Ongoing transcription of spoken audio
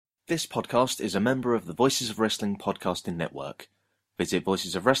This podcast is a member of the Voices of Wrestling podcasting network. Visit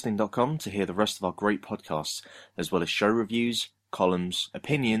voicesofwrestling.com to hear the rest of our great podcasts, as well as show reviews, columns,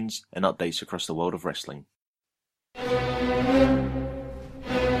 opinions, and updates across the world of wrestling.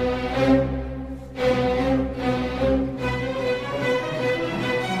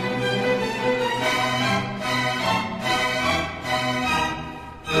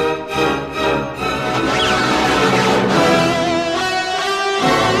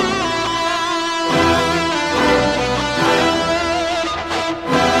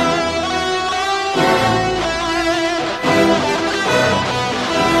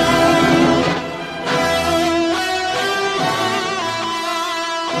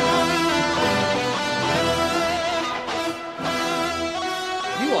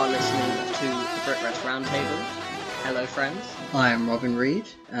 I am Robin Reed,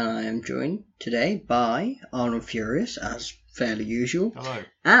 and I am joined today by Arnold Furious, as fairly usual. Hello.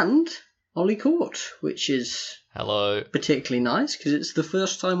 And Ollie Court, which is Hello. particularly nice, because it's the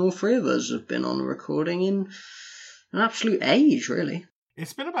first time all three of us have been on a recording in an absolute age, really.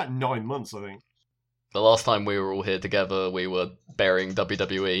 It's been about 9 months, I think. The last time we were all here together, we were burying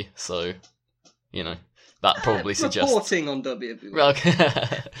WWE, so, you know, that probably suggests... Reporting on WWE. Well,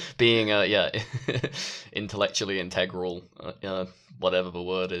 being, intellectually integral, whatever the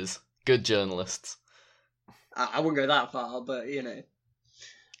word is. Good journalists. I wouldn't go that far, but, you know,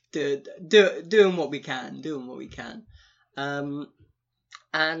 doing what we can,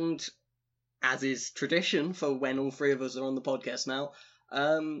 and as is tradition for when all three of us are on the podcast now,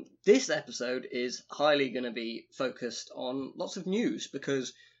 this episode is highly going to be focused on lots of news,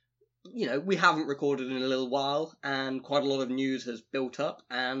 because, you know, we haven't recorded in a little while, and quite a lot of news has built up,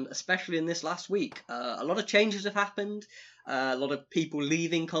 and especially in this last week, a lot of changes have happened, a lot of people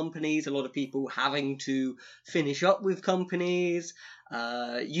leaving companies, a lot of people having to finish up with companies,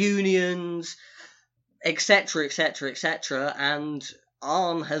 unions, etc., etc., etc., and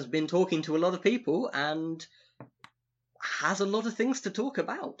Arn has been talking to a lot of people, and has a lot of things to talk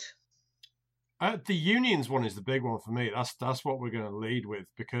about. The unions one is the big one for me. That's what we're going to lead with,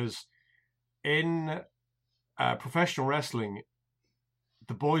 because in professional wrestling,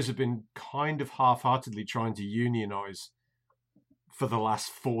 the boys have been kind of half-heartedly trying to unionize for the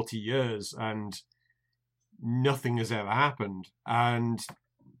last 40 years, and nothing has ever happened. And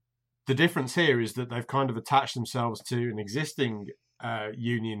the difference here is that they've kind of attached themselves to an existing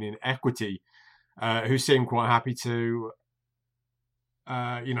union in Equity, who seem quite happy to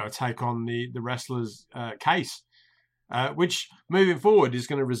take on the wrestlers' case, which moving forward is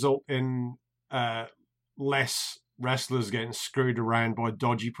going to result in less wrestlers getting screwed around by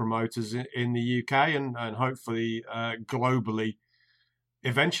dodgy promoters in the UK and hopefully globally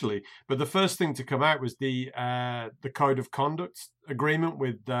eventually. But the first thing to come out was the code of conduct agreement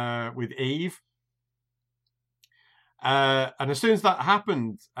with Eve. And as soon as that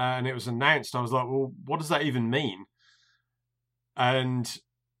happened and it was announced, I was like, well, what does that even mean? And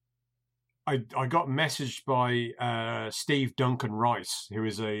I got messaged by Steve Duncan Rice, who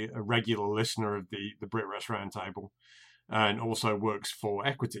is a regular listener of the BritWres Roundtable and also works for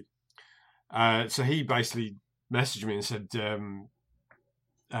Equity. So he basically messaged me and said, do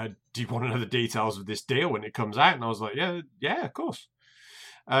you want to know the details of this deal when it comes out? And I was like, yeah, of course.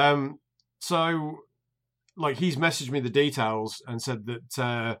 So like he's messaged me the details and said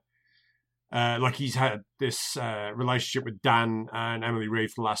that like he's had this relationship with Dan and Emily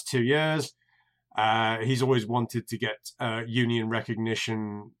Reeve for the last 2 years. He's always wanted to get union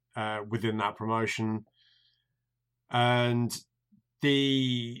recognition within that promotion. And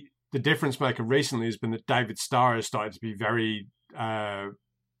the difference maker recently has been that David Starr has started to be very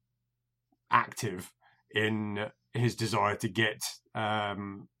active in his desire to get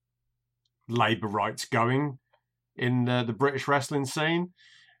labour rights going in the British wrestling scene.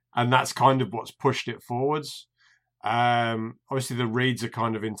 And that's kind of what's pushed it forwards. Obviously, the Reeds are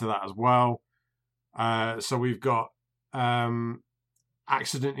kind of into that as well. So we've got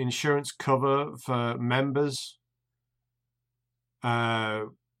accident insurance cover for members.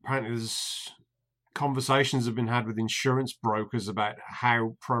 Apparently, there's conversations have been had with insurance brokers about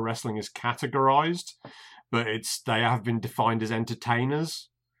how pro wrestling is categorized, but they have been defined as entertainers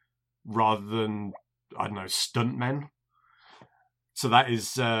rather than, I don't know, stuntmen. So that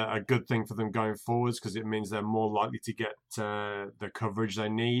is a good thing for them going forwards, because it means they're more likely to get the coverage they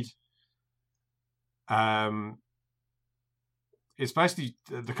need. It's basically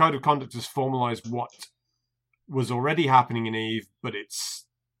the code of conduct has formalized what was already happening in Eve, but it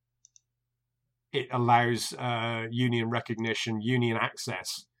allows union recognition, union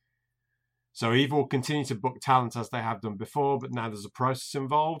access. So Eve will continue to book talent as they have done before, but now there's a process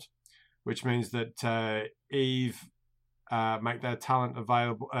involved. which means that Eve make their talent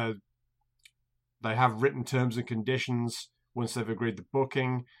available. They have written terms and conditions once they've agreed the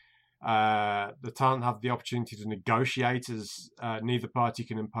booking. The talent have the opportunity to negotiate, as neither party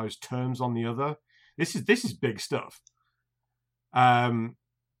can impose terms on the other. This is big stuff.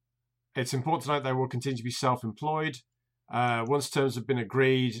 It's important to note they will continue to be self-employed. Once terms have been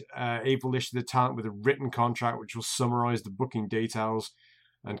agreed, Eve will issue the talent with a written contract which will summarise the booking details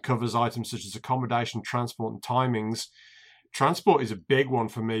and covers items such as accommodation, transport, and timings. Transport is a big one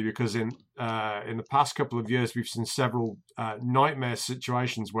for me because in the past couple of years we've seen several nightmare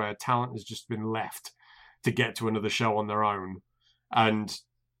situations where talent has just been left to get to another show on their own, and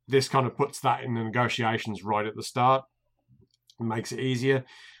this kind of puts that in the negotiations right at the start and makes it easier.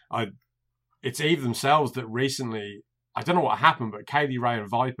 It's Eve themselves that recently, I don't know what happened, but Kaylee Ray and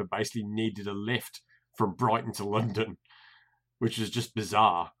Viper basically needed a lift from Brighton to London, which was just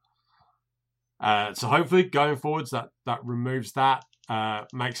bizarre. So hopefully going forwards that removes that,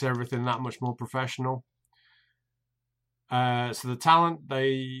 makes everything that much more professional. So the talent,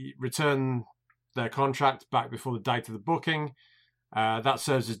 they return their contract back before the date of the booking. That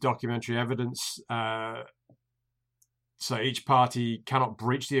serves as documentary evidence. So each party cannot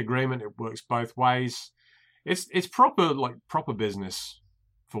breach the agreement. It works both ways. It's proper business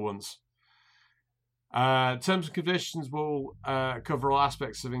for once. Terms and conditions will cover all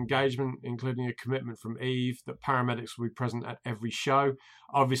aspects of engagement, including a commitment from Eve that paramedics will be present at every show.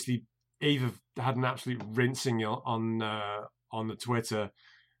 Obviously, Eve have had an absolute rinsing on the Twitter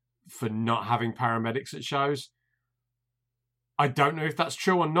for not having paramedics at shows. I don't know if that's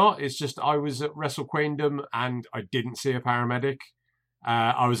true or not. It's just I was at Wrestle Queendom and I didn't see a paramedic.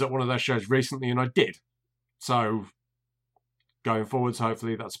 I was at one of those shows recently and I did. So going forwards,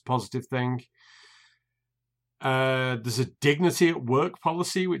 hopefully that's a positive thing. There's a dignity at work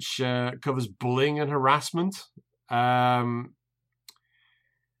policy which covers bullying and harassment. So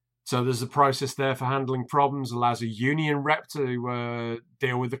there's a process there for handling problems, allows a union rep to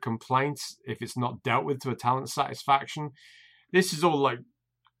deal with the complaint if it's not dealt with to a talent's satisfaction. This is all like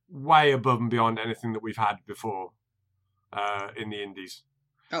way above and beyond anything that we've had before in the indies.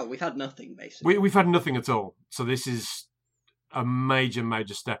 Oh, we've had nothing, basically. We've had nothing at all. So this is a major,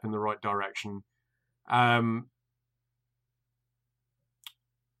 major step in the right direction.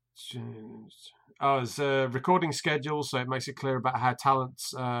 It's a recording schedule, so it makes it clear about how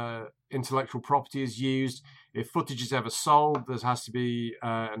talent's intellectual property is used. If footage is ever sold, there has to be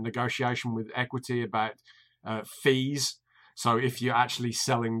a negotiation with equity about fees. So if you're actually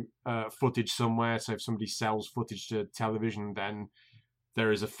selling footage somewhere, so if somebody sells footage to television, then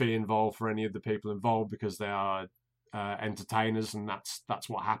there is a fee involved for any of the people involved because they are entertainers, and that's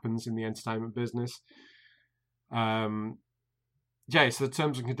what happens in the entertainment business. So the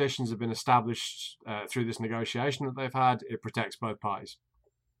terms and conditions have been established through this negotiation that they've had. It protects both parties,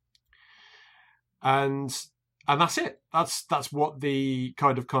 and that's it. That's what the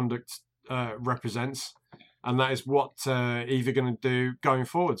code of conduct represents, and that is what Eve are going to do going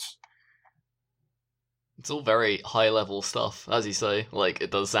forwards. It's all very high-level stuff, as you say. Like,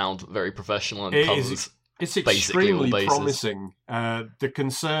 it does sound very professional and covers it's basically all extremely bases. promising. The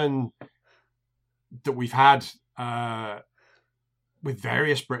concern that we've had with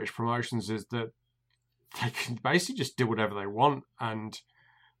various British promotions is that they can basically just do whatever they want and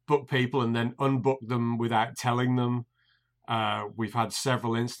book people and then unbook them without telling them. We've had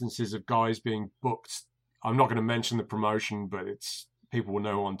several instances of guys being booked. I'm not going to mention the promotion, but people will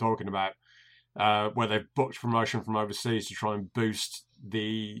know who I'm talking about. Where they've booked promotion from overseas to try and boost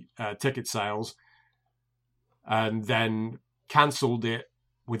the ticket sales and then cancelled it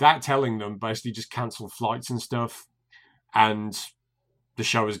without telling them, basically just cancelled flights and stuff, and the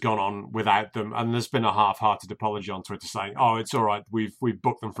show has gone on without them, and there's been a half-hearted apology on Twitter saying, oh, it's all right, we've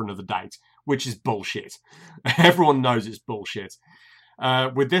booked them for another date, which is bullshit. Everyone knows it's bullshit.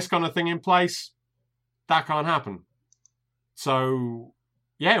 With this kind of thing in place, that can't happen. So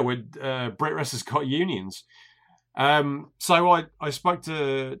yeah, with BritWres has got unions. So I spoke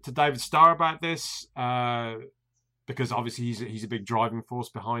to David Starr about this because obviously he's a big driving force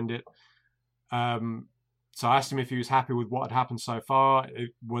behind it. So I asked him if he was happy with what had happened so far,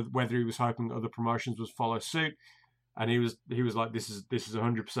 whether he was hoping other promotions would follow suit, and he was like, "This is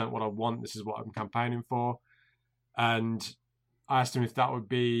 100% what I want. This is what I'm campaigning for." And I asked him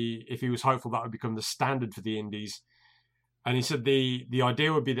if he was hopeful that would become the standard for the indies. And he said the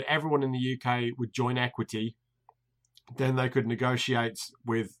idea would be that everyone in the UK would join equity. Then they could negotiate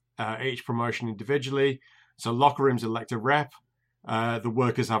with each promotion individually. So locker rooms elect a rep. The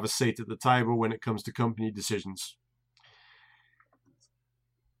workers have a seat at the table when it comes to company decisions.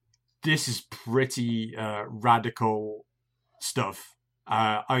 this is pretty radical stuff.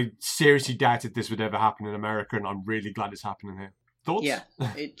 I seriously doubted this would ever happen in America, and I'm really glad it's happening here. Thoughts? Yeah,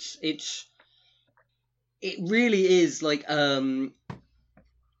 it really is like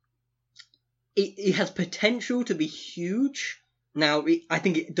it has potential to be huge. Now, I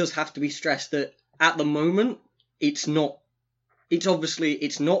think it does have to be stressed that at the moment it's not.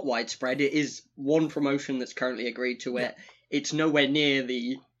 It's not widespread. It is one promotion that's currently agreed to it. It's nowhere near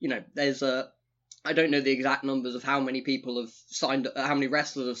the, there's I don't know the exact numbers of how many people have signed up, how many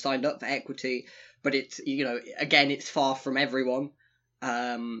wrestlers have signed up for equity, but it's, again, it's far from everyone.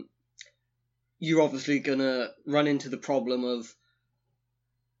 You're obviously gonna run into the problem of,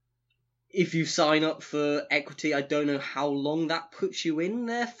 if you sign up for equity, I don't know how long that puts you in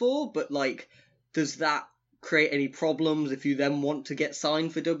there for, but does that create any problems if you then want to get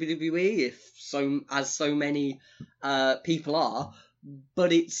signed for WWE, if so many people are?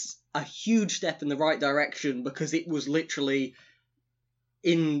 But it's a huge step in the right direction, because it was literally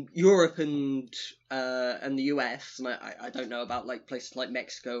in Europe and the US, and I don't know about places like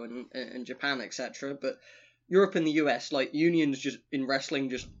Mexico and Japan, etc., but Europe and the US, unions just in wrestling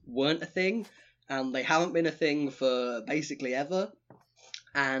just weren't a thing, and they haven't been a thing for basically ever,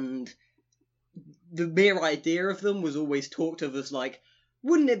 and the mere idea of them was always talked of as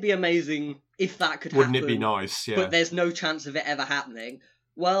wouldn't it be amazing if that could happen? Wouldn't it be nice? Yeah. But there's no chance of it ever happening.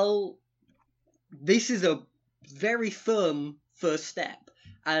 Well, this is a very firm first step,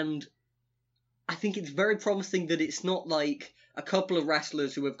 and I think it's very promising that it's not a couple of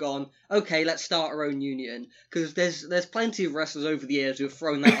wrestlers who have gone, okay, let's start our own union, because there's plenty of wrestlers over the years who have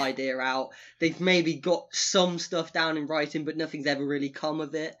thrown that idea out. They've maybe got some stuff down in writing, but nothing's ever really come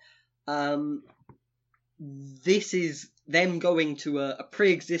of it. This is them going to a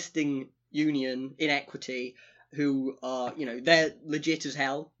pre-existing union in equity who are, they're legit as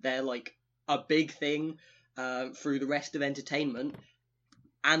hell. They're a big thing through the rest of entertainment,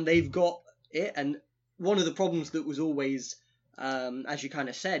 and they've got it. And one of the problems that was always, as you kind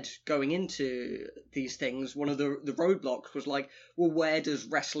of said, going into these things, one of the roadblocks was well, where does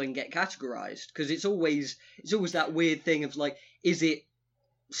wrestling get categorized? Because it's always that weird thing of is it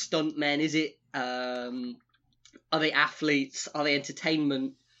stuntmen? Is it are they athletes? Are they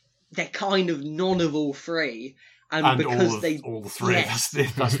entertainment? They're kind of none of all three, and because all the three, yes.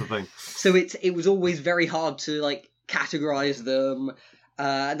 that's the thing. So it was always very hard to categorize them,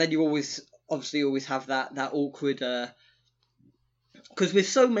 and then you always have that awkward, because with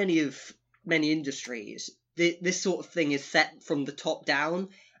so many industries, this sort of thing is set from the top down,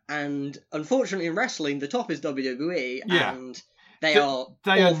 and unfortunately in wrestling the top is WWE, and They are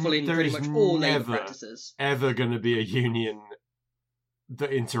awful in pretty much all labor practices. Ever going to be a union that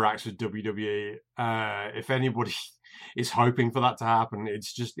interacts with WWE? If anybody is hoping for that to happen,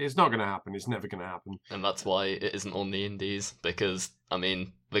 it's not going to happen. It's never going to happen. And that's why it isn't on the indies, because,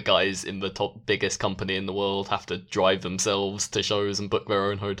 the guys in the top biggest company in the world have to drive themselves to shows and book their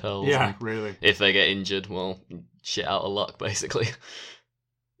own hotels. Yeah, really. If they get injured, well, shit out of luck, basically.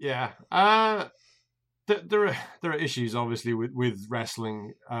 Yeah. There are issues, obviously, with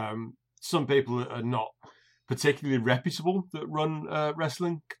wrestling. Some people are not particularly reputable that run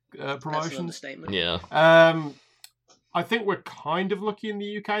wrestling promotions. That's an yeah. I think we're kind of lucky in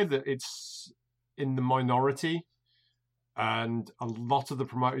the UK that it's in the minority, and a lot of the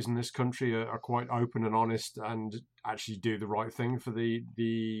promoters in this country are quite open and honest and actually do the right thing for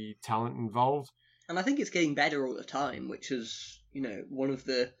the talent involved. And I think it's getting better all the time, which is, one of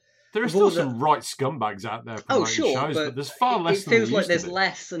the... There are still some right scumbags out there promoting shows, but there's far less than there used to be. It feels like there's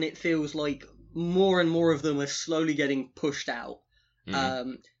less, and it feels like more and more of them are slowly getting pushed out,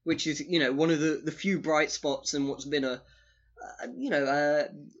 which is, one of the few bright spots in what's been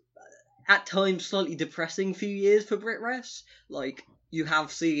at times slightly depressing few years for BritWres. You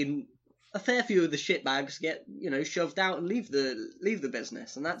have seen a fair few of the shitbags get, shoved out and leave the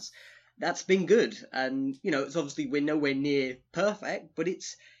business, and that's been good. And, it's obviously we're nowhere near perfect, but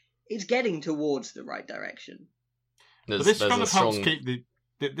it's getting towards the right direction. This kind of helps keep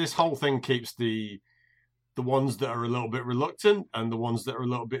this whole thing keeps the ones that are a little bit reluctant and the ones that are a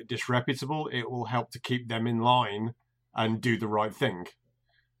little bit disreputable. It will help to keep them in line and do the right thing.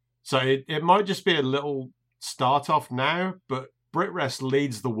 So it might just be a little start off now, but BritWres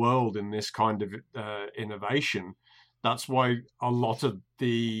leads the world in this kind of innovation. That's why a lot of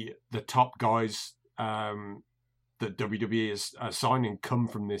the top guys that WWE is signing come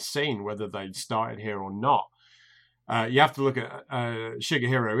from this scene, whether they started here or not. You have to look at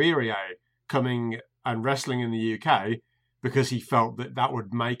Shigehiro Irie coming and wrestling in the UK because he felt that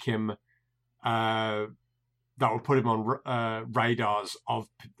would make him that would put him on radars of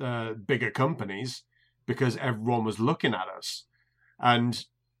bigger companies because everyone was looking at us. And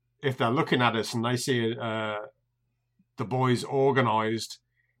if they're looking at us and they see the boys organised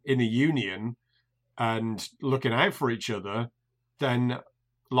in a union and looking out for each other, then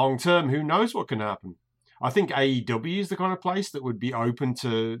long term, who knows what can happen? I think AEW is the kind of place that would be open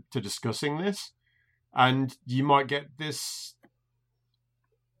to discussing this, and you might get this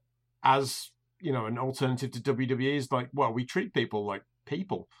as, you know, an alternative to WWE is like, well, we treat people like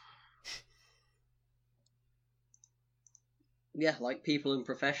people. Yeah, like people and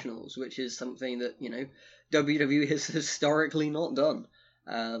professionals, which is something that, you know, WWE has historically not done.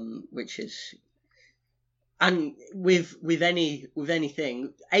 Which is, and with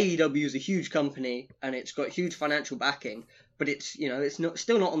anything, AEW is a huge company and it's got huge financial backing, but it's, you know, it's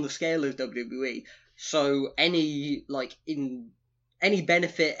still not on the scale of WWE. So any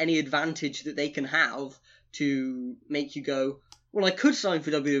benefit, any advantage that they can have to make you go, well, I could sign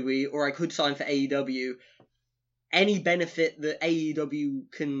for WWE or I could sign for AEW. Any benefit that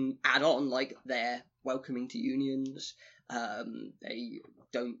AEW can add on, like they're welcoming to unions, they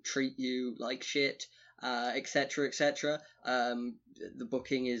don't treat you like shit, etc., etc. The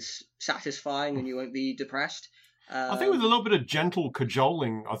booking is satisfying and you won't be depressed. I think with a little bit of gentle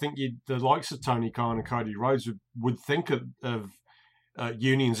cajoling, I think the likes of Tony Khan and Cody Rhodes would think of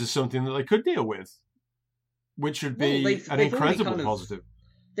unions as something that they could deal with, which would be an incredible positive.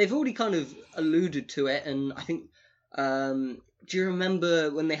 They've already kind of alluded to it, and I think, do you remember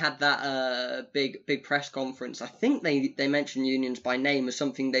when they had that big press conference? I think they mentioned unions by name as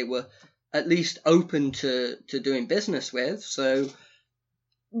something they were at least open to doing business with, so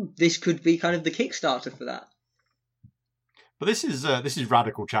this could be kind of the Kickstarter for that. But this is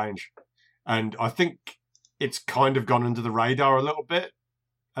radical change, and I think it's kind of gone under the radar a little bit.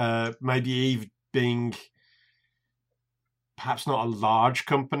 Maybe Eve being perhaps not a large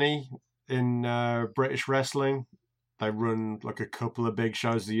company in British wrestling. They run like a couple of big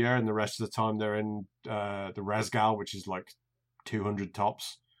shows a year, and the rest of the time they're in the Resgal, which is like 200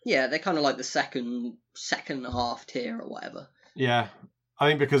 tops. Yeah, they're kind of like the second half tier or whatever. Yeah, I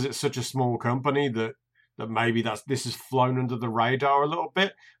think because it's such a small company that maybe this has flown under the radar a little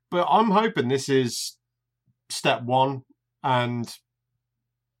bit. But I'm hoping this is step one, and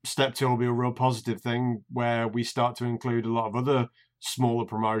step two will be a real positive thing where we start to include a lot of other smaller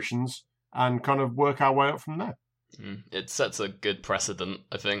promotions and kind of work our way up from there. It sets a good precedent,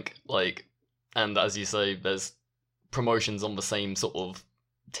 I think. Like, and as you say, there's promotions on the same sort of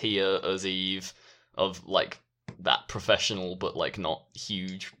tier as Eve of like that professional but like not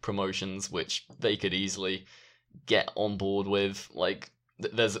huge promotions, which they could easily get on board with. Like,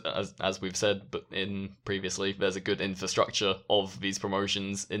 there's, as we've said, but in previously, there's a good infrastructure of these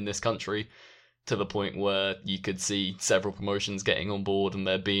promotions in this country to the point where you could see several promotions getting on board and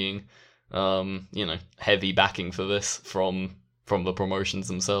there being heavy backing for this from the promotions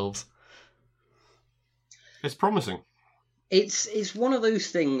themselves. It's promising. It's one of those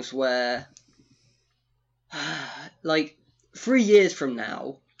things where, like, 3 years from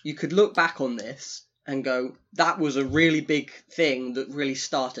now, you could look back on this and go, that was a really big thing that really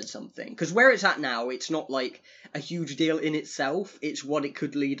started something. Because where it's at now, it's not like a huge deal in itself, it's what it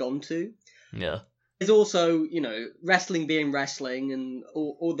could lead on to. Yeah. There's also, wrestling being wrestling and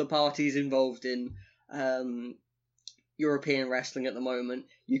all the parties involved in European wrestling at the moment.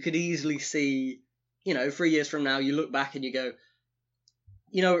 You could easily see, 3 years from now, you look back and you go,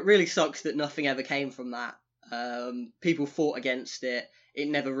 it really sucks that nothing ever came from that. People fought against it. It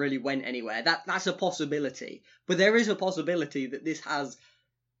never really went anywhere. That's a possibility. But there is a possibility that this has,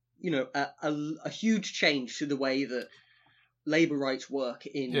 a huge change to the way that labour rights work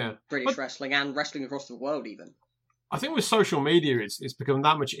in British wrestling and wrestling across the world even. I think with social media, it's become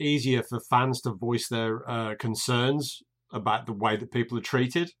that much easier for fans to voice their concerns about the way that people are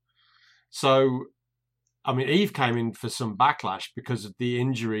treated. So, I mean, Eve came in for some backlash because of the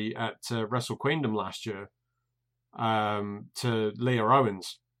injury at Wrestle Queendom last year to Leah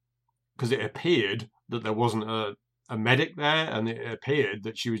Owens, because it appeared that there wasn't a medic there, and it appeared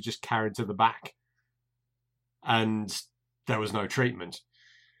that she was just carried to the back and there was no treatment.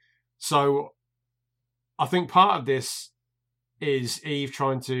 So I think part of this is Eve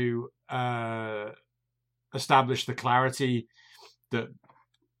trying to establish the clarity that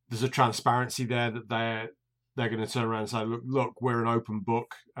there's a transparency there, that they're going to turn around and say, look, we're an open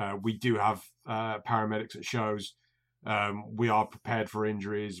book. We do have paramedics at shows. We are prepared for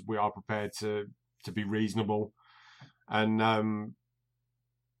injuries. We are prepared to be reasonable. And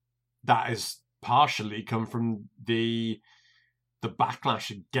that has partially come from the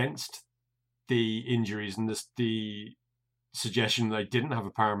backlash against the injuries and the suggestion they didn't have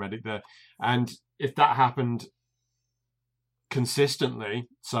a paramedic there. And if that happened consistently,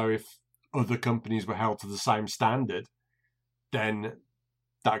 so if other companies were held to the same standard, then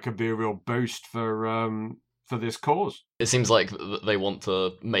that could be a real boost for this cause. It seems like they want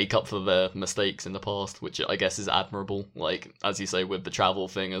to make up for their mistakes in the past, which I guess is admirable. Like, as you say, with the travel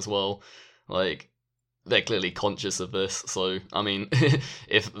thing as well, like, they're clearly conscious of this. So, I mean,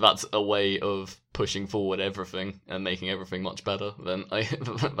 if that's a way of pushing forward everything and making everything much better, then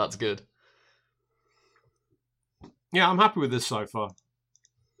that's good. Yeah, I'm happy with this so far.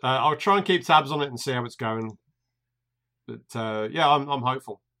 I'll try and keep tabs on it and see how it's going. But yeah, I'm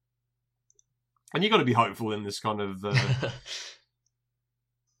hopeful. And you've got to be hopeful in this kind of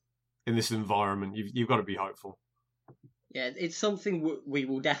in this environment. You've got to be hopeful. Yeah, it's something we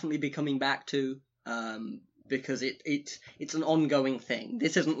will definitely be coming back to, because it's an ongoing thing.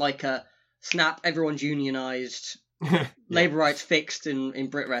 This isn't like a snap, everyone's unionized, labor rights fixed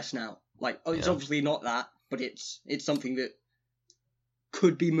in BritWres now. Like, it's obviously not that, but it's something that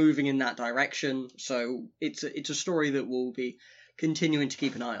could be moving in that direction. So it's a story that we'll be continuing to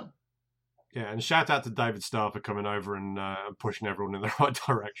keep an eye on. Yeah, and shout out to David Starr for coming over and pushing everyone in the right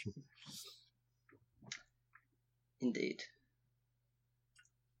direction. Indeed.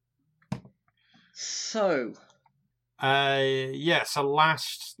 So, so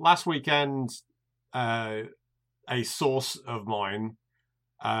last weekend, a source of mine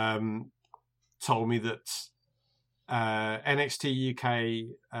told me that NXT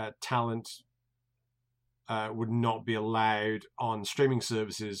UK talent would not be allowed on streaming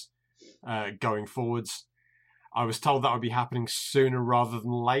services going forwards. I was told that would be happening sooner rather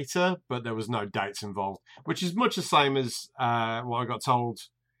than later, but there was no dates involved, which is much the same as what I got told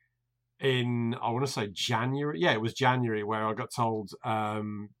in, I want to say January. Yeah, it was January where I got told that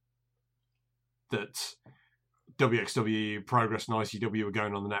WXW, Progress, and ICW were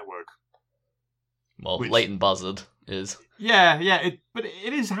going on the network. Well, Leighton Buzzard is. Yeah, but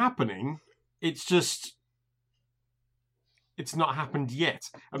it is happening. It's just, it's not happened yet.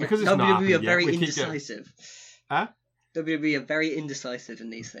 And because it's not happened WWE are very yet, indecisive. Huh? WWE are very indecisive in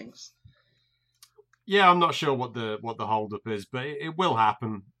these things. Yeah, I'm not sure what the hold up is, but it will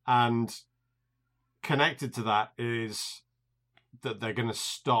happen. And connected to that is that they're going to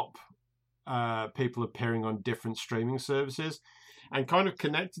stop people appearing on different streaming services. And kind of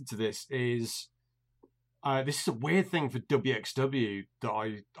connected to this is this is a weird thing for WXW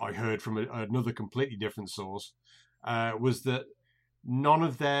that I heard from another completely different source, was that none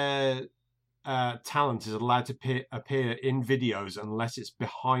of their talent is allowed to appear in videos unless it's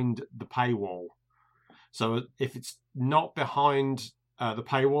behind the paywall. So if it's not behind the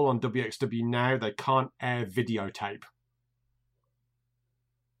paywall on WXW now, they can't air videotape,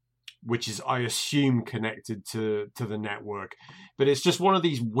 which is, I assume, connected to the network. But it's just one of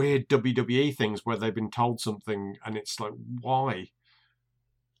these weird WWE things where they've been told something and it's like, why?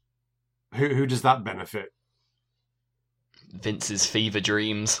 Who does that benefit? Vince's fever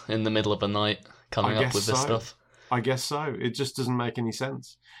dreams in the middle of the night coming up with this stuff. I guess so. It just doesn't make any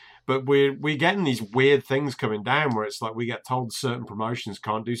sense. But we're getting these weird things coming down where it's like we get told certain promotions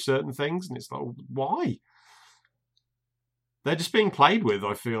can't do certain things, and it's like, why? They're just being played with,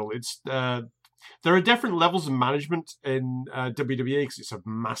 I feel. It's there are different levels of management in WWE because it's a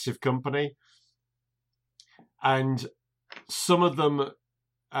massive company. And some of them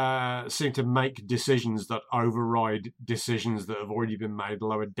seem to make decisions that override decisions that have already been made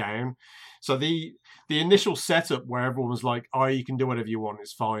lower down. So the initial setup where everyone was like, oh, you can do whatever you want,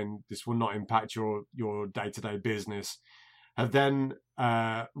 it's fine, this will not impact your day-to-day business, have then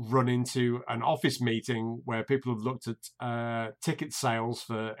run into an office meeting where people have looked at ticket sales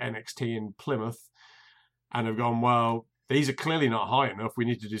for NXT in Plymouth and have gone, well, these are clearly not high enough, we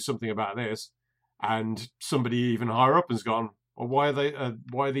need to do something about this. And somebody even higher up has gone, well,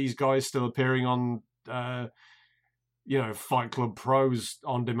 why are these guys still appearing on Fight Club Pros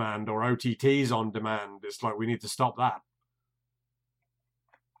on demand or OTTs on demand? It's like, we need to stop that.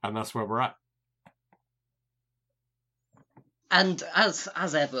 And that's where we're at. And as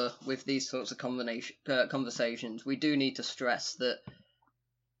ever with these sorts of conversations, we do need to stress that,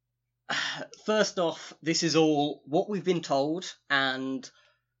 first off, this is all what we've been told, and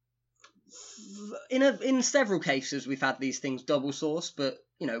in several cases we've had these things double sourced, but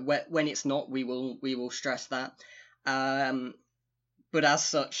when it's not, we will stress that. But as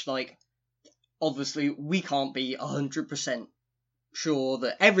such, like, obviously we can't be 100% sure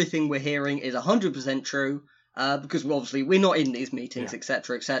that everything we're hearing is 100% true. Because obviously we're not in these meetings,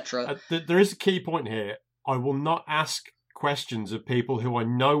 etc., etc. There is a key point here. I will not ask questions of people who I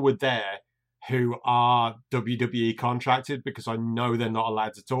know were there who are WWE contracted, because I know they're not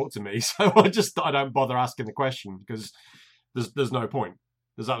allowed to talk to me. So I don't bother asking the question, because there's no point.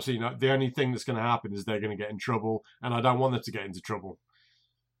 There's absolutely no. The only thing that's going to happen is they're going to get in trouble, and I don't want them to get into trouble.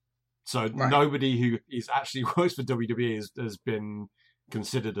 So nobody who is actually works for WWE has been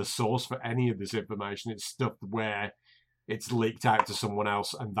considered a source for any of this information. It's stuff where it's leaked out to someone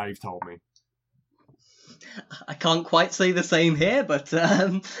else and they've told me. I can't quite say the same here, but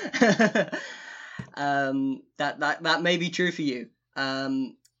that may be true for you.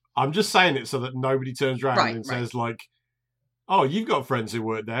 I'm just saying it so that nobody turns around and says like, "Oh, you've got friends who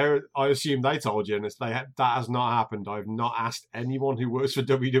work there. I assume they told you," and that has not happened. I've not asked anyone who works for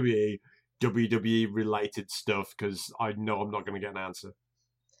WWE related stuff, because I know I'm not going to get an answer.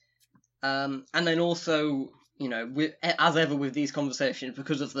 And then also, you know, as ever with these conversations,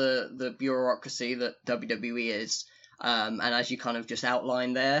 because of the bureaucracy that WWE is, and as you kind of just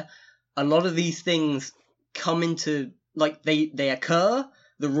outlined there, a lot of these things come into, like, they occur,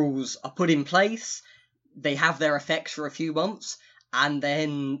 the rules are put in place, they have their effects for a few months, and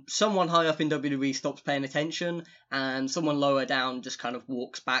then someone high up in WWE stops paying attention, and someone lower down just kind of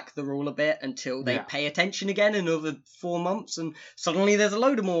walks back the rule a bit until they pay attention again in another 4 months, and suddenly there's a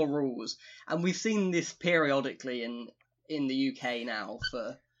load of more rules. And we've seen this periodically in the UK now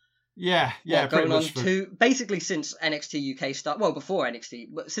for going on to basically since NXT UK start. Well, before NXT,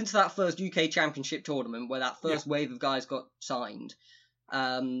 but since that first UK Championship tournament where that first wave of guys got signed.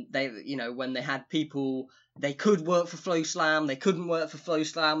 They, you know, when they had people, they could work for Flow Slam, they couldn't work for Flow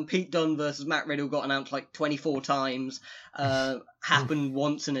Slam. Pete Dunne versus Matt Riddle got announced like 24 times. Happened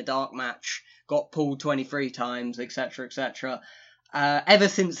once in a dark match, got pulled 23 times, etc., etc. Ever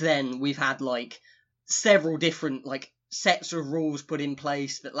since then, we've had like several different like sets of rules put in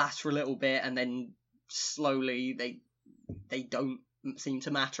place that last for a little bit, and then slowly they don't seem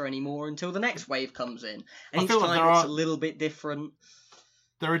to matter anymore until the next wave comes in. And each time it's a little bit different.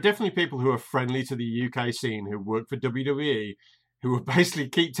 There are definitely people who are friendly to the UK scene who work for WWE who will basically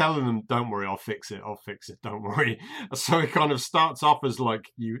keep telling them, "Don't worry, I'll fix it, don't worry." So it kind of starts off as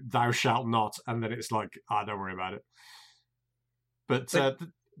like, "Thou shalt not," and then it's like, "Don't worry about it." But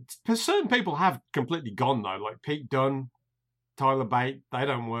certain people have completely gone, though, like Pete Dunne, Tyler Bate. They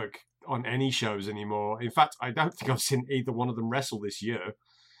don't work on any shows anymore. In fact, I don't think I've seen either one of them wrestle this year,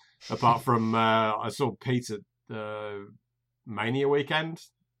 apart from I saw Pete at Mania weekend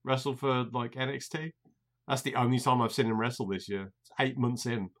wrestle for like NXT. That's the only time I've seen him wrestle this year. It's 8 months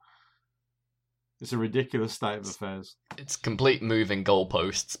in. It's a ridiculous state of affairs. It's complete moving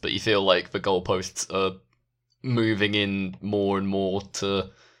goalposts, but you feel like the goalposts are moving in more and more to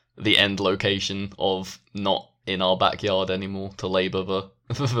the end location of not in our backyard anymore, to labour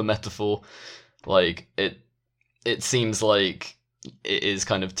the metaphor. Like it seems like it is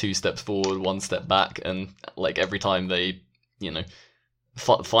kind of 2 steps forward, 1 step back, and like every time they, you know,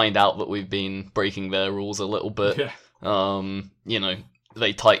 find out that we've been breaking their rules a little bit, you know,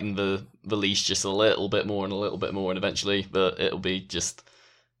 they tighten the leash just a little bit more, and eventually it'll be just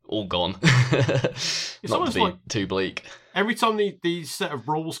all gone. It's not to be like too bleak. Every time these set of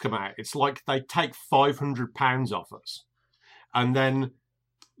rules come out, it's like they take £500 off us, and then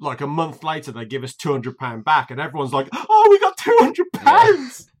like a month later they give us £200 back, and everyone's like, "Oh, we got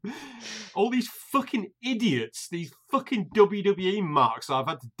 £200." All these fucking idiots, these fucking WWE marks that I've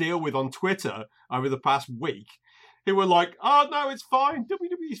had to deal with on Twitter over the past week, who were like, "Oh no, it's fine.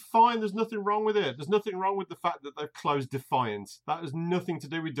 WWE's fine. There's nothing wrong with it. There's nothing wrong with the fact that they've closed Defiant. That has nothing to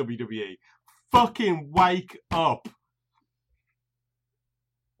do with WWE. Fucking wake up."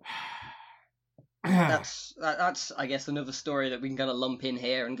 That's I guess another story that we can kind of lump in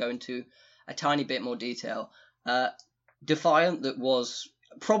here and go into a tiny bit more detail. Defiant, that was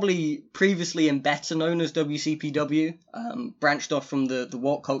probably previously and better known as WCPW, branched off from the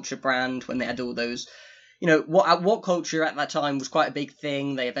What Culture brand when they had all those, you know, What Culture at that time was quite a big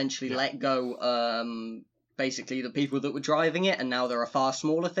thing. They eventually let go basically the people that were driving it, and now they're a far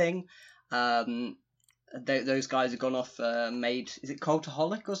smaller thing. Those guys have gone off, made, is it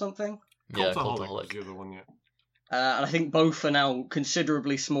Cultaholic or something? Yeah, Cultaholic. The other one, yeah. And I think both are now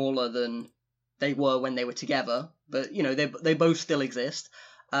considerably smaller than they were when they were together, but you know they both still exist.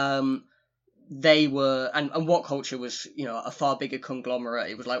 They were, and What Culture was, you know, a far bigger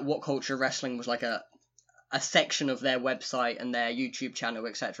conglomerate. It was like What Culture Wrestling was like a section of their website and their YouTube channel,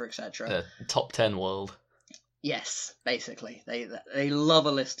 etc., etc. Top 10 world. Yes, basically they love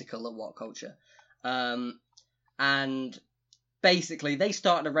a listicle of What Culture, and basically they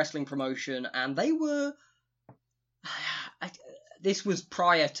started a wrestling promotion, and they were. This was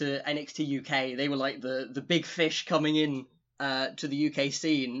prior to NXT UK. They were like the big fish coming in to the UK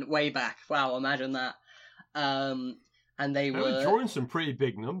scene way back. Wow, imagine that. And they were drawing some pretty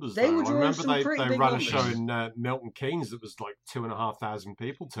big numbers. They though. were drawing I some remember pretty they big ran numbers. a show in Milton Keynes that was like 2,500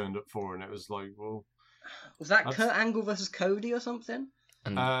 people turned up for, and it was like, well, was that Kurt Angle versus Cody or something?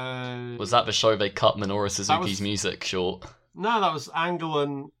 And was that the show they cut Minoru Suzuki's music short? No, that was Angle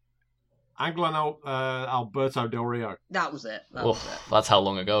and Alberto Del Rio. That was it. That's how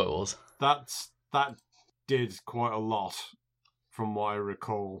long ago it was. That did quite a lot, from what I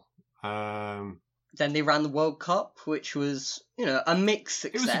recall. Then they ran the World Cup, which was, a mixed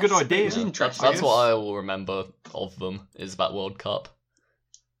success. It was a good idea. It was interesting. That's what I will remember of them, is that World Cup.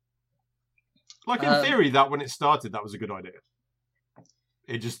 Like, in theory, that when it started, that was a good idea.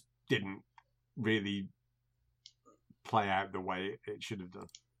 It just didn't really play out the way it should have done.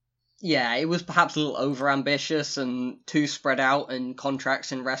 Yeah, it was perhaps a little over-ambitious and too spread out, and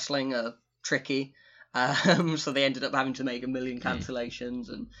contracts in wrestling are tricky. So they ended up having to make 1 million cancellations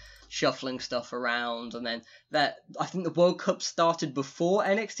and shuffling stuff around. And then I think the World Cup started before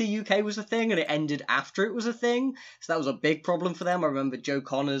NXT UK was a thing, and it ended after it was a thing. So that was a big problem for them. I remember Joe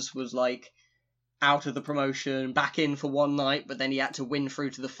Connors was like out of the promotion, back in for one night, but then he had to win through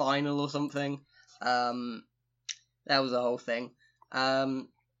to the final or something. That was a whole thing.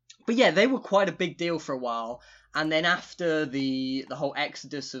 But yeah, they were quite a big deal for a while. And then after the whole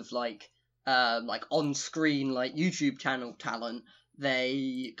exodus of like on-screen like YouTube channel talent,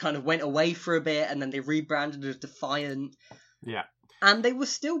 they kind of went away for a bit, and then they rebranded as Defiant. Yeah. And they were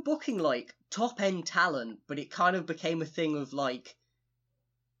still booking like top-end talent, but it kind of became a thing of like,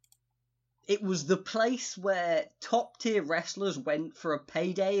 it was the place where top-tier wrestlers went for a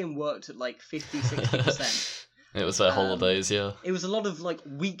payday and worked at like 50-60%. It was their holidays, yeah. It was a lot of like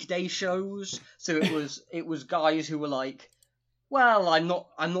weekday shows, so it was guys who were like, well, I'm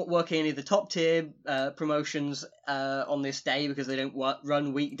not working any of the top tier promotions on this day because they don't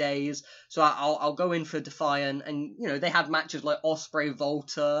run weekdays. So I'll go in for Defiant, and they had matches like Ospreay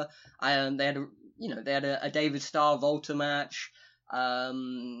Volta, and they had a David Starr Volta match.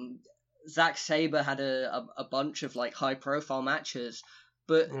 Zack Sabre had a bunch of like high profile matches,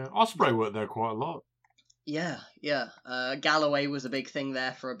 but Ospreay worked there quite a lot. Yeah. Galloway was a big thing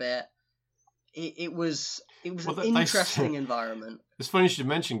there for a bit. It was an interesting environment. It's funny you should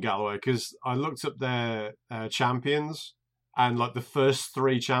mention Galloway, because I looked up their champions, and like the first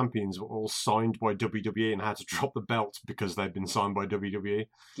 3 champions were all signed by WWE and had to drop the belt because they'd been signed by WWE.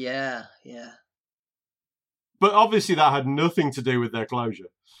 Yeah. But obviously that had nothing to do with their closure.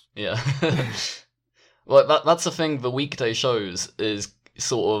 Yeah. Well, that's the thing. The weekday shows is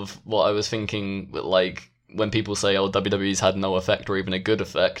sort of what I was thinking, like, when people say, oh, WWE's had no effect or even a good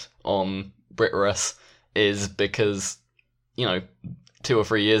effect on BritWres, is because, 2 or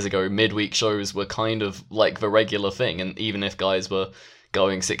 3 years ago, midweek shows were kind of like the regular thing, and even if guys were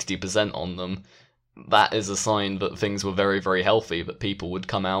going 60% on them, that is a sign that things were very, very healthy, that people would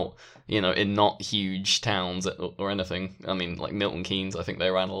come out, in not huge towns or anything. I mean, like Milton Keynes, I think they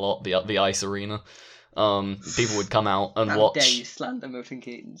ran a lot, the Ice Arena. People would come out and watch. How dare you slander Milton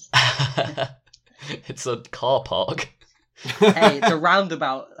Keynes? It's a car park. Hey, it's a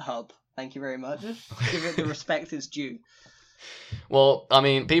roundabout hub. Thank you very much. Give it the respect it's due. Well, I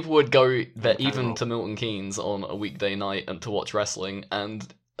mean, people would go there even to Milton Keynes on a weekday night and to watch wrestling, and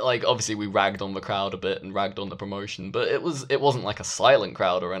like obviously we ragged on the crowd a bit and ragged on the promotion, but it wasn't like a silent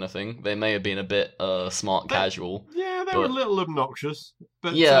crowd or anything. They may have been a bit smart casual. Yeah, they were a little obnoxious,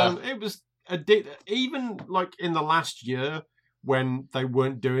 but yeah, it was even like in the last year when they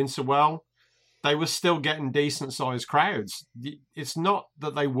weren't doing so well, they were still getting decent-sized crowds. It's not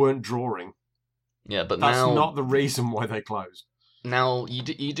that they weren't drawing. Yeah, but that's now, not the reason why they closed. Now,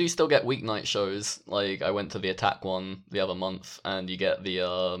 you do still get weeknight shows. Like, I went to the Attack one the other month, and you get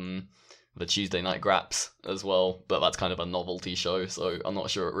the Tuesday Night Graps as well, but that's kind of a novelty show, so I'm not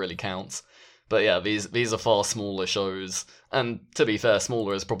sure it really counts. But yeah, these are far smaller shows, and to be fair,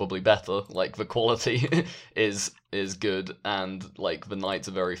 smaller is probably better. Like, the quality is good, and like the nights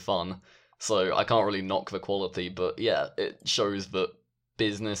are very fun. So I can't really knock the quality, but yeah, it shows that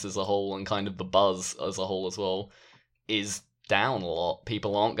business as a whole and kind of the buzz as a whole as well is down a lot.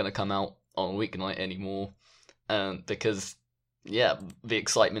 People aren't going to come out on a weeknight anymore, because yeah, the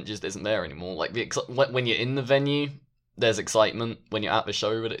excitement just isn't there anymore. Like when you're in the venue, there's excitement. When you're at the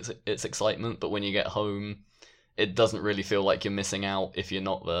show, it's excitement. But when you get home, it doesn't really feel like you're missing out if you're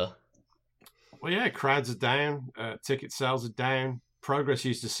not there. Well, yeah, crowds are down. Ticket sales are down. Progress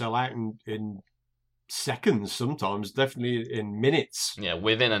used to sell out in seconds sometimes, definitely in minutes. Yeah,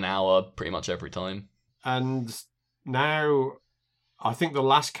 within an hour, pretty much every time. And now, I think the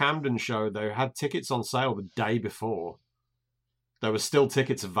last Camden show, they had tickets on sale the day before. there were still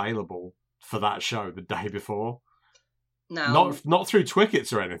tickets available for that show the day before. Now, Not through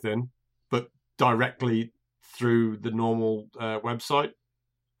Twickets or anything, but directly through the normal website,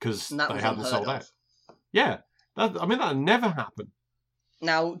 because they hadn't sold out. Yeah, that never happened.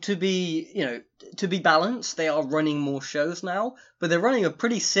 Now, to be balanced, they are running more shows now, but they're running a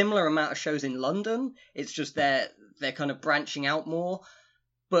pretty similar amount of shows in London. It's just they're kind of branching out more.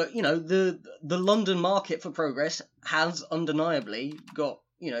 But, the London market for Progress has undeniably got,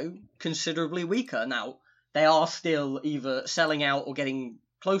 considerably weaker. Now, they are still either selling out or getting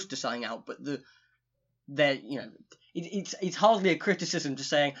close to selling out, but it's hardly a criticism to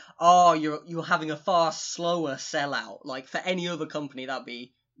saying, oh, you're having a far slower sellout. Like, for any other company, that'd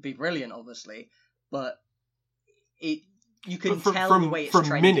be brilliant, obviously. But you can tell the way it's from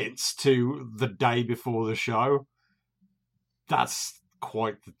trending. Minutes to the day before the show, that's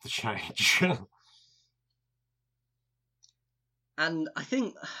quite the change. And I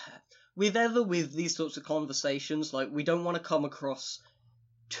think with these sorts of conversations, like, we don't want to come across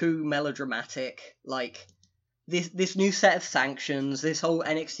too melodramatic. Like, this new set of sanctions, this whole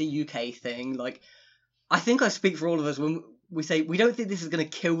NXT UK thing, like, I think I speak for all of us when we say we don't think this is going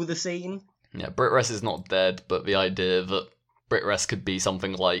to kill the scene. Yeah, BritWres is not dead, but the idea that BritWres could be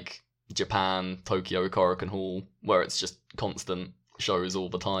something like Japan, Tokyo, Korakuen Hall, where it's just constant shows all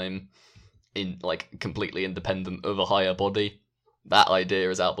the time, in like completely independent of a higher body, that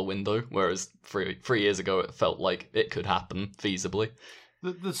idea is out the window. Whereas three years ago, it felt like it could happen feasibly.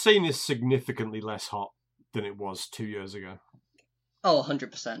 The scene is significantly less hot than it was 2 years ago. Oh,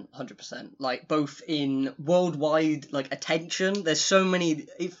 100%. Like, both in worldwide, like, attention, there's so many,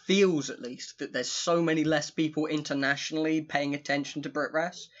 it feels at least, that there's so many less people internationally paying attention to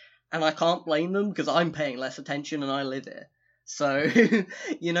BritWres, and I can't blame them, because I'm paying less attention and I live here. So,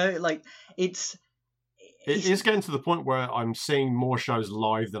 like, It is getting to the point where I'm seeing more shows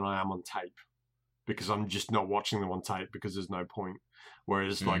live than I am on tape, because I'm just not watching them on tape because there's no point.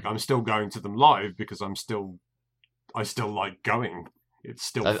 Whereas, like, I'm still going to them live because I still like going. It's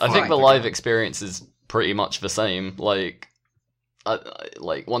still. I think the live experience is pretty much the same. Like,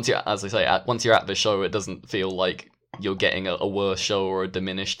 once you're at the show, it doesn't feel like you're getting a worse show or a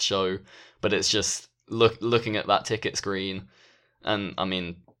diminished show. But it's just looking at that ticket screen, and I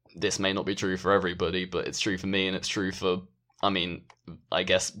mean, this may not be true for everybody, but it's true for me, and it's true for, I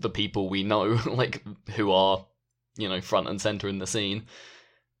guess the people we know, like, who are, front and center in the scene.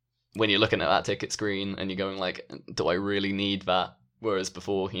 When you're looking at that ticket screen and you're going like, do I really need that? Whereas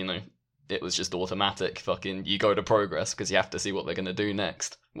before, it was just automatic. Fucking, you go to Progress because you have to see what they're going to do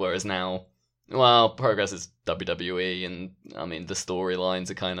next. Whereas now, well, Progress is WWE, and the storylines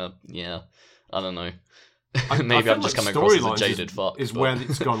are kind of, I don't know. Maybe I'm just coming across as a jaded fuck. Is where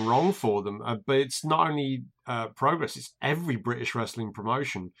it's gone wrong for them. But it's not only Progress, it's every British wrestling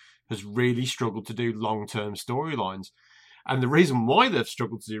promotion has really struggled to do long-term storylines. And the reason why they've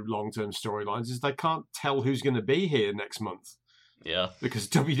struggled to do long-term storylines is they can't tell who's going to be here next month. Yeah. Because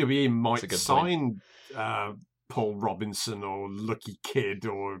WWE might sign Paul Robinson or Lucky Kid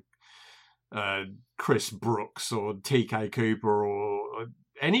or Chris Brooks or TK Cooper or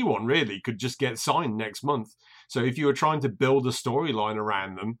anyone really could just get signed next month. So if you were trying to build a storyline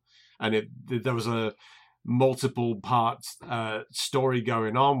around them and there was a multiple part story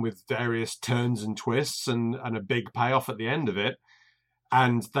going on with various turns and twists and a big payoff at the end of it,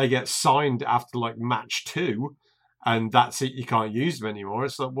 and they get signed after like match 2 and that's it, you can't use them anymore,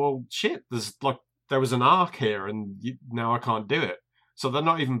 it's like, well, shit, there was an arc here and now I can't do it. So they're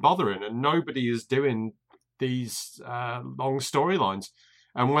not even bothering, and nobody is doing these long storylines.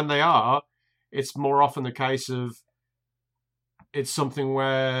 And when they are, it's more often the case of it's something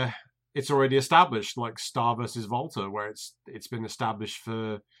where it's already established, like Star versus Volta, where it's been established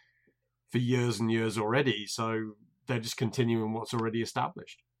for years and years already. So they're just continuing what's already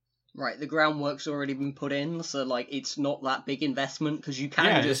established. Right, the groundwork's already been put in, so like it's not that big investment because you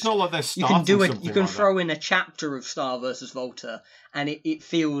can it's not like they're starting you can throw in a chapter of Star versus Volta and it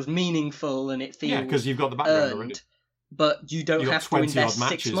feels meaningful and it feels because you've got the background already. But you don't have to invest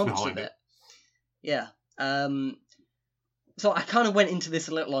 6 months of it. Yeah. So I kind of went into this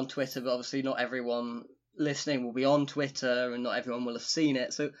a little on Twitter, but obviously not everyone listening will be on Twitter and not everyone will have seen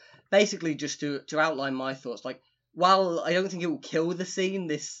it. So basically, just to outline my thoughts, like, while I don't think it will kill the scene,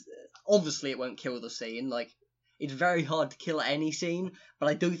 obviously it won't kill the scene. Like, it's very hard to kill any scene, but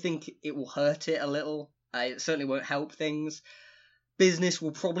I do think it will hurt it a little. It certainly won't help things. Business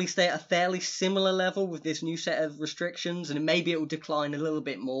will probably stay at a fairly similar level with this new set of restrictions, and maybe it will decline a little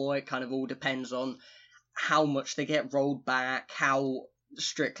bit more. It kind of all depends on how much they get rolled back, how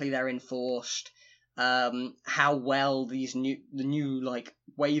strictly they're enforced. how well the new like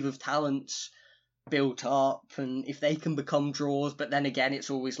wave of talents built up, and if they can become draws. But then again, it's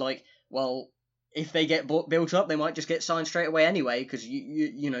always like, well, if they get built up, they might just get signed straight away anyway, because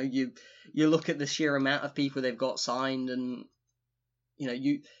you look at the sheer amount of people they've got signed, and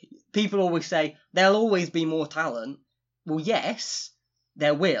people always say there'll always be more talent. Well, yes,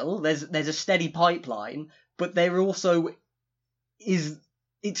 there will. There's a steady pipeline, but there also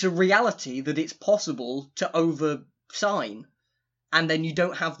it's a reality that it's possible to over sign, and then you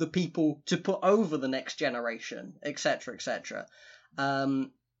don't have the people to put over the next generation, etc., etc.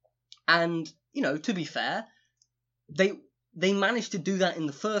 And to be fair, they managed to do that in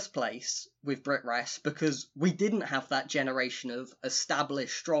the first place with BritWres, because we didn't have that generation of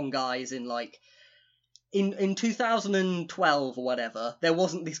established strong guys in like in 2012 or whatever. There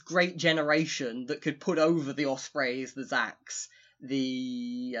wasn't this great generation that could put over the Ospreys, the Zacks,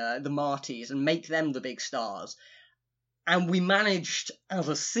 the Martys, and make them the big stars. And we managed as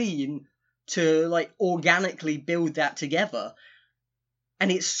a scene to like organically build that together.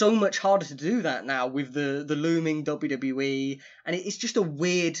 And it's so much harder to do that now with the looming WWE, and it's just a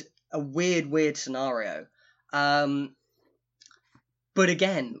weird scenario. But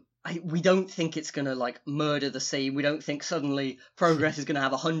again, we don't think it's gonna like murder the scene. We don't think suddenly Progress is gonna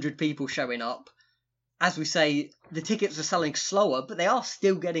have 100 people showing up. As we say, the tickets are selling slower, but they are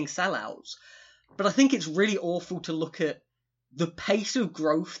still getting sellouts. But I think it's really awful to look at the pace of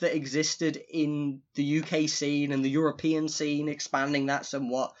growth that existed in the UK scene and the European scene, expanding that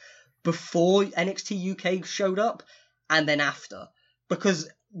somewhat, before NXT UK showed up, and then after. Because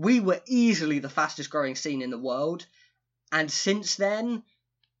we were easily the fastest growing scene in the world, and since then,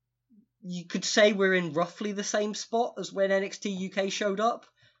 you could say we're in roughly the same spot as when NXT UK showed up.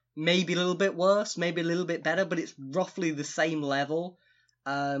 Maybe a little bit worse, maybe a little bit better, but it's roughly the same level.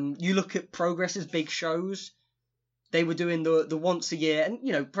 You look at Progress's big shows, they were doing the once a year,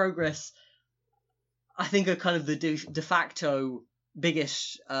 and Progress, I think, are kind of the de facto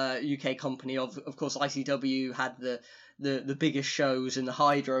biggest UK company. Of course, ICW had the biggest shows in the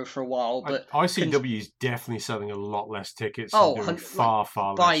Hydro for a while, but ICW is definitely selling a lot less tickets. Doing far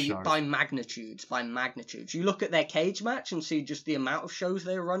less shows. By magnitudes. You look at their cage match and see just the amount of shows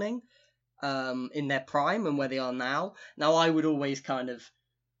they're running in their prime and where they are now. Now, I would always kind of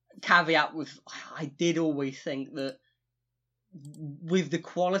caveat with, I did always think that with the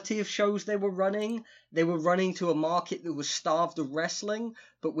quality of shows they were running to a market that was starved of wrestling,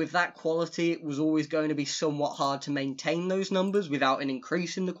 but with that quality, it was always going to be somewhat hard to maintain those numbers without an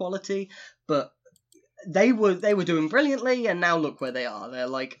increase in the quality. But they were doing brilliantly, and now look where they are. They're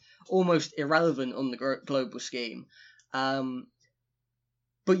like almost irrelevant on the global scheme.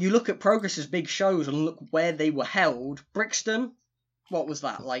 But you look at Progress's big shows and look where they were held. Brixton, what was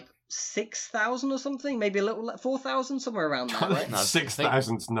that, like 6,000 or something? Maybe a little, 4,000, somewhere around that, right? No,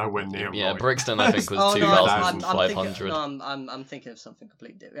 6,000's nowhere near. Yeah, right. Brixton I think was 2,500. I'm thinking of something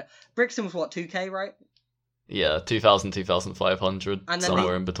completely different. Yeah. Brixton was what, 2K, right? Yeah, 2,000, 2,500, and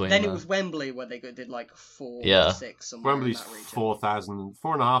somewhere in between. Then there. It was Wembley where they did like 4 or 6 somewhere. Wembley's 4,000,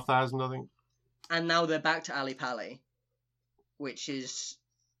 4,500, I think. And now they're back to Ali Pali, which is,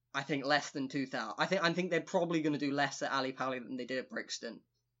 I think, less than 2,000. I think they're probably going to do less at Ali Pali than they did at Brixton,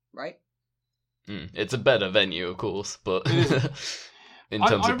 right? It's a better venue, of course, but in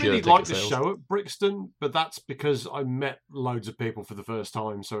terms of pure really ticket like the sales. show at Brixton, but that's because I met loads of people for the first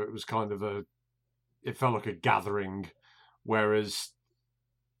time, so it was kind of it felt like a gathering, whereas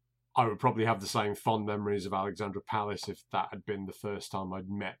I would probably have the same fond memories of Alexandra Palace if that had been the first time I'd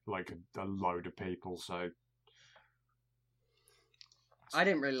met like a load of people. So I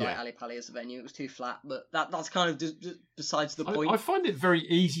didn't really like Ali Pali as a venue. It was too flat, but that's kind of just besides the point. I find it very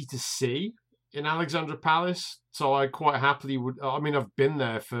easy to see in Alexandra Palace, so I quite happily would. I mean, I've been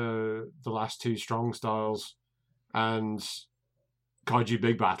there for the last 2 Strong Styles and Kaiju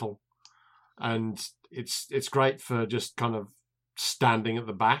Big Battle, and it's great for just kind of standing at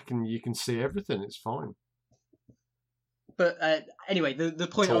the back and you can see everything. It's fine. But anyway, the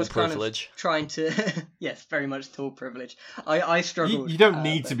point tall I was privilege. Kind of trying to... yes, very much tall privilege. I struggled. You don't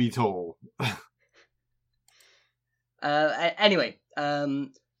need to be tall. Anyway,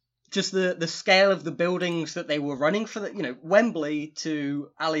 just the scale of the buildings that they were running for Wembley to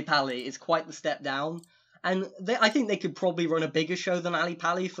Ali Pali is quite the step down. And I think they could probably run a bigger show than Ali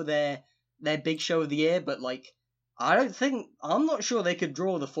Pali for their big show of the year, but I'm not sure they could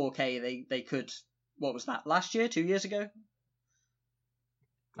draw the 4K they could. What was that, last year, 2 years ago?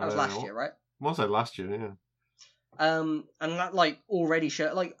 That was last year, right? Was that last year? Yeah. And that already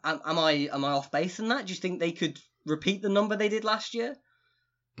showed. Am I off base in that? Do you think they could repeat the number they did last year?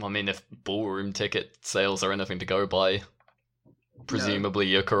 I mean, if ballroom ticket sales are anything to go by, presumably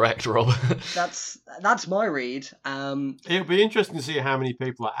you're correct, Rob. That's my read. It'll be interesting to see how many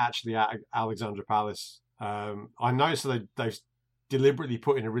people are actually at Alexandra Palace. I noticed that they've deliberately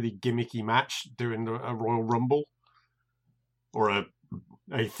put in a really gimmicky match doing a Royal Rumble, or a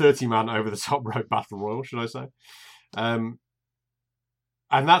 30-man over-the-top rope battle royal, should I say.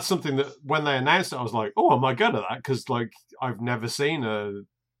 And that's something that when they announced it, I was like, oh, am I good at that? Because like I've never seen a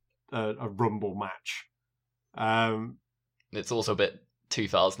Rumble match. It's also a bit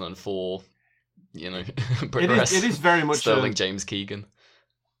 2004, BritWres. It is very much Sterling James Keegan.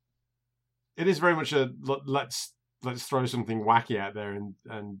 It is very much a let's throw something wacky out there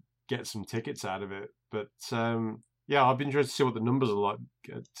and get some tickets out of it. But yeah, I've been interested to see what the numbers are like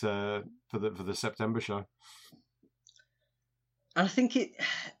for the September show. And I think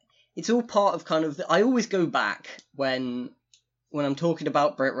it's all part of kind of I always go back when I'm talking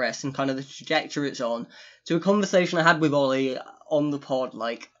about BritWres and kind of the trajectory it's on to a conversation I had with Ollie on the pod,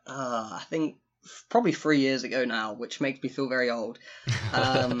 like I think probably 3 years ago now, which makes me feel very old.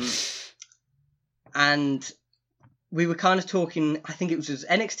 And we were kind of talking, I think it was just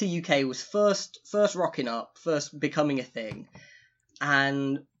NXT UK was first rocking up, first becoming a thing.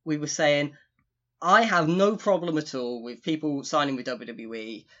 And we were saying, I have no problem at all with people signing with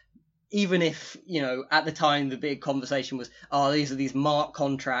WWE, even if, at the time the big conversation was, these are these mark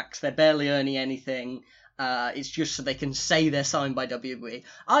contracts, they're barely earning anything, it's just so they can say they're signed by WWE.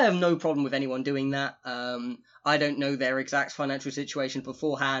 I have no problem with anyone doing that. I don't know their exact financial situation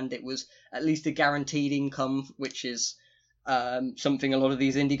beforehand. It was at least a guaranteed income, which is something a lot of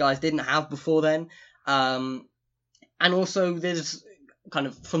these indie guys didn't have before then. And also there's kind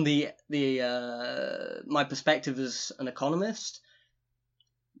of from the my perspective as an economist,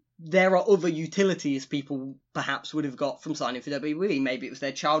 there are other utilities people perhaps would have got from signing for WWE. Maybe it was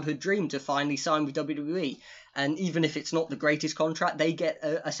their childhood dream to finally sign with WWE. And even if it's not the greatest contract, they get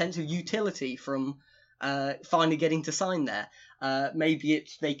a sense of utility from finally getting to sign there. Maybe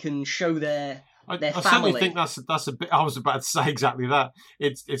it's they can show their family. I certainly think that's a bit. I was about to say exactly that.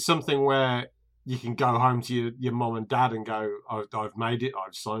 It's something where you can go home to your mom and dad and go, I've made it.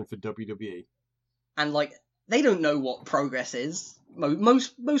 I've signed for WWE. And like they don't know what progress is.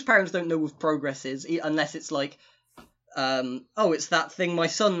 Most parents don't know what progress is unless it's like, it's that thing my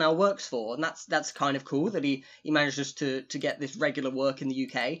son now works for, and that's kind of cool that he manages to get this regular work in the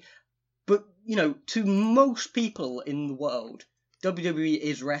UK. But to most people in the world, WWE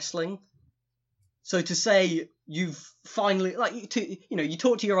is wrestling. So to say you've finally you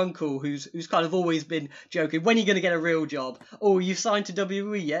talk to your uncle who's kind of always been joking, when are you going to get a real job? Oh, you've signed to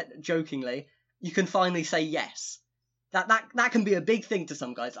WWE yet? Jokingly, you can finally say yes. That can be a big thing to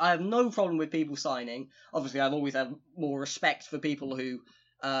some guys. I have no problem with people signing. Obviously, I've always had more respect for people who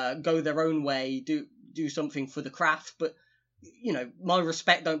go their own way, do something for the craft. But my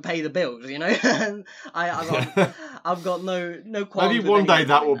respect don't pay the bills. I've got no qualms. Maybe one day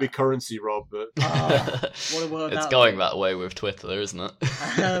that will be currency, Rob. But what a world! It's going that way with Twitter, isn't it?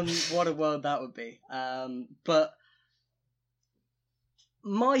 What a world that would be. But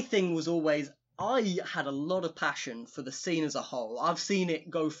my thing was always, I had a lot of passion for the scene as a whole. I've seen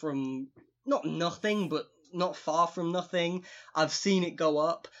it go from not nothing, but not far from nothing. I've seen it go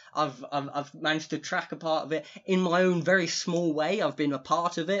up. I've managed to track a part of it in my own very small way. I've been a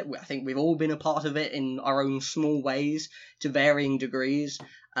part of it. I think we've all been a part of it in our own small ways to varying degrees.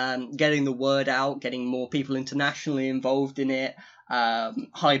 Getting the word out, getting more people internationally involved in it,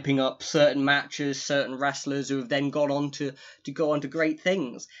 hyping up certain matches, certain wrestlers who have then gone on to go on to great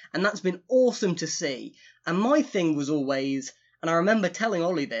things. And that's been awesome to see. And my thing was always, and I remember telling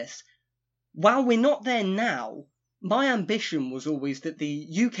Ollie this, while we're not there now, my ambition was always that the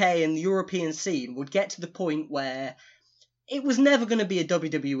UK and the European scene would get to the point where it was never going to be a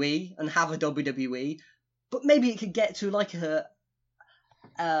WWE and have a WWE, but maybe it could get to like a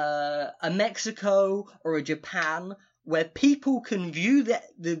Mexico or a Japan where people can view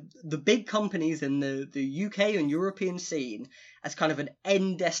the big companies in the UK and European scene as kind of an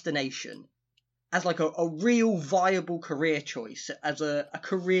end destination, as like a real viable career choice, as a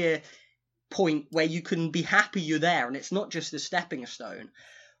career point where you can be happy you're there and it's not just a stepping stone.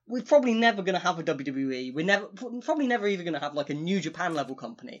 We're probably never going to have a WWE. We're probably never even going to have like a New Japan level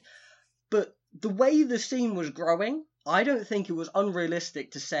company. But the way the scene was growing, I don't think it was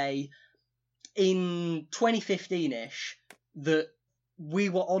unrealistic to say in 2015-ish that we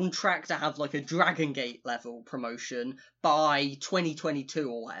were on track to have like a Dragon Gate level promotion by 2022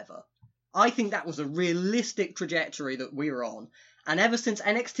 or whatever. I think that was a realistic trajectory that we were on. And ever since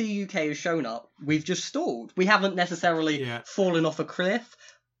NXT UK has shown up, we've just stalled. We haven't necessarily fallen off a cliff,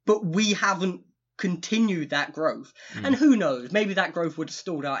 but we haven't continued that growth. And who knows, maybe that growth would have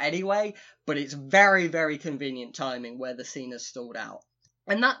stalled out anyway, but it's very, very convenient timing where the scene has stalled out.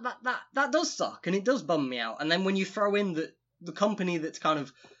 And that does suck, and it does bum me out. And then when you throw in the company that's kind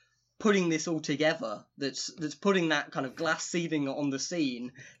of putting this all together, that's putting that kind of glass ceiling on the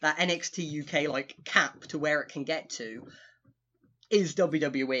scene, that NXT UK like cap to where it can get to, is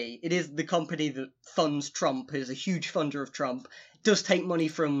WWE. It is the company that funds Trump, is a huge funder of Trump, does take money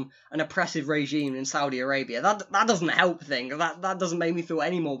from an oppressive regime in Saudi Arabia. That doesn't help things. That doesn't make me feel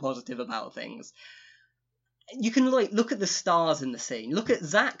any more positive about things. You can look at the stars in the scene. Look at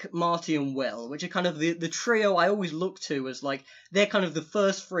Zach, Marty, and Will, which are kind of the trio I always look to as like they're kind of the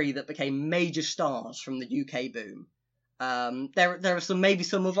first three that became major stars from the UK boom. There are maybe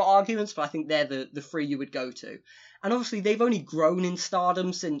some other arguments, but I think they're the three you would go to. And obviously they've only grown in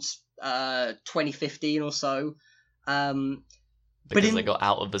stardom since 2015 or so. Because they got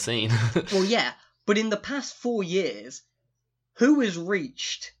out of the scene. Well, yeah, but in the past 4 years, who has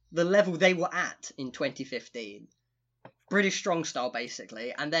reached the level they were at in 2015? British Strong Style,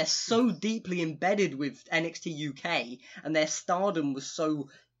 basically, and they're so deeply embedded with NXT UK, and their stardom was so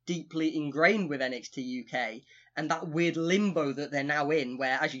deeply ingrained with NXT UK, and that weird limbo that they're now in,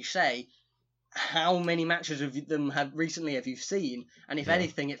 where, as you say, how many matches of them have you seen? And if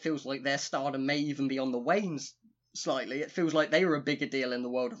anything, it feels like their stardom may even be on the wanes slightly. It feels like they were a bigger deal in the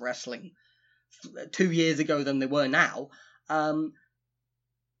world of wrestling 2 years ago than they were now.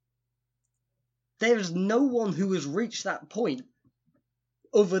 There's no one who has reached that point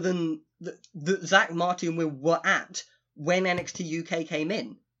other than that Zach, Marty, and Will were at when NXT UK came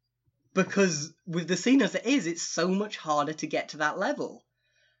in. Because with the scene as it is, it's so much harder to get to that level.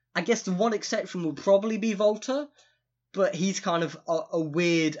 I guess the one exception will probably be Volta, but he's kind of a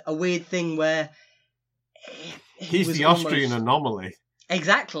weird thing where he's the Austrian anomaly.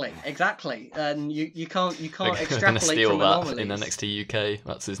 Exactly, and you can't extrapolate from anomalies. In NXT UK,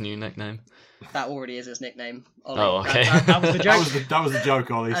 that's his new nickname. That already is his nickname, Ollie. Oh, okay. That was the joke. that was the joke,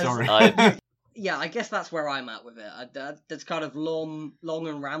 Ollie. Sorry. Yeah, I guess that's where I'm at with it. That's kind of long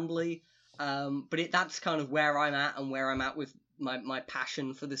and rambly, but that's kind of where I'm at, and where I'm at with my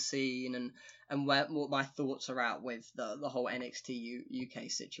passion for the scene, and what my thoughts are at with the whole NXT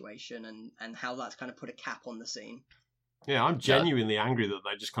UK situation, and how that's kind of put a cap on the scene. Yeah, I'm genuinely angry that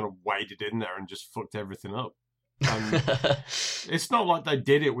they just kind of waded in there and just fucked everything up. It's not like they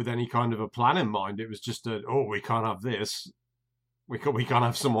did it with any kind of a plan in mind. It was just we can't have this. We can't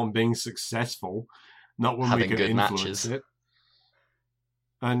have someone being successful, not when having we can influence matches. It.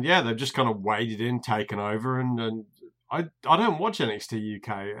 And yeah, they've just kind of waded in, taken over, and I don't watch NXT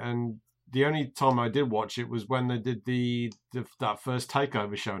UK, and the only time I did watch it was when they did that first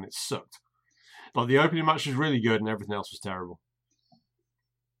takeover show, and it sucked. Like, the opening match was really good, and everything else was terrible.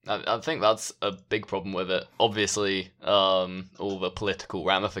 I think that's a big problem with it. Obviously, all the political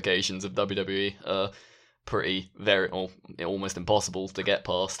ramifications of WWE are almost impossible to get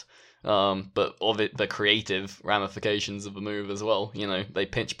past. But the creative ramifications of the move as well. You know, they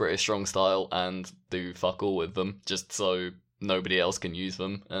pinch British Strong Style and do fuck all with them just so nobody else can use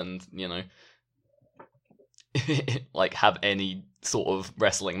them, and you know, like have any sort of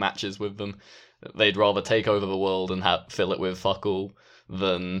wrestling matches with them. They'd rather take over the world and fill it with fuck all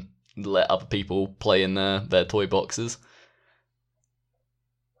than let other people play in their toy boxes.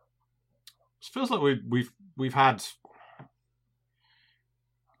 It feels like we've had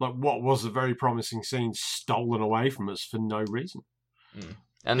like what was a very promising scene stolen away from us for no reason.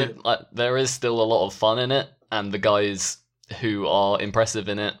 And there is still a lot of fun in it, and the guys who are impressive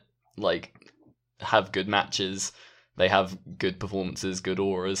in it like have good matches, they have good performances, good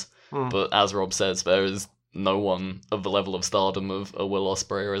auras. But as Rob says, there is no one of the level of stardom of a Will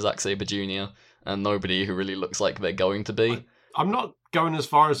Ospreay or a Zack Sabre Jr., and nobody who really looks like they're going to be. I'm not going as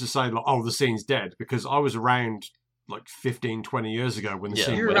far as to say, like, the scene's dead, because I was around like 15, 20 years ago when the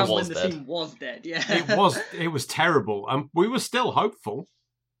scene you were around when the scene was dead, yeah. It was terrible. We were still hopeful.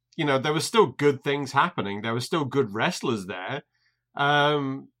 You know, there were still good things happening. There were still good wrestlers there.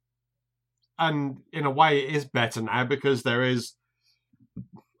 And in a way, it is better now because there is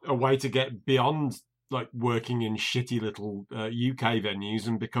a way to get beyond like working in shitty little UK venues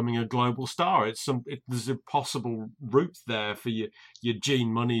and becoming a global star. There's a possible route there for your Gene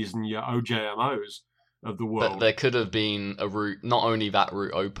Moneys and your OJMOs of the world. But there could have been a route, not only that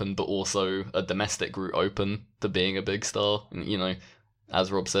route open, but also a domestic route open to being a big star. And, you know,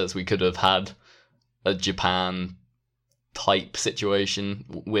 as Rob says, we could have had a Japan type situation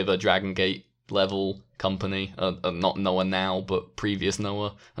with a Dragon Gate level company, not Noah now, but previous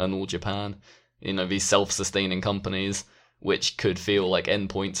Noah and All Japan. You know, these self-sustaining companies which could feel like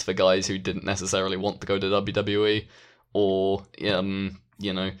endpoints for guys who didn't necessarily want to go to WWE, or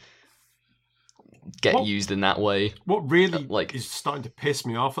get used in that way. What really is starting to piss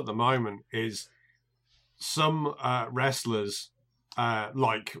me off at the moment is some wrestlers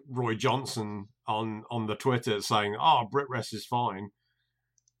like Roy Johnson on the Twitter saying, "Oh, BritWres is fine."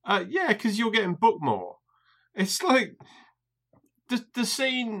 Yeah, because you're getting booked more. It's like the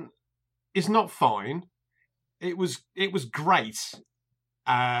scene is not fine. It was great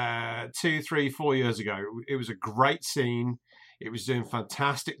 2, 3, 4 years ago. It was a great scene. It was doing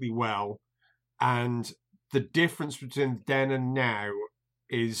fantastically well. And the difference between then and now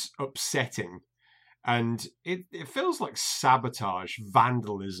is upsetting. And it feels like sabotage,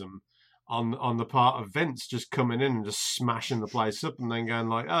 vandalism on the part of Vince, just coming in and just smashing the place up and then going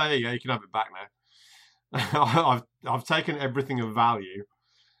like, "Oh, yeah, you can have it back now." I've taken everything of value.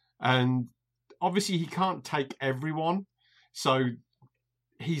 And obviously he can't take everyone. So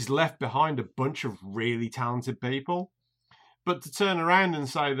he's left behind a bunch of really talented people. But to turn around and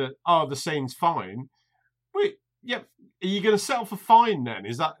say that, "Oh, the scene's fine." Wait, yeah, are you going to settle for fine then?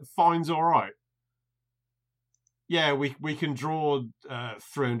 Is that fine's all right? Yeah, we can draw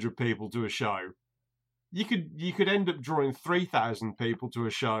 300 people to a show. You could end up drawing 3,000 people to a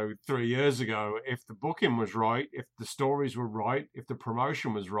show 3 years ago if the booking was right, if the stories were right, if the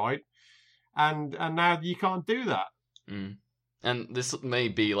promotion was right, and now you can't do that. Mm. And this may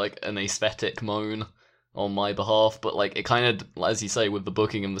be like an aesthetic moan on my behalf, but like it kind of, as you say, with the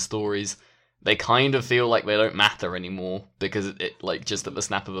booking and the stories, they kind of feel like they don't matter anymore, because it like just at the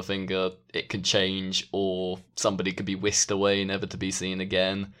snap of a finger it could change, or somebody could be whisked away never to be seen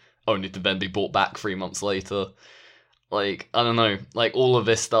again, only to then be brought back 3 months later. Like, I don't know, like all of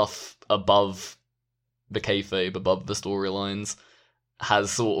this stuff above the kayfabe, above the storylines,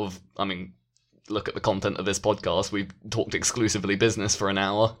 has sort of, I mean, look at the content of this podcast. We've talked exclusively business for an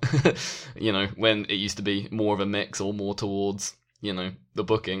hour. When it used to be more of a mix, or more towards, the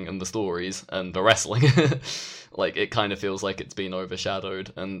booking and the stories and the wrestling. Like, it kind of feels like it's been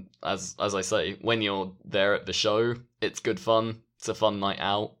overshadowed. And as I say, when you're there at the show, it's good fun. It's a fun night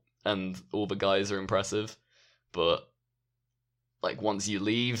out, and all the guys are impressive. But like, once you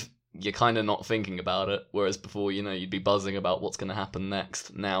leave, you're kind of not thinking about it. Whereas before, you'd be buzzing about what's going to happen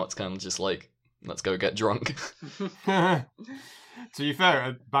next. Now it's kind of just like, let's go get drunk. To be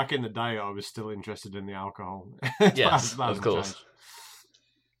fair, back in the day, I was still interested in the alcohol. Yes, of course. Changed.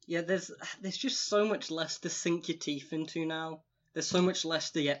 Yeah, there's just so much less to sink your teeth into now. There's so much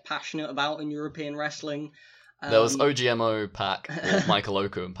less to get passionate about in European wrestling. There was OGMO Pac, or Michael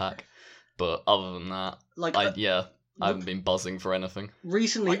Oku and Pac, but other than that, I haven't been buzzing for anything.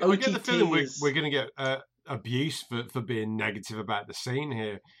 Recently, I get the feeling we're going to get abuse for being negative about the scene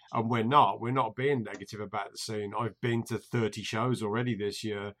here, and we're not being negative about the scene. I've been to 30 shows already this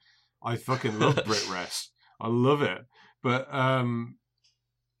year. I fucking love BritWres. I love it, but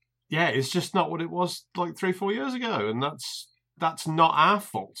yeah, it's just not what it was like 3-4 years ago, and that's not our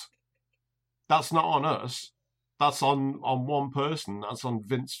fault. That's not on us. That's on one person. That's on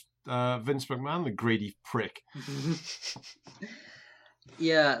Vince McMahon, the greedy prick.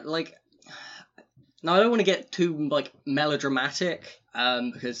 Yeah, like, now I don't want to get too like melodramatic,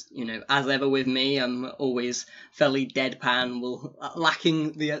 because as ever with me, I'm always fairly deadpan,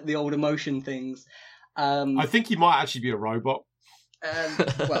 lacking the old emotion things. I think he might actually be a robot.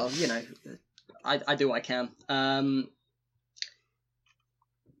 Well, I do what I can.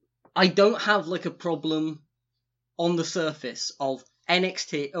 I don't have like a problem on the surface of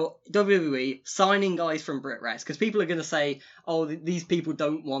NXT or WWE signing guys from BritWres, because people are going to say, "Oh, these people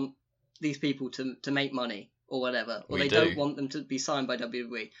don't want these people to make money or whatever, or don't want them to be signed by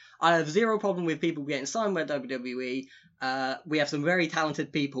WWE." I have zero problem with people getting signed by WWE. We have some very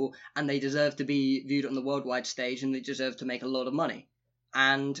talented people, and they deserve to be viewed on the worldwide stage, and they deserve to make a lot of money.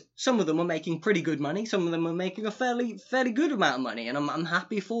 And some of them are making pretty good money. Some of them are making a fairly good amount of money, and I'm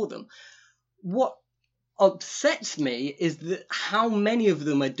happy for them. What upsets me is that how many of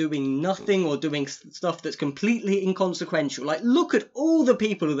them are doing nothing or doing stuff that's completely inconsequential. Like, look at all the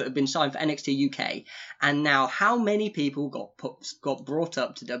people that have been signed for NXT UK, and now how many people got brought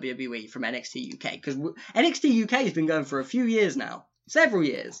up to WWE from NXT UK? Because NXT UK has been going for a few years now, several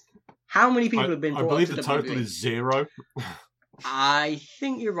years. How many people have been brought up to WWE? I believe the total is 0. I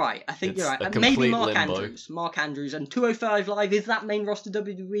think you're right. Maybe Mark Andrews. Mark Andrews and 205 Live. Is that main roster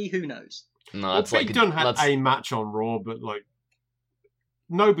WWE? Who knows? No, it's Big Dunn had a match on Raw, but like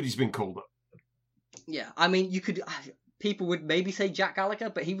nobody's been called up. Yeah, I mean, people would maybe say Jack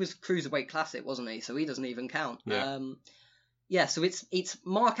Gallagher, but he was Cruiserweight Classic, wasn't he? So he doesn't even count. Yeah. So it's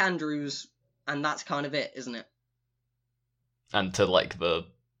Mark Andrews, and that's kind of it, isn't it? and to like the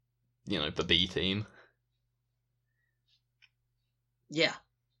B team. Yeah.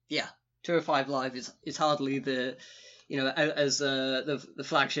 205 Live is hardly the, as the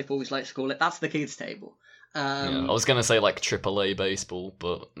flagship always likes to call it, that's the kids' table. I was going to say like AAA baseball,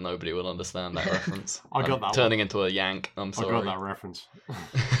 but nobody will understand that reference. I got that turning one. into a Yank. I'm sorry. I got that reference.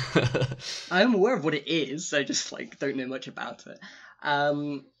 I'm aware of what it is. I just don't know much about it.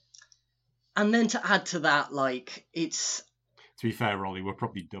 And then to add to that, it's. To be fair, Rolly, we're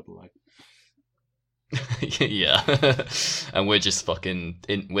probably AA. Yeah, and we're just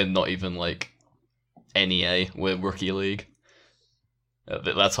we're not even NEA. We're rookie league.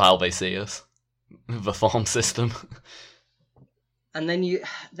 That's how they see us. The farm system. And then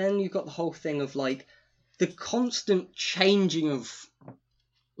you've got the whole thing of the constant changing of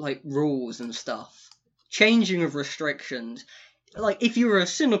rules and stuff, changing of restrictions. If you were a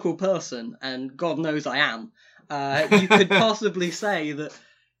cynical person, and God knows I am, you could possibly say that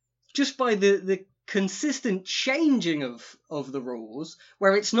just by the consistent changing of the rules,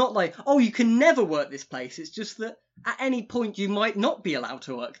 where it's not you can never work this place, it's just that at any point you might not be allowed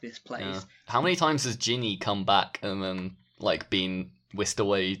to work this place. Yeah. How many times has Ginny come back and then been whisked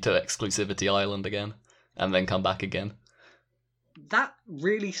away to Exclusivity Island again and then come back again? That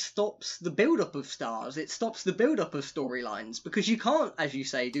really stops the build-up of stars. It stops the build-up of storylines, because you can't, as you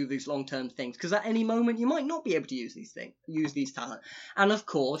say, do these long-term things, because at any moment you might not be able to use these talent. And of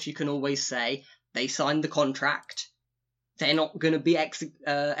course, you can always say they signed the contract. They're not going to be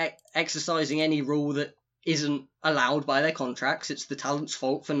exercising any rule that isn't allowed by their contracts. It's the talent's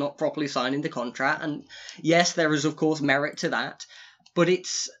fault for not properly signing the contract. And yes, there is of course merit to that, but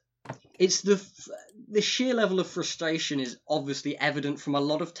it's the sheer level of frustration is obviously evident from a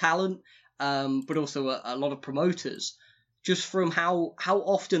lot of talent, but also a lot of promoters, just from how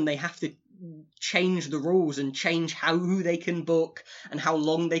often they have to change the rules and change who they can book and how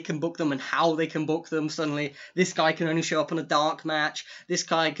long they can book them and how they can book them. Suddenly, this guy can only show up on a dark match. This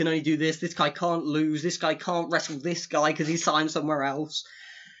guy can only do this. This guy can't lose. This guy can't wrestle this guy because he's signed somewhere else.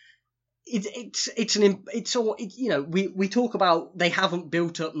 We talk about they haven't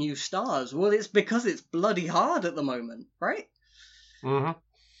built up new stars. Well, it's because it's bloody hard at the moment, right? Mm-hmm.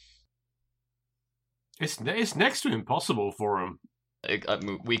 It's next to impossible for them.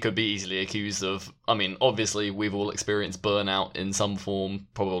 We could be easily accused of, obviously we've all experienced burnout in some form,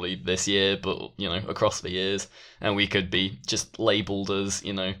 probably this year, but, across the years, and we could be just labelled as,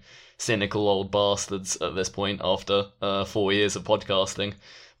 cynical old bastards at this point after 4 years of podcasting.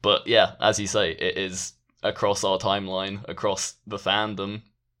 But yeah, as you say, it is across our timeline, across the fandom,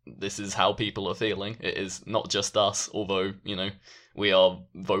 this is how people are feeling. It is not just us, although, we are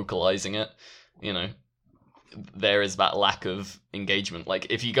vocalising it, there is that lack of engagement.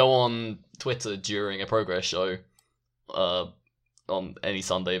 If you go on Twitter during a Progress show, on any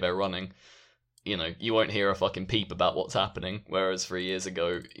Sunday they're running, you won't hear a fucking peep about what's happening. Whereas 3 years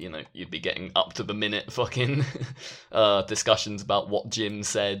ago, you'd be getting up to the minute fucking discussions about what Jim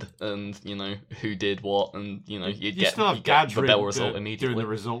said and, who did what, and, you'd get the bell result immediately. Doing the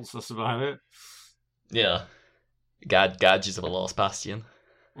results, that's about it. Yeah. Gadges are the last bastion.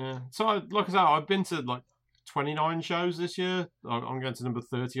 Yeah. So, like I said, I've been to, 29 shows this year. I'm going to number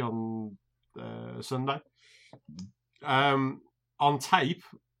 30 on Sunday. On tape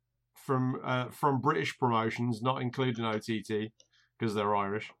from British promotions, not including OTT because they're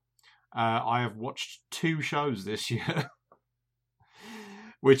Irish. I have watched 2 shows this year,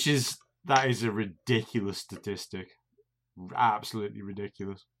 that is a ridiculous statistic, absolutely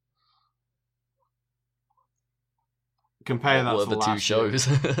ridiculous. Compare that to the 2 shows.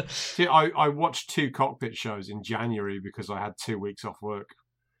 See, I watched 2 cockpit shows in January because I had 2 weeks off work.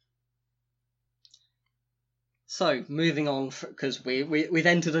 So, moving on, because we've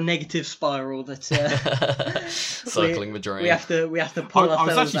entered a negative spiral that circling the drain. We have to pull ourselves out. I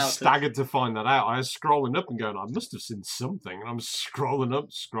was actually staggered to find that out. I was scrolling up and going, I must have seen something, and I'm scrolling up,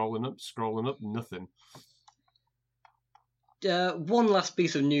 nothing. One last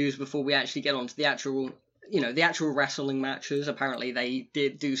piece of news before we actually get on to the actual wrestling matches. Apparently they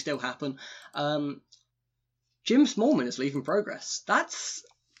do still happen. Jim Smallman is leaving Progress.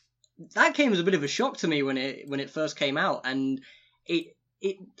 That came as a bit of a shock to me when it first came out, and it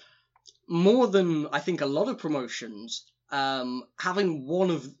more than I think a lot of promotions, having one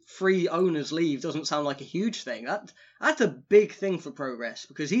of 3 owners leave doesn't sound like a huge thing. That's a big thing for Progress,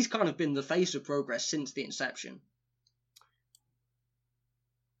 because he's kind of been the face of Progress since the inception.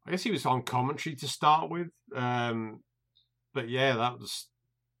 I guess he was on commentary to start with, but yeah,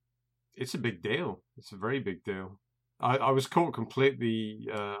 it's a big deal. It's a very big deal. I was caught completely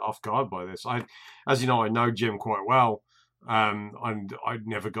off guard by this. As you know, I know Jim quite well. and I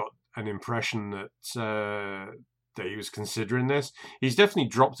never got an impression that he was considering this. He's definitely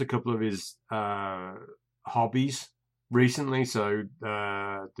dropped a couple of his hobbies recently. So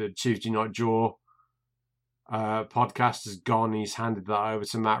the Tuesday Night Jaw podcast has gone. He's handed that over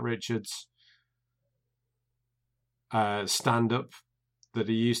to Matt Richards. Stand up that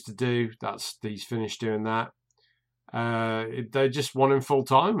he used to do, he's finished doing that. They just want him full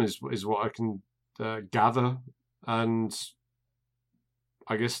time, is what I can gather, and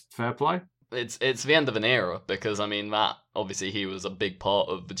I guess fair play. It's the end of an era, because I mean, Matt, obviously he was a big part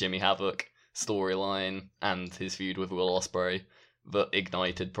of the Jimmy Havoc storyline and his feud with Will Ospreay that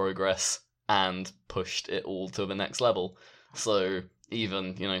ignited Progress and pushed it all to the next level. So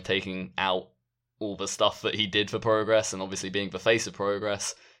even, taking out all the stuff that he did for Progress, and obviously being the face of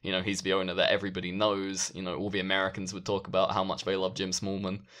Progress, he's the owner that everybody knows. All the Americans would talk about how much they love Jim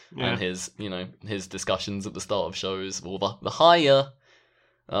Smallman, and his discussions at the start of shows, or the hire.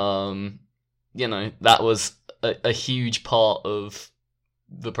 That was a huge part of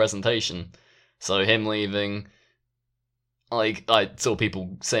the presentation. So him leaving, like, I saw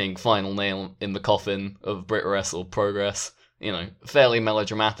people saying final nail in the coffin of BritWres or Progress, fairly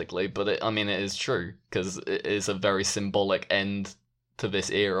melodramatically, but it is true, because it is a very symbolic end to this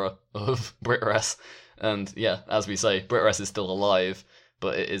era of BritWres. And yeah, as we say, BritWres is still alive,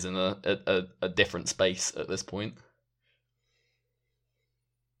 but it is in a different space at this point.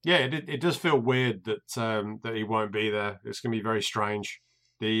 Yeah, it does feel weird that he won't be there. It's going to be very strange.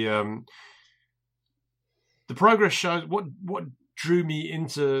 The Progress shows, what drew me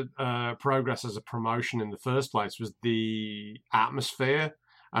into Progress as a promotion in the first place was the atmosphere,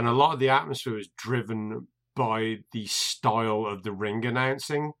 and a lot of the atmosphere was driven by the style of the ring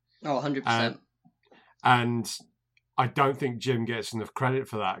announcing. 100%. And I don't think Jim gets enough credit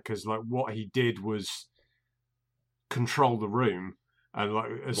for that, because what he did was control the room, and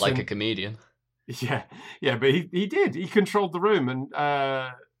like a comedian. Yeah, but he controlled the room, and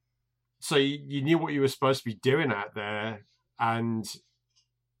so you knew what you were supposed to be doing out there. And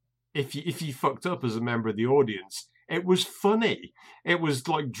if you fucked up as a member of the audience, it was funny. It was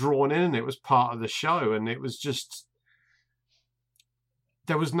drawn in, and it was part of the show, and it was just,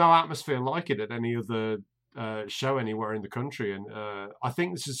 there was no atmosphere like it at any other show anywhere in the country. And I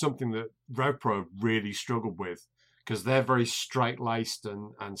think this is something that RevPro really struggled with, because they're very straight-laced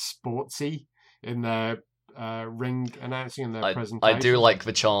and sportsy in their ring announcing and their presentation. I do like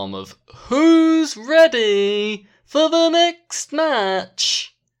the charm of "Who's ready for the next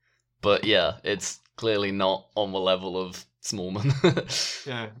match?" But yeah, it's clearly not on the level of Smallman.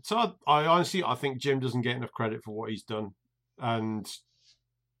 Yeah, so I honestly think Jim doesn't get enough credit for what he's done, and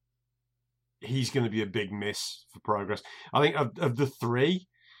he's going to be a big miss for Progress. I think of the three,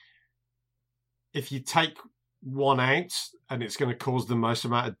 if you take one out and it's going to cause the most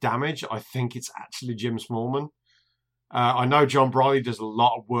amount of damage, I think it's actually Jim Smallman. I know John Briley does a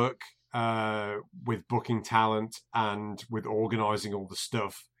lot of work with booking talent and with organising all the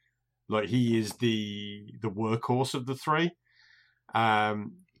stuff. He is the workhorse of the three.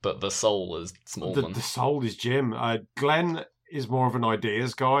 But the soul is Smallman. The soul is Jim. Glenn is more of an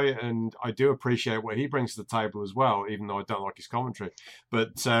ideas guy, and I do appreciate what he brings to the table as well, even though I don't like his commentary.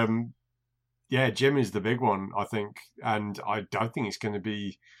 But yeah, Jim is the big one, I think, and I don't think it's going to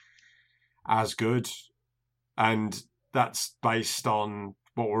be as good. And that's based on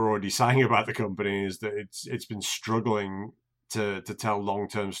what we're already saying about the company, is that it's been struggling to tell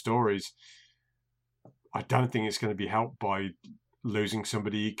long-term stories. I don't think it's going to be helped by losing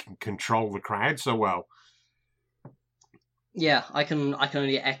somebody who can control the crowd so well. Yeah, I can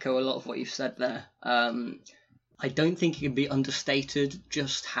only echo a lot of what you've said there. I don't think it can be understated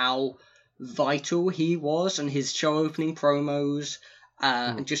just how vital he was, and his show opening promos,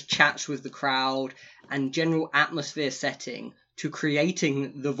 and just chats with the crowd and general atmosphere setting to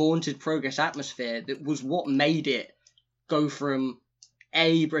creating the vaunted Progress atmosphere that was what made it go from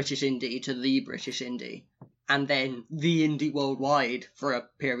a British indie to the British indie, and then the indie worldwide for a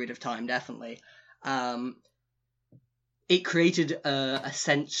period of time, definitely. It created a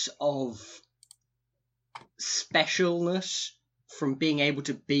sense of specialness from being able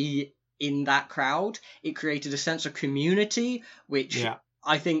to be in that crowd. It created a sense of community, which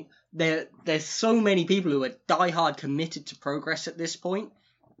I think there's so many people who are diehard committed to Progress at this point,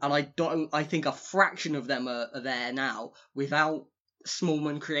 and I think a fraction of them are there now without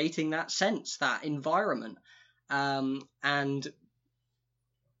Smallman creating that sense, that environment. And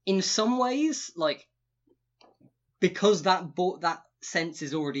in some ways, because that sense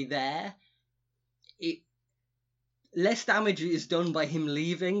is already there, less damage is done by him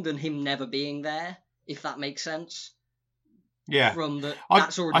leaving than him never being there, if that makes sense. Yeah, from I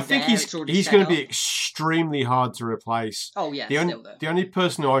that's already think there. It's already he's set going to up. be extremely hard to replace. Oh yeah, The only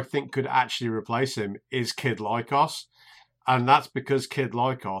person who I think could actually replace him is Kid Lycos, and that's because Kid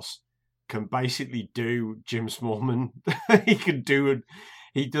Lycos can basically do Jim Smallman.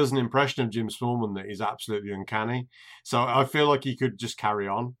 He does an impression of Jim Smallman that is absolutely uncanny. So I feel like he could just carry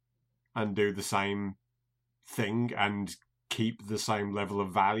on and do the same thing and keep the same level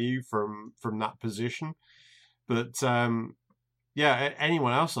of value from that position. But yeah,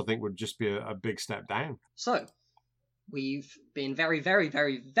 anyone else I think would just be a big step down. So we've been very, very,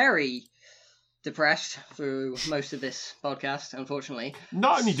 very, very depressed through most of this podcast, unfortunately.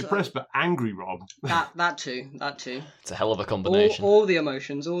 Not only depressed, but angry, Rob. That too. It's a hell of a combination. All the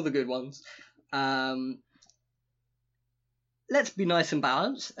emotions, all the good ones. Let's be nice and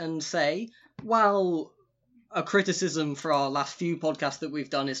balanced and say, while a criticism for our last few podcasts that we've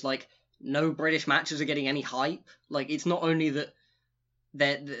done is like, no British matches are getting any hype. Like, it's not only that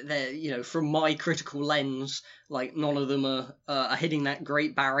they're you know, from my critical lens, like, none of them are hitting that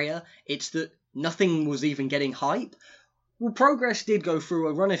great barrier. It's that nothing was even getting hype. Well, Progress did go through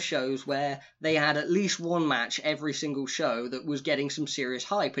a run of shows where they had at least one match every single show that was getting some serious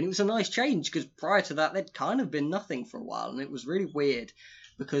hype, and it was a nice change, because prior to that, they'd kind of been nothing for a while, and it was really weird,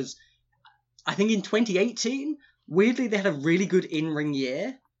 because I think in 2018, weirdly, they had a really good in-ring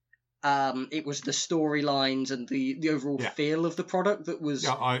year. It was the storylines and the overall feel of the product that was...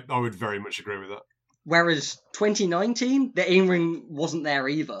 Yeah, I would very much agree with that. Whereas 2019, the in-ring wasn't there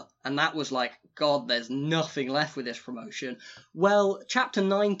either. And that was like, God, there's nothing left with this promotion. Well, Chapter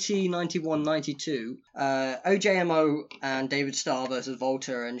 90, 91, 92, OJMO and David Starr versus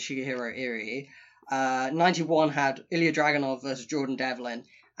Volta and Shigehiro Irie. 91 had Ilya Dragunov versus Jordan Devlin.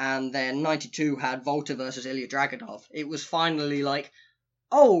 And then 92 had Volta versus Ilya Dragunov. It was finally like,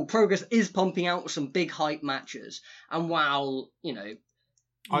 oh, Progress is pumping out some big hype matches. And while, you know...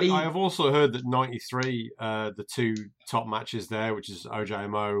 I have also heard that 93, the two top matches there, which is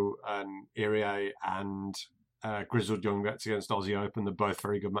OJMO and Irie and Grizzled Young Vets against Aussie Open, they're both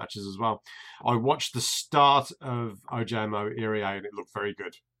very good matches as well. I watched the start of OJMO Irie and it looked very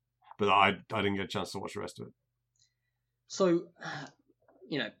good, but I didn't get a chance to watch the rest of it. So,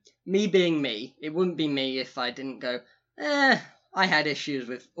 you know, me being me, it wouldn't be me if I didn't go, I had issues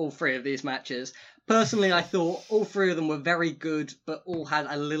with all three of these matches. Personally, I thought all three of them were very good, but all had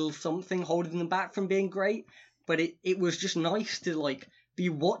a little something holding them back from being great. But it was just nice to, like, be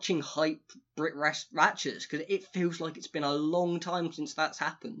watching hype BritWres matches, because it feels like it's been a long time since that's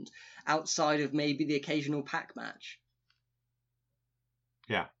happened, outside of maybe the occasional pack match.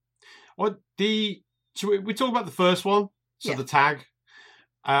 Yeah. Well, should we talk about the first one? So the tag.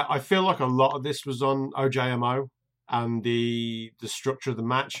 I feel like a lot of this was on OJMO and the structure of the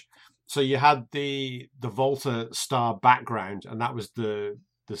match. So you had the Volta Star background, and that was the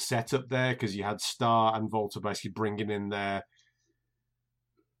setup there, because you had Star and Volta basically bringing in their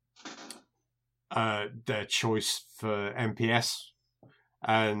choice for MPS.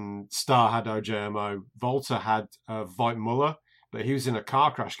 And Star had OJMO. Volta had Veit Muller, but he was in a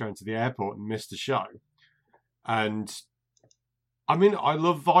car crash going to the airport and missed the show. And I mean, I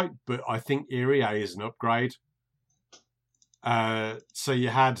love Veit, but I think Irie is an upgrade. So you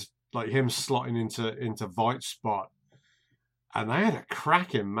had like him slotting into Veit's spot, and they had a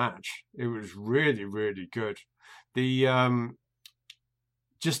cracking match. It was really, really good. The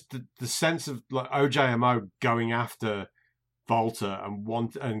just the sense of like OJMO going after Volta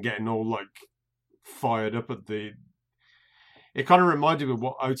and getting all like fired up at the. It kind of reminded me of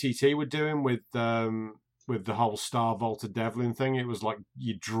what OTT were doing with the whole Star Volta Devlin thing. It was like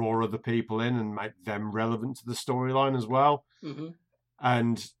you draw other people in and make them relevant to the storyline as well. Mm-hmm.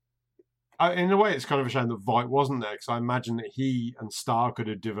 And in a way, it's kind of a shame that Veit wasn't there, because I imagine that he and Star could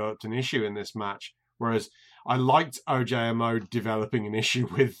have developed an issue in this match. Whereas I liked OJMO developing an issue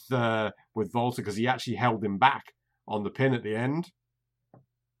with Volta, because he actually held him back on the pin at the end,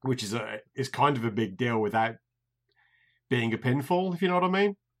 which is kind of a big deal without being a pinfall, if you know what I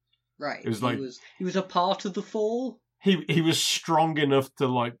mean. Right. It was like he was a part of the fall. He was strong enough to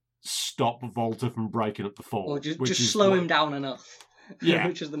like stop Volta from breaking up the fall, or just slow him down enough. Yeah,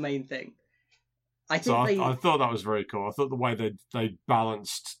 which is the main thing. I thought that was very cool. I thought the way they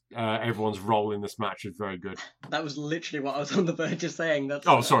balanced everyone's role in this match was very good. That was literally what I was on the verge of saying.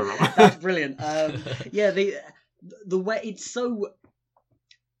 Sorry, Rob. That's brilliant. Yeah, the way it's so.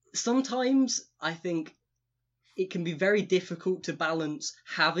 Sometimes I think it can be very difficult to balance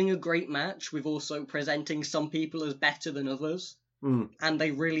having a great match with also presenting some people as better than others. And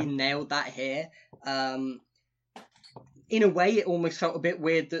they really nailed that here. In a way, it almost felt a bit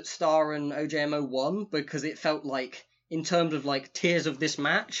weird that Star and OJMO won, because it felt like in terms of like tiers of this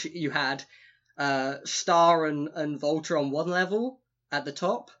match, you had Star and Volta on one level at the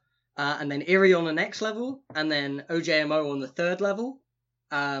top, and then Irie on the next level, and then OJMO on the third level.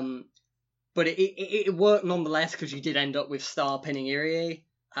 But it worked nonetheless because you did end up with Star pinning Irie,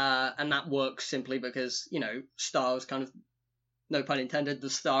 and that works simply because, you know, Star was kind of, no pun intended, the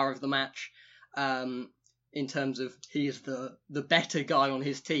star of the match. In terms of he is the better guy on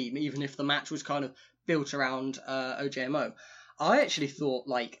his team, even if the match was kind of built around OJMO. I actually thought,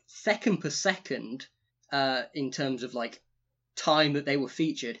 like, second per second, in terms of, like, time that they were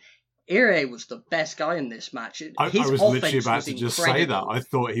featured, Irie was the best guy in this match. I was literally about to just say that. I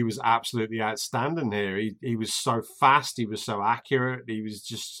thought he was absolutely outstanding here. He was so fast. He was so accurate. He was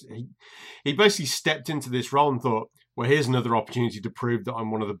just... He basically stepped into this role and thought, well, here's another opportunity to prove that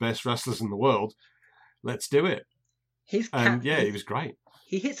I'm one of the best wrestlers in the world. Let's do it. He was great.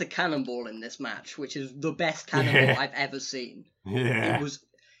 He hits a cannonball in this match, which is the best cannonball I've ever seen. Yeah. It was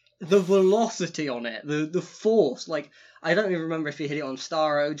the velocity on it, the force. Like, I don't even remember if he hit it on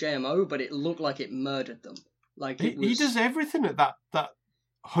Star or OJMO, but it looked like it murdered them. Like he does everything at that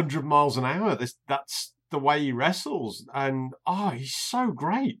 100 miles an hour. That's the way he wrestles, and he's so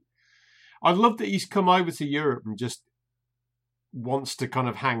great. I love that he's come over to Europe and just wants to kind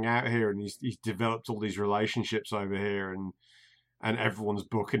of hang out here, and he's developed all these relationships over here, and everyone's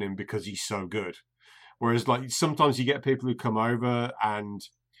booking him because he's so good. Whereas, like, sometimes you get people who come over and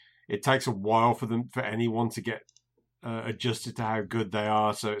it takes a while for anyone to get adjusted to how good they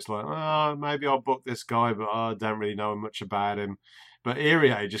are. So it's like, maybe I'll book this guy, but I don't really know much about him. But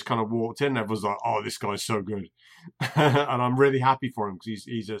Irie just kind of walked in and everyone's like, oh, this guy's so good. And I'm really happy for him because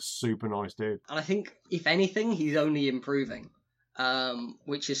he's a super nice dude. And I think, if anything, he's only improving,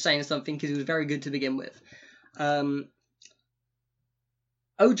 which is saying something because he was very good to begin with.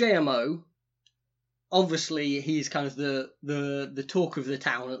 OJMO, obviously, he's kind of the talk of the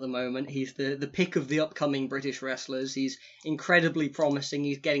town at the moment. He's the pick of the upcoming British wrestlers. He's incredibly promising.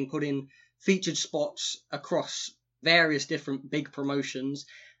 He's getting put in featured spots across various different big promotions,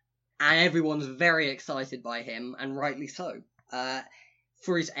 and everyone's very excited by him, and rightly so.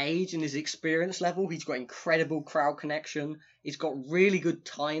 For his age and his experience level, he's got incredible crowd connection. He's got really good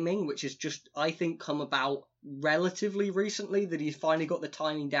timing, which has just, I think, come about relatively recently, that he's finally got the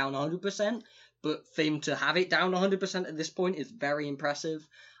timing down 100%. But for him to have it down 100% at this point is very impressive.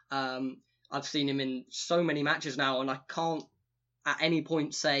 I've seen him in so many matches now, and I can't at any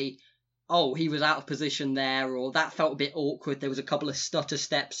point say, oh, he was out of position there, or that felt a bit awkward, there was a couple of stutter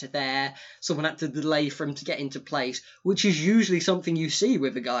steps there, someone had to delay for him to get into place, which is usually something you see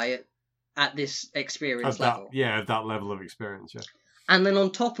with a guy at this experience level. At that level of experience, yeah. And then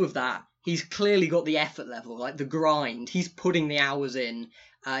on top of that, he's clearly got the effort level, like the grind. He's putting the hours in,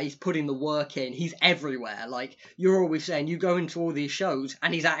 he's putting the work in, he's everywhere. Like, you're always saying, you go into all these shows,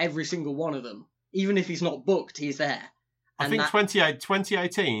 and he's at every single one of them. Even if he's not booked, he's there. I think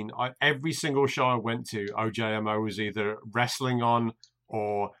 2018, every single show I went to, OJMO was either wrestling on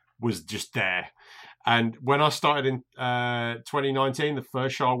or was just there. And when I started in 2019, the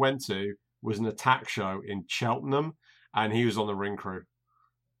first show I went to was an Attack show in Cheltenham, and he was on the ring crew.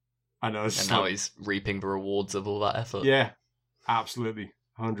 And now he's reaping the rewards of all that effort. Yeah, absolutely,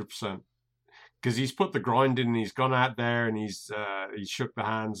 100%. Because he's put the grind in, and he's gone out there, and he's shook the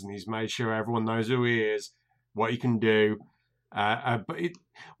hands, and he's made sure everyone knows who he is, what he can do. But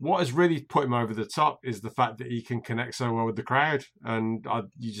what has really put him over the top is the fact that he can connect so well with the crowd. And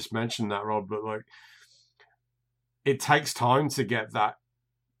you just mentioned that, Rob, but like, it takes time to get that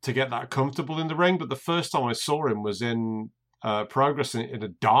comfortable in the ring. But the first time I saw him was in Progress in a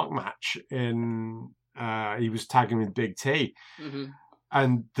dark match. He was tagging with Big T,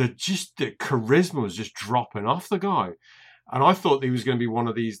 and the charisma was just dropping off the guy. And I thought he was going to be one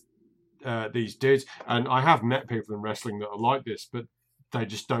of these dudes, and I have met people in wrestling that are like this, but they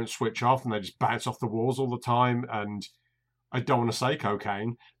just don't switch off and they just bounce off the walls all the time. And I don't want to say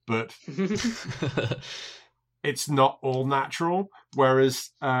cocaine, but it's not all natural.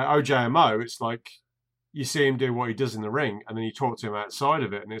 Whereas OJMO, it's like you see him do what he does in the ring, and then you talk to him outside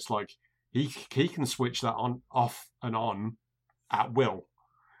of it, and it's like he can switch that on, off, and on at will.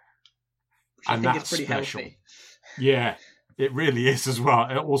 And I think it's pretty special. Healthy. Yeah, it really is as well.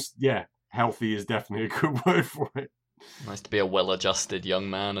 It also, healthy is definitely a good word for it. Nice to be a well-adjusted young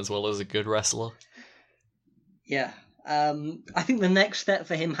man as well as a good wrestler. Yeah. I think the next step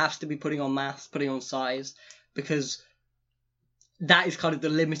for him has to be putting on mass, putting on size, because that is kind of the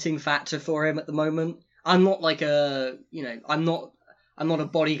limiting factor for him at the moment. I'm not like I'm not a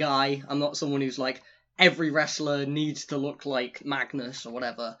body guy. I'm not someone who's like, every wrestler needs to look like Magnus or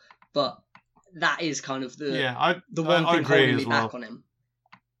whatever. But that is kind of the I one thing agree holding me as well. back on him.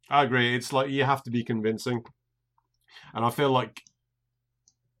 I agree. It's like you have to be convincing. And I feel like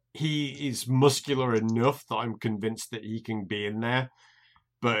he is muscular enough that I'm convinced that he can be in there.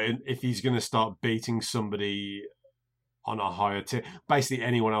 But if he's going to start beating somebody on a higher tier, basically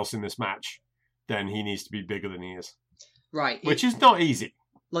anyone else in this match, then he needs to be bigger than he is. Right. Which is not easy.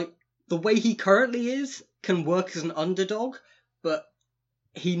 Like, the way he currently is can work as an underdog, but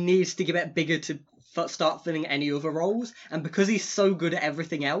he needs to get bigger to start filling any other roles. And because he's so good at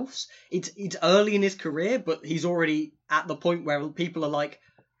everything else, it's early in his career, but he's already at the point where people are like,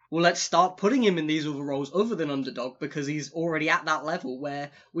 well, let's start putting him in these other roles other than underdog, because he's already at that level where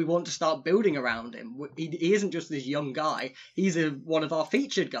we want to start building around him. He isn't just this young guy. He's one of our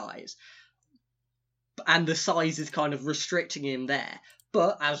featured guys. And the size is kind of restricting him there.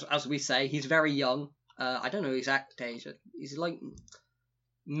 But, as we say, he's very young. I don't know his exact age. He's like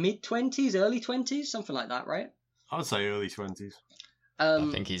mid-20s, early 20s, something like that, right? I'd say early 20s. I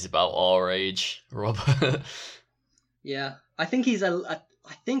think he's about our age, Robert. Yeah. I think he's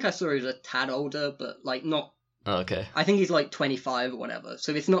I think I saw he was a tad older, but like not. Okay. I think he's like 25 or whatever.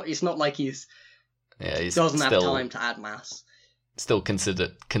 So it's not like he doesn't have time to add mass. Still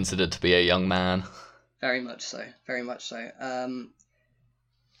considered to be a young man. Very much so. Very much so.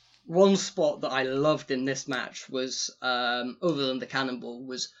 One spot that I loved in this match was, other than the cannonball,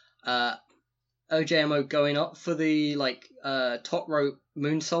 was OJMO going up for the top rope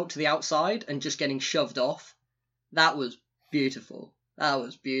moonsault to the outside and just getting shoved off. That was beautiful. That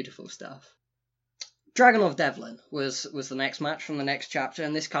was beautiful stuff. Dragunov Devlin was the next match from the next chapter,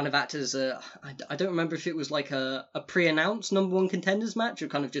 and this kind of acted as I don't remember if it was like a pre-announced number one contenders match or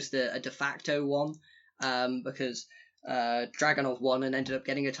kind of just a de facto one, because Dragunov won and ended up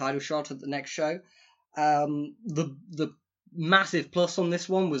getting a title shot at the next show. The massive plus on this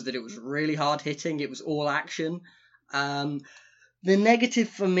one was that it was really hard hitting. It was all action. The negative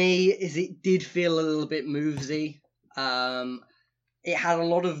for me is it did feel a little bit movesy. It had a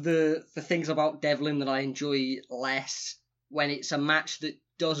lot of the things about Devlin that I enjoy less when it's a match that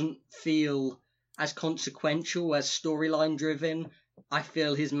doesn't feel as consequential, as storyline driven. I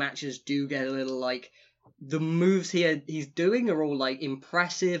feel his matches do get a little like the moves he's doing are all like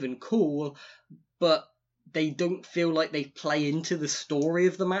impressive and cool, but they don't feel like they play into the story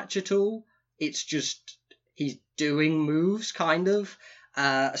of the match at all. It's just he's doing moves, kind of.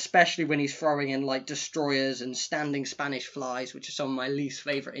 Especially when he's throwing in like destroyers and standing Spanish flies, which are some of my least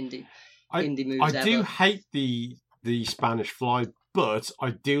favourite indie moves ever. I do hate the Spanish fly, but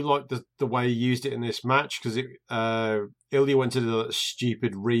I do like the way he used it in this match, because Ilya went to do that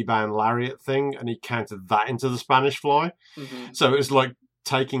stupid rebound lariat thing and he countered that into the Spanish fly. Mm-hmm. So it was like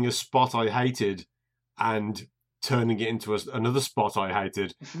taking a spot I hated and turning it into another spot I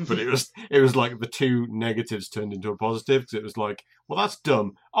hated, but it was like the two negatives turned into a positive, because it was like, well, that's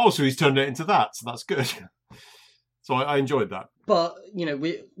dumb. Oh, so he's turned it into that, so that's good. So I enjoyed that. But, you know,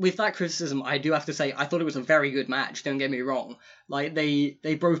 with that criticism, I do have to say, I thought it was a very good match, don't get me wrong. Like, they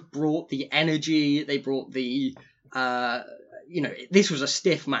both brought the energy, they brought the, this was a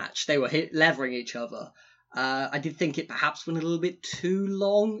stiff match. They were levering each other. I did think it perhaps went a little bit too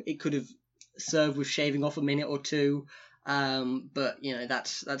long. It could have served with shaving off a minute or two, but you know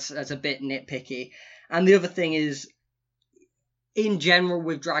that's a bit nitpicky. And the other thing is, in general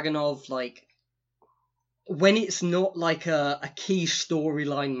with Dragunov, like when it's not like a key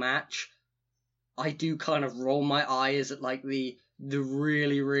storyline match, I do kind of roll my eyes at like the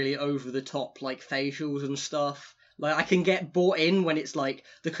really really over the top like facials and stuff. Like I can get bought in when it's like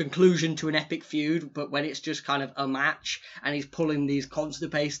the conclusion to an epic feud, but when it's just kind of a match and he's pulling these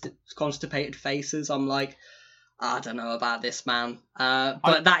constipated faces, I'm like, I don't know about this, man. But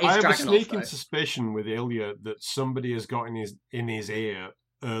that is Dragunov. I have a sneaking suspicion with Ilya that somebody has got in his ear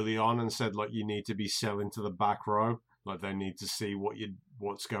early on and said, like, you need to be selling to the back row, like they need to see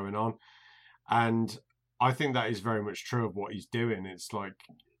what's going on, and I think that is very much true of what he's doing. It's like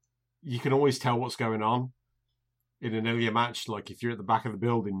you can always tell what's going on. In an Ilya match, like if you're at the back of the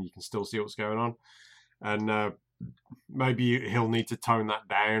building, you can still see what's going on. And maybe he'll need to tone that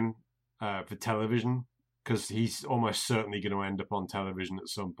down for television, because he's almost certainly going to end up on television at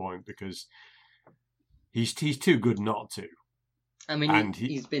some point, because he's too good not to. I mean,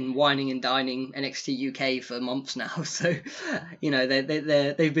 he's been whining and dining NXT UK for months now, so you know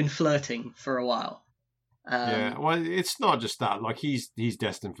they've been flirting for a while. Yeah, well, it's not just that. Like he's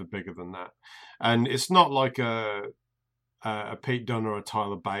destined for bigger than that, and it's not like a Pete Dunne or a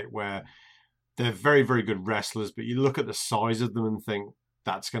Tyler Bate where they're very very good wrestlers, but you look at the size of them and think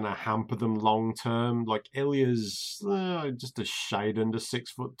that's going to hamper them long term. Like Ilya's just a shade under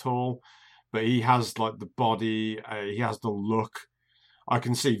 6 foot tall, but he has like the body, he has the look. I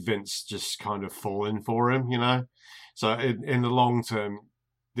can see Vince just kind of falling for him, you know. So in the long term,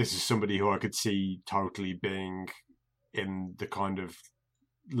 this is somebody who I could see totally being in the kind of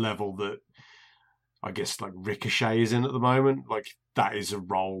level that I guess like Ricochet is in at the moment. Like that is a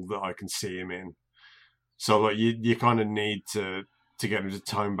role that I can see him in. So like you kind of need to get him to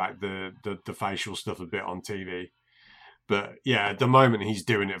tone back the facial stuff a bit on TV. But yeah, at the moment he's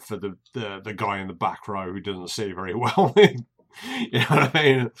doing it for the guy in the back row who doesn't see very well. You know what I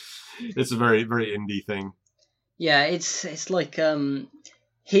mean? It's a very, very indie thing. Yeah, it's like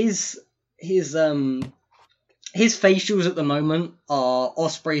his facials at the moment are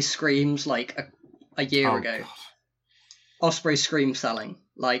Osprey screams like a year ago. God. Osprey scream selling.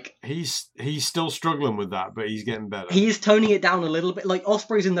 Like he's still struggling with that, but he's getting better. He is toning it down a little bit. Like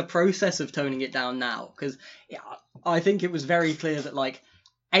Osprey's in the process of toning it down now, because I think it was very clear that like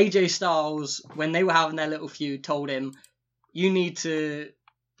AJ Styles, when they were having their little feud, told him, "You need to,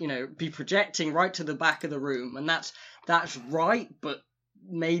 be projecting right to the back of the room," and that's right. But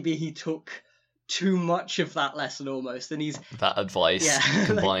maybe he took too much of that lesson almost, and he's that advice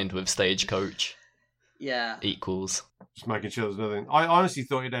combined with Stagecoach. Yeah. Equals. Just making sure there's nothing. I honestly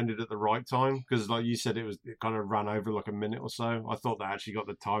thought it ended at the right time because, like you said, it kind of ran over like a minute or so. I thought they actually got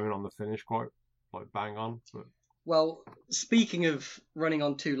the timing on the finish quite like bang on. But... Well, speaking of running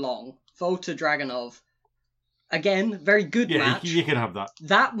on too long, Volta Dragunov, again, very good match. You can have that.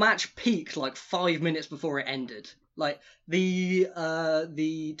 That match peaked like 5 minutes before it ended. Like the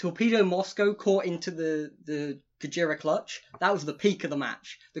Torpedo Moscow caught into the Gajira clutch. That was the peak of the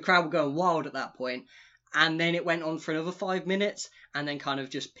match. The crowd were going wild at that point. And then it went on for another 5 minutes and then kind of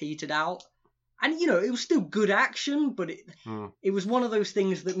just petered out. And, it was still good action, but it was one of those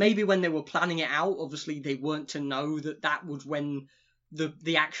things that maybe when they were planning it out, obviously they weren't to know that was when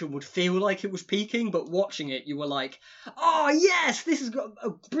the action would feel like it was peaking. But watching it, you were like, oh, yes, this has got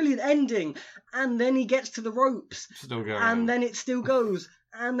a brilliant ending. And then he gets to the ropes. Still going. And then it still goes.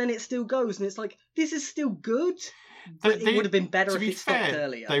 And then it still goes. And it's like, this is still good. It would have been better if it stopped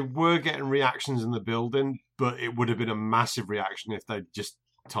earlier. They were getting reactions in the building, but it would have been a massive reaction if they'd just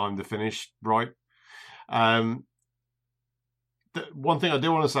timed the finish right. One thing I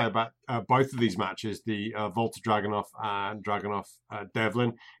do want to say about both of these matches, the Volta Dragunov and Dragunov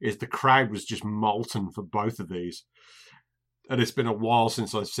Devlin, is the crowd was just molten for both of these. And it's been a while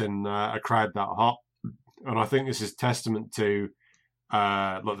since I've seen a crowd that hot. And I think this is testament to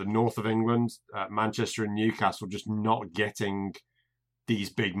like the north of England, Manchester and Newcastle, just not getting these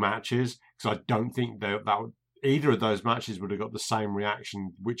big matches, because I don't think that either of those matches would have got the same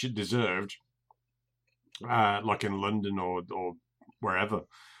reaction which it deserved, like in London or wherever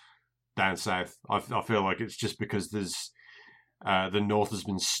down south. I feel like it's just because there's the north has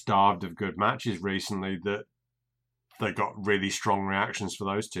been starved of good matches recently that they got really strong reactions for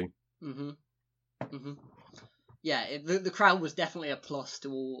those two. Mm-hmm. Mm-hmm. Yeah, the crowd was definitely a plus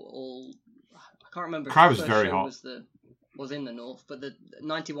to all. I can't remember. The crowd was very hot. Was in the north, but the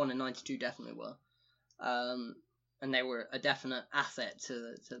 91 and 92 definitely were, and they were a definite asset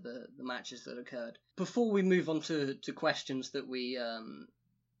to the matches that occurred. Before we move on to questions that we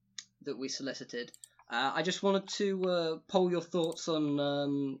solicited, I just wanted to poll your thoughts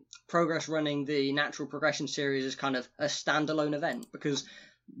on Progress running the Natural Progression series as kind of a standalone event, because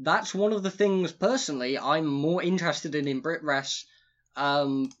that's one of the things, personally, I'm more interested in BritWres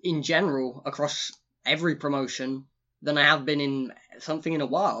in general across every promotion than I have been in something in a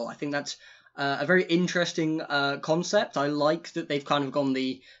while. I think that's a very interesting concept. I like that they've kind of gone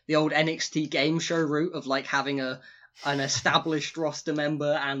the old NXT game show route of like having an established roster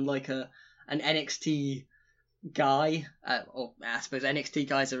member and like an NXT guy, or I suppose NXT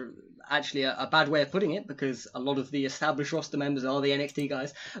guys are actually a bad way of putting it, because a lot of the established roster members are the NXT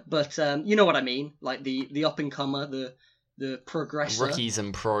guys, but you know what I mean, like the up-and-comer, the progressor. Rookies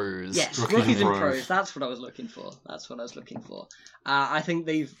and pros. Yes, rookies and pros. That's what I was looking for. I think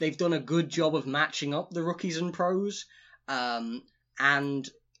they've done a good job of matching up the rookies and pros, and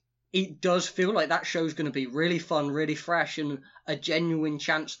it does feel like that show's going to be really fun, really fresh, and a genuine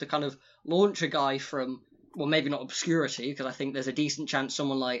chance to kind of launch a guy from, well, maybe not obscurity, because I think there's a decent chance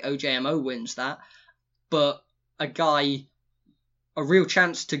someone like OJMO wins that, but a real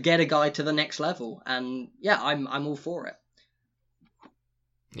chance to get a guy to the next level. And yeah, I'm all for it.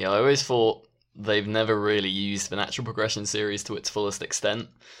 Yeah, I always thought they've never really used the Natural Progression series to its fullest extent.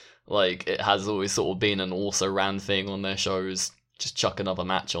 Like, it has always sort of been an also-ran thing on their shows, just chuck another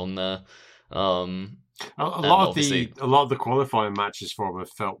match on there. A lot of the qualifying matches for them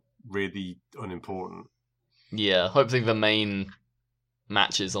have felt really unimportant. Yeah, hopefully the main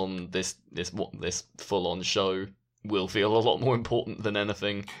matches on this full-on show will feel a lot more important than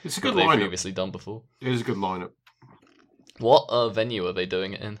anything It's a good they've lineup. previously done before. It is a good lineup. What venue are they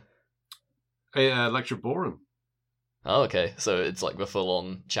doing it in? A lecture ballroom. Oh, okay. So it's like the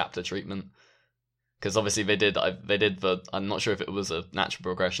full-on chapter treatment. Because obviously they did the, I'm not sure if it was a Natural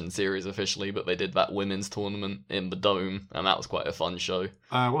Progression series officially, but they did that women's tournament in the Dome, and that was quite a fun show.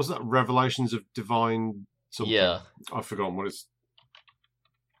 What was that? Revelations of Divine something? Yeah. I've forgotten what it's...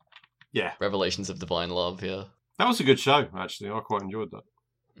 Yeah. Revelations of Divine Love, yeah. That was a good show, actually. I quite enjoyed that.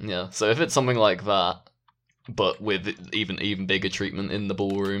 Yeah, so if it's something like that, but with even bigger treatment in the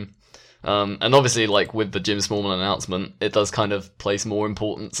ballroom, and obviously, like, with the Jim Smallman announcement, it does kind of place more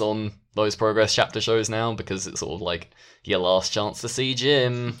importance on those Progress chapter shows now, because it's sort of like your last chance to see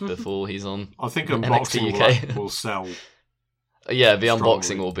Jim before he's on I think NXT unboxing UK. will sell. Yeah, the strongly.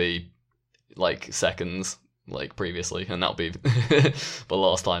 unboxing will be, like, seconds, like, previously, and that'll be the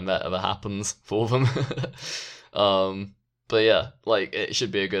last time that ever happens for them. But yeah, like, it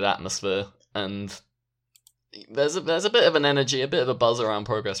should be a good atmosphere, and there's a bit of an energy, a bit of a buzz around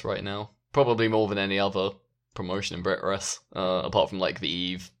Progress right now. Probably more than any other promotion in BritWres, apart from like the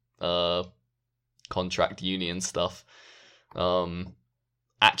Eve contract union stuff.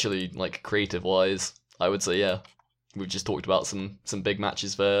 Actually, like creative wise, I would say yeah. We've just talked about some big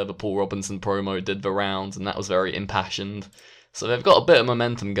matches there. The Paul Robinson promo did the rounds, and that was very impassioned. So they've got a bit of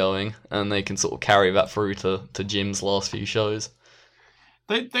momentum going, and they can sort of carry that through to Jim's last few shows.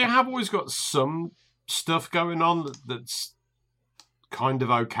 They have always got some stuff going on that's kind of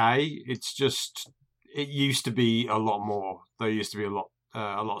okay. It's just it used to be a lot more. They used to be a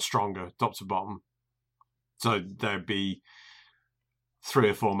lot stronger, top to bottom. So there'd be 3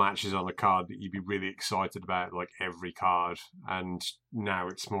 or 4 matches on the card that you'd be really excited about, like every card. And now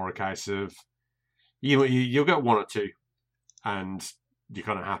it's more a case of you'll get 1 or 2, and you're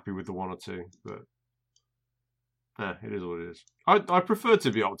kind of happy with the 1 or 2. But it is what it is. I prefer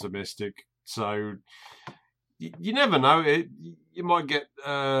to be optimistic. So you never know. You might get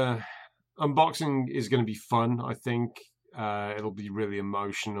unboxing is going to be fun. I think it'll be really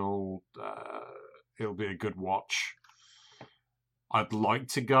emotional. It'll be a good watch. I'd like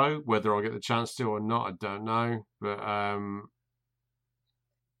to go. Whether I'll get the chance to or not, I don't know. But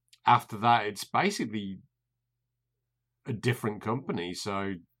after that, it's basically a different company.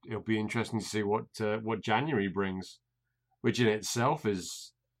 So it'll be interesting to see what January brings, which in itself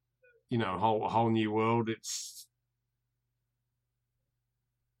is, a whole new world.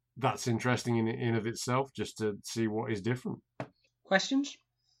 That's interesting in of itself, just to see what is different. Questions?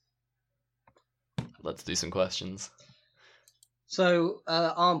 Let's do some questions. So,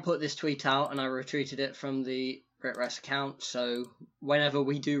 Arm put this tweet out, and I retweeted it from the BritWres account. So, whenever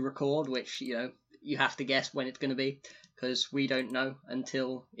we do record, which, you have to guess when it's going to be, because we don't know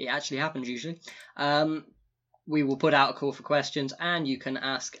until it actually happens usually, we will put out a call for questions, and you can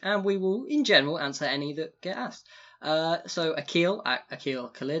ask, and we will, in general, answer any that get asked. So, Akil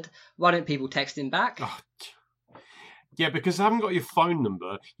Khalid, why don't people text him back? Oh, yeah, because I haven't got your phone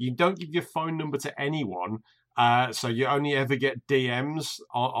number. You don't give your phone number to anyone. So you only ever get DMs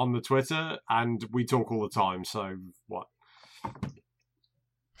on the Twitter, and we talk all the time. So what?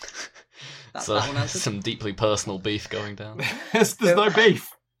 So some deeply personal beef going down. There's no beef.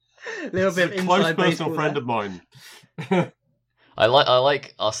 Little bit a of close inside personal baseball friend there. of mine. I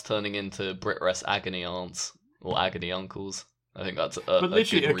like us turning into BritWres agony aunts or agony uncles. I think that's but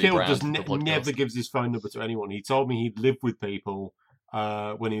literally, a good Akil rebrand just for the podcast. never gives his phone number to anyone. He told me he'd lived with people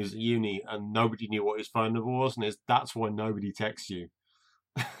when he was at uni, and nobody knew what his phone number was, and that's why nobody texts you.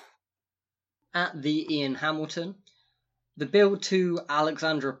 At the Ian Hamilton, the build to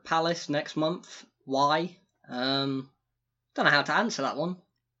Alexandra Palace next month. Why? Don't know how to answer that one.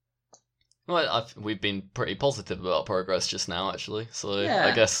 Well, we've been pretty positive about Progress just now, actually. So Yeah.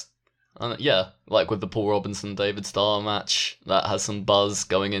 I guess, like with the Paul Robinson David Starr match, that has some buzz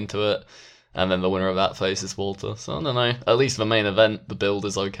going into it. And then the winner of that faces Walter. So I don't know. At least the main event, the build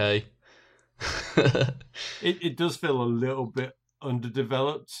is okay. It does feel a little bit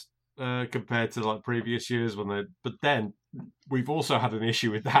underdeveloped compared to like previous years but then we've also had an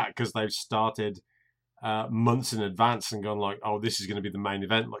issue with that because they've started months in advance and gone like, oh, this is going to be the main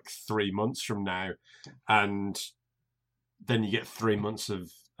event like 3 months from now, and then you get 3 months of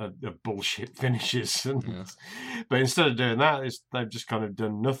bullshit finishes. But instead of doing that, they've just kind of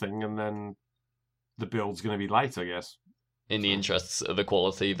done nothing, and then the build's going to be late, I guess. In the interests of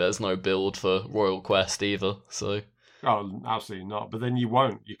equality, there's no build for Royal Quest either, so... Oh, absolutely not. But then you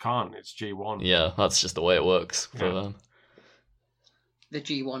can't. It's G1. Yeah, that's just the way it works for them. The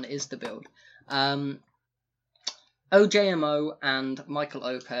G1 is the build. OJMO and Michael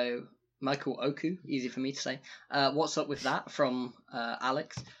Oku, easy for me to say. What's up with that from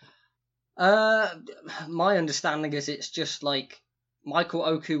Alex? My understanding is it's just like Michael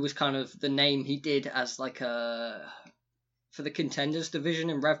Oku was kind of the name he did as like for the Contenders division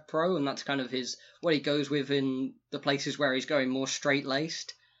in Rev Pro, and that's kind of what he goes with in the places where he's going more straight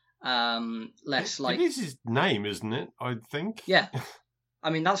laced. Less like it is his name, isn't it? I think. Yeah, I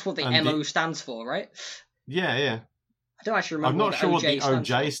mean that's what the MO stands for, right? Yeah. I don't actually remember. I'm not sure what the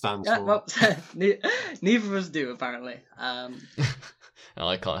OJ stands for. Well, neither of us do apparently.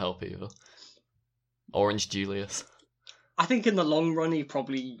 I can't help either. Orange Julius. I think in the long run he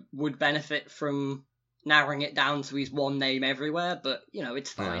probably would benefit from narrowing it down so he's one name everywhere, but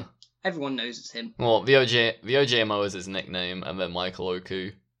it's fine. Yeah. Everyone knows it's him. Well, the OJMO is his nickname, and then Michael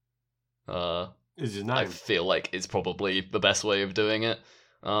Oku is his name. I feel like is probably the best way of doing it.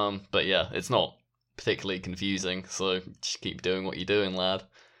 But yeah, it's not particularly confusing, so just keep doing what you're doing, lad.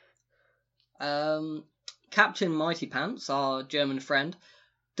 Captain Mighty Pants, our German friend,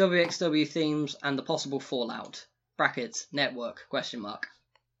 WXW themes and the possible fallout. Brackets, network, question mark.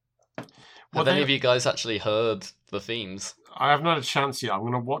 Have any of you guys actually heard the themes? I haven't had a chance yet. I'm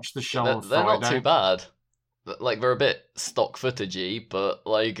going to watch the show on Friday. They're not too bad. Like, they're a bit stock footagey, but,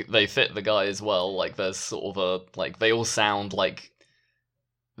 like, they fit the guy as well. Like, there's sort of they all sound like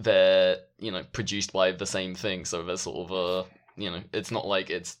they're, produced by the same thing. So there's sort of it's not like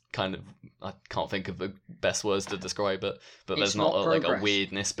it's kind of, I can't think of the best words to describe it, but there's not a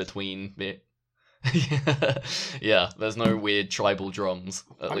weirdness between it. Yeah, there's no weird tribal drums,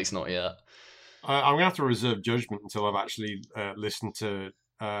 at least not yet. I'm going to have to reserve judgment until I've actually listened to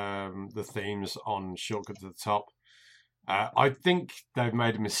the themes on Shortcut to the Top. I think they've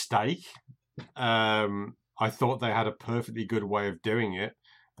made a mistake. I thought they had a perfectly good way of doing it,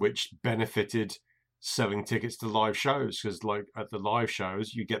 which benefited selling tickets to live shows, because like at the live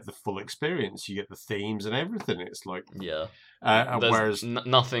shows you get the full experience, you get the themes and everything. It's like whereas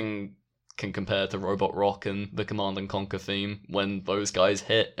nothing can compare to Robot Rock and the Command and Conquer theme when those guys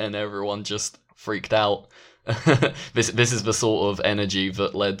hit and everyone just freaked out. This is the sort of energy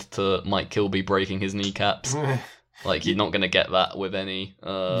that led to Mike Kilby breaking his kneecaps. Like, you're not going to get that with any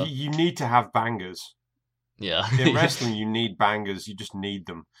you need to have bangers. Yeah. In wrestling you need bangers, you just need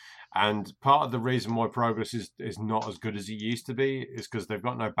them. And part of the reason why Progress is not as good as it used to be is because they've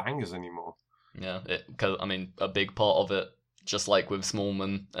got no bangers anymore. Yeah, because I mean, a big part of it, just like with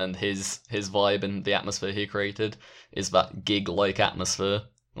Smallman and his vibe and the atmosphere he created, is that gig-like atmosphere.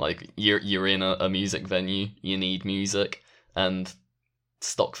 Like, you're in a music venue, you need music and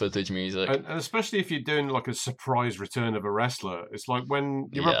stock footage music. And especially if you're doing like a surprise return of a wrestler. It's like when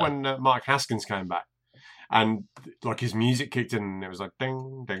remember when Mark Haskins came back and like his music kicked in and it was like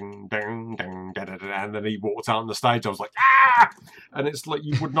ding, ding, ding, ding, da, da, da, and then he walked out on the stage. I was like, ah! And it's like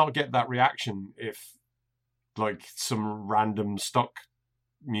you would not get that reaction if like some random stock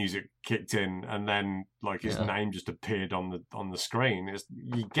music kicked in and then like his name just appeared on the screen.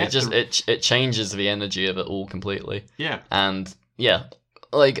 It changes the energy of it all completely. Yeah. And yeah,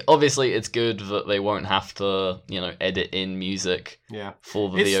 like obviously it's good that they won't have to, edit in music for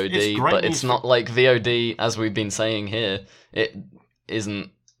the VOD, but it's not like VOD, as we've been saying here, it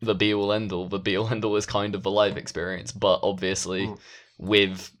isn't the be all end all. The be all end all is kind of the live experience, but obviously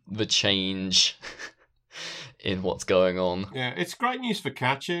with the change in what's going on. Yeah, it's great news for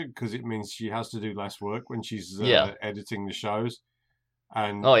Katya because it means she has to do less work when she's editing the shows.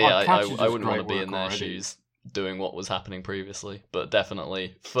 And I wouldn't want to be in their shoes doing what was happening previously, but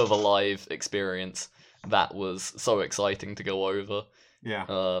definitely for the live experience, that was so exciting to go over. Yeah.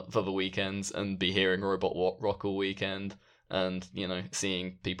 For the weekends and be hearing Robot Rock all weekend and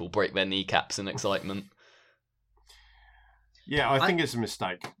seeing people break their kneecaps in excitement. Yeah, I think it's a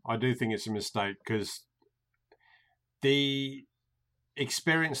mistake. I do think it's a mistake because the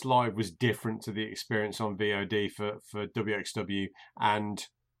experience live was different to the experience on VOD for WXW, and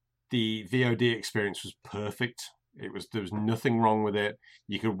the VOD experience was perfect. There was nothing wrong with it.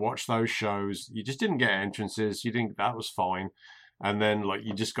 You could watch those shows. You just didn't get entrances. That was fine. And then like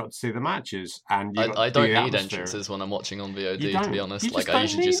you just got to see the matches. And I don't need entrances when I'm watching on VOD. To be honest, like I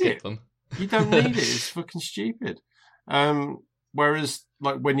usually just skip them. You don't need it. It's fucking stupid. Whereas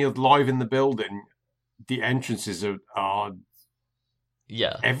like when you're live in the building, the entrances are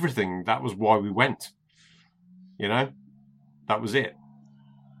everything. That was why we went. That was it.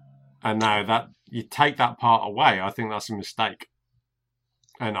 And now that you take that part away, I think that's a mistake.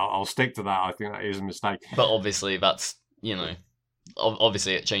 And I'll stick to that. I think that is a mistake. But obviously that's,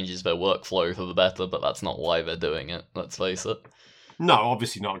 obviously it changes their workflow for the better, but that's not why they're doing it. Let's face it. No,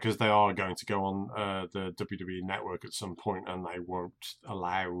 obviously not, because they are going to go on the WWE Network at some point, and they won't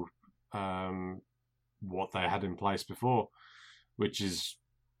allow what they had in place before, which is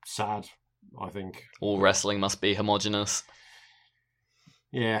sad, I think. All wrestling must be homogenous.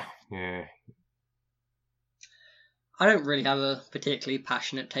 Yeah. I don't really have a particularly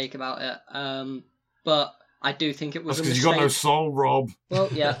passionate take about it, but I do think it was That's a because mistake. you got no soul, Rob. Well,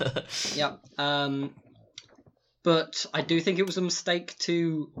 yeah. But I do think it was a mistake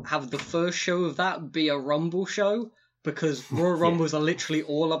to have the first show of that be a Rumble show, because Royal Rumbles are literally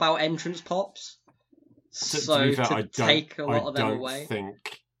all about entrance pops. To be fair, I don't away.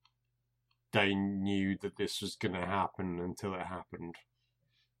 think they knew that this was going to happen until it happened.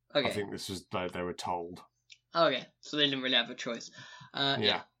 Okay. I think this was they were told. Okay, so they didn't really have a choice.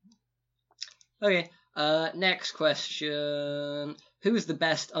 Yeah. Okay, next question. Who is the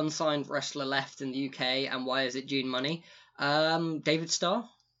best unsigned wrestler left in the UK, and why is it Gene Money? David Starr?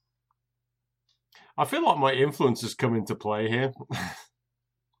 I feel like my influence has come into play here.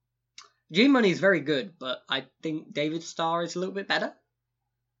 Gene Money is very good, but I think David Starr is a little bit better.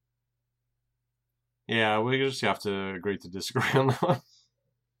 Yeah, we just have to agree to disagree on that one.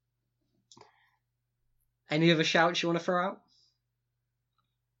 Any other shouts you want to throw out?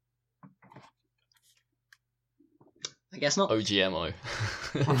 I guess not. OGMO.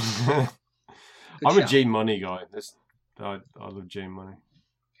 I'm a Gene Money guy. I love Gene Money.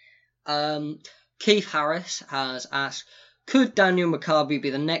 Keith Harris has asked, could Daniel Maccabi be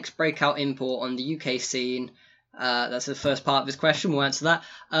the next breakout import on the UK scene? That's the first part of his question. We'll answer that.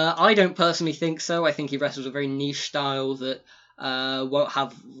 I don't personally think so. I think he wrestles a very niche style that won't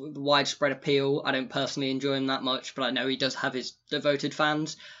have widespread appeal. I don't personally enjoy him that much, but I know he does have his devoted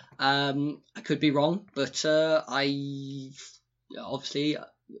fans. I could be wrong, but I obviously,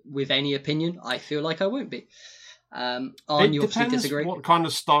 with any opinion, I feel like I won't be. You obviously disagree. What kind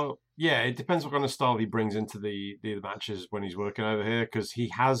of style? Yeah, it depends what kind of style he brings into the matches when he's working over here, because he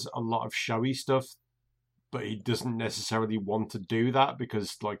has a lot of showy stuff, but he doesn't necessarily want to do that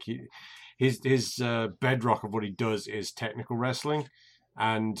because, like, his bedrock of what he does is technical wrestling,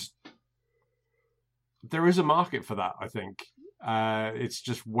 and there is a market for that, I think. It's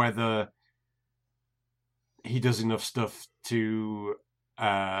just whether he does enough stuff to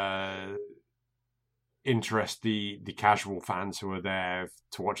interest the casual fans who are there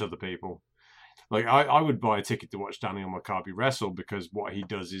to watch other people. Like, I would buy a ticket to watch Daniel Maccabi wrestle because what he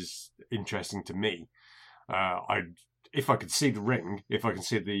does is interesting to me. If I could see the ring, if I can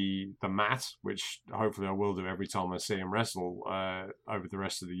see the mat, which hopefully I will do every time I see him wrestle over the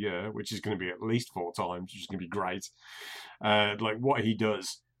rest of the year, which is going to be at least 4 times, which is going to be great. Like, what he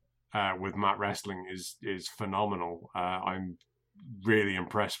does with mat wrestling is phenomenal. I'm really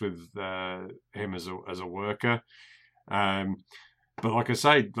impressed with him as a worker. But like I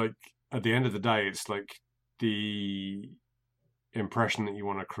say, like, at the end of the day, it's like the impression that you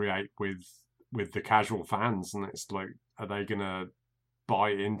want to create with the casual fans, and it's like, are they gonna buy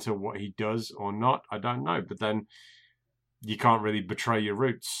into what he does or not? I don't know, but then you can't really betray your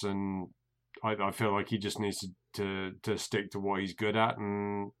roots, and I feel like he just needs to stick to what he's good at,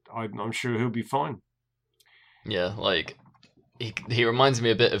 and I'm sure he'll be fine. Yeah, like, he reminds me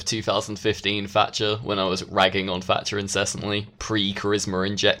a bit of 2015 Thatcher, when I was ragging on Thatcher incessantly, pre-charisma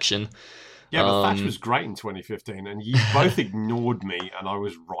injection. Yeah, but Thatcher was great in 2015, and you both ignored me, and I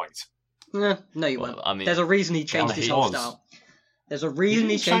was right. No, you weren't. I mean, there's a reason he changed his whole style. There's a reason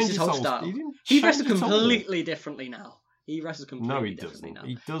he changed his whole style. He wrestles completely differently now. He wrestles completely differently now.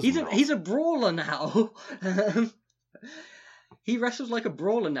 He doesn't. He's a brawler now. He wrestles like a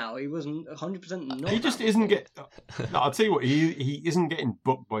brawler now. He was 100% not. He just isn't get. No, I'll tell you what. He isn't getting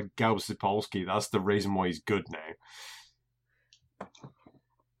booked by Gal Sipolsky. That's the reason why he's good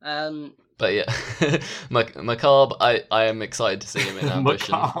now. But yeah, Macabre, I am excited to see him in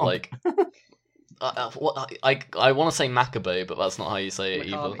Ambition. Like, I want to say Maccabee, but that's not how you say it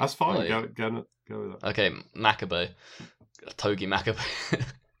either. That's fine. Like, go with that. Okay, Maccabee, Togi Maccabee.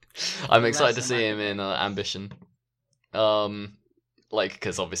 I'm excited to see him in Ambition. Like,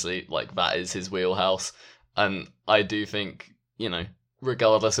 because obviously, like, that is his wheelhouse, and I do think, you know,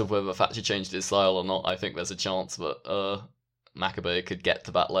 regardless of whether Thatcher changed his style or not, I think there's a chance that Maccabee could get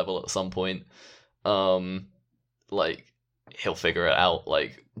to that level at some point. Like, he'll figure it out,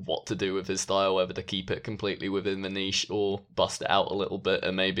 like, what to do with his style, whether to keep it completely within the niche or bust it out a little bit,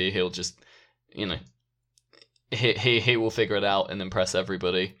 and maybe he'll just, you know, he will figure it out and impress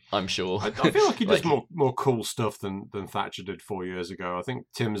everybody, I'm sure. I feel like he does more cool stuff than Thatcher did 4 years ago. I think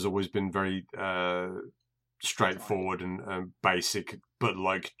Tim has always been very straightforward and basic, but,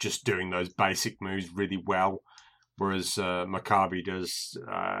 like, just doing those basic moves really well whereas Maccabi does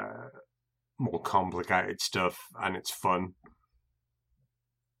more complicated stuff, and it's fun.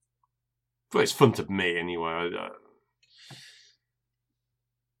 But it's fun to me anyway.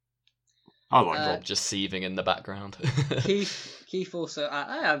 I like Rob just seething in the background. Keith also,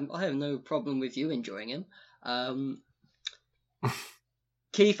 I have no problem with you enjoying him.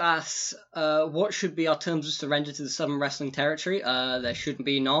 Keith asks, what should be our terms of surrender to the Southern Wrestling Territory? There shouldn't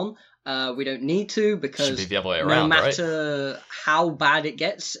be none. We don't need to, because should be the other way around, no matter how bad it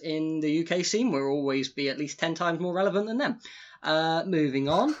gets in the UK scene, we'll always be at least 10 times more relevant than them. Moving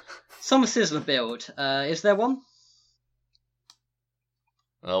on. Summer Sizzler build. Is there one?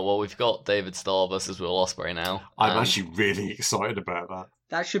 Well, we've got David Starr versus Will Ospreay now. I'm actually really excited about that.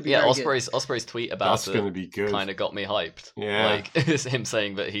 That should be very good. Ospreay's tweet about That's going to be good. Kind of got me hyped. Yeah. Like, it's him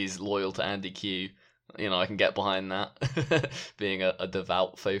saying that he's loyal to Andy Q. You know, I can get behind that. Being a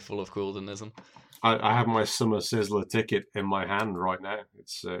devout faithful of Quildanism. I have my Summer Sizzler ticket in my hand right now.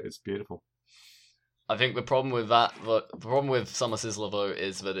 It's beautiful. I think the problem with that, the problem with Summer Sizzler though,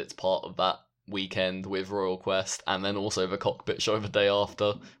 is that it's part of that weekend with Royal Quest, and then also the Cockpit show the day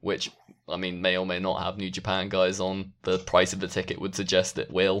after, which, I mean, may or may not have New Japan guys on. The price of the ticket would suggest it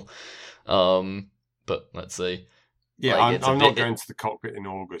will. But let's see. Yeah, like, I'm not going to the Cockpit in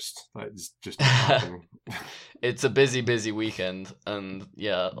August. That is just not happening. It's a busy weekend, and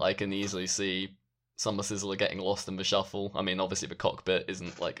yeah, I can easily see Summer Sizzler getting lost in the shuffle. I mean, obviously the Cockpit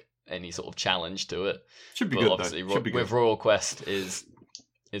isn't like any sort of challenge to it. Should be but good, obviously, though. Should be with good. Royal Quest is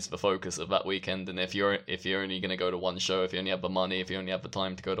the focus of that weekend, and if you're only going to go to one show, if you only have the money, if you only have the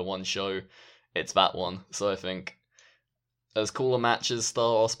time to go to one show, it's that one. So I think, as cool a match as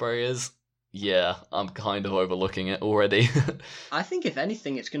Star Ospreay is, yeah, I'm kind of overlooking it already. I think if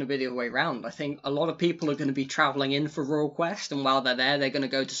anything, it's going to be the other way around. I think a lot of people are going to be travelling in for Royal Quest, and while they're there, they're going to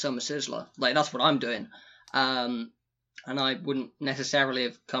go to Summer Sizzler. Like, that's what I'm doing. And I wouldn't necessarily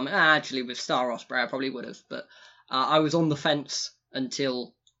have come... Actually, with Star Ospreay, I probably would have, but I was on the fence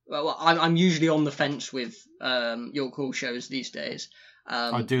until... Well, I'm usually on the fence with your cool shows these days.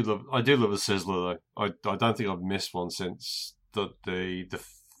 I do love a Sizzler, though. I don't think I've missed one since the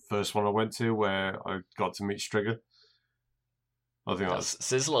first one I went to, where I got to meet Strigger. I think that's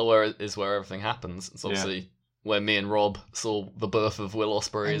Sizzler is where everything happens. It's obviously where me and Rob saw the birth of Will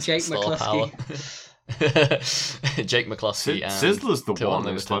Ospreay's star power. Jake McCluskey and Sizzler's the one.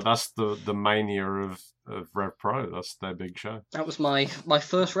 Unlimited. It's like that's the mania of Rev Pro. That's their big show. That was my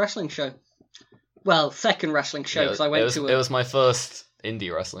first wrestling show. Well, second wrestling show, because I went to It was my first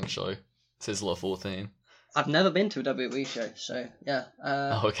indie wrestling show, Sizzler 14. I've never been to a WWE show, so yeah.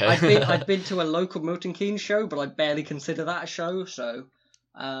 Okay. I'd been to a local Milton Keynes show, but I barely consider that a show, so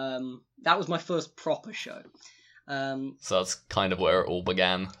that was my first proper show. So that's kind of where it all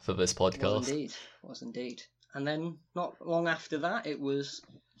began for this podcast. Was indeed. And then not long after that, it was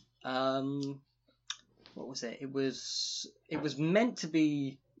what was it? It was meant to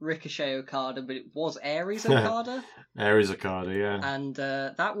be Ricochet Okada, but it was Aries Okada. Aries Okada, yeah. And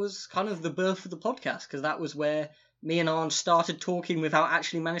that was kind of the birth of the podcast, because that was where me and Arn started talking without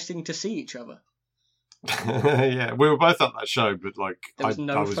actually managing to see each other. Yeah, we were both at that show, but like there was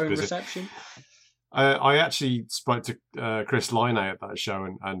no phone busy. reception. I actually spoke to Chris Line at that show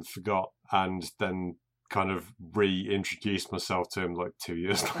and forgot, and then kind of reintroduced myself to him like 2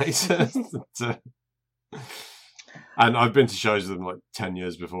 years later. And I've been to shows with them like 10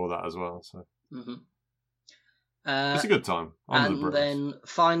 years before that as well. So it's a good time. And then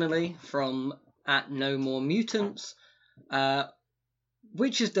finally, from at No More Mutants,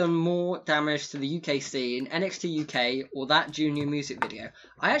 which has done more damage to the UK scene, NXT UK or that Junior music video?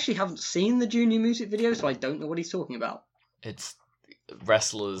 I actually haven't seen the Junior music video, so I don't know what he's talking about. It's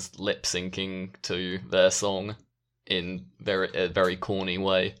wrestlers lip syncing to their song in a very corny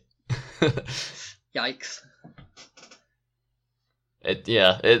way. Yikes.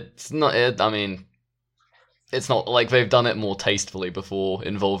 It's not. I mean, it's not like they've done it more tastefully before,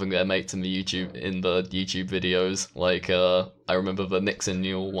 involving their mates in the YouTube videos. Like I remember the Nixon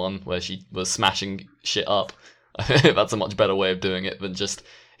Newell one where she was smashing shit up. That's a much better way of doing it than just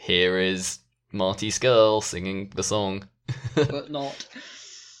here is Marty Skrull singing the song. But not.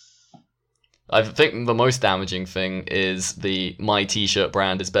 I think the most damaging thing is the my t-shirt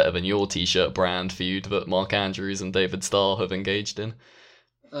brand is better than your t-shirt brand feud that Mark Andrews and David Starr have engaged in.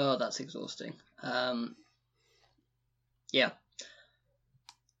 Oh, that's exhausting. Yeah.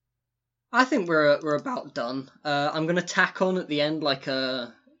 I think we're about done. I'm going to tack on at the end like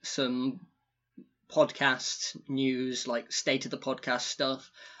some podcast news, like state of the podcast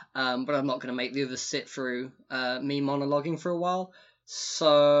stuff, but I'm not going to make the others sit through me monologuing for a while.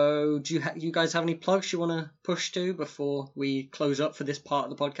 So, do you guys have any plugs you want to push to before we close up for this part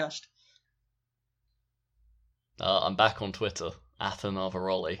of the podcast? I'm back on Twitter,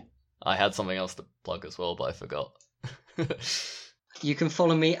 @Navaroli. I had something else to plug as well, but I forgot. You can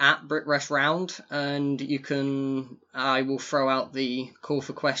follow me at BritWres Round, and I will throw out the call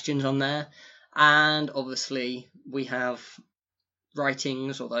for questions on there. And obviously, we have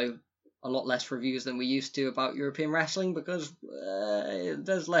writings, although a lot less reviews than we used to, about European wrestling, because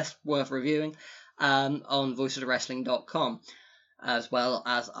there's less worth reviewing, on voicesofwrestling.com, as well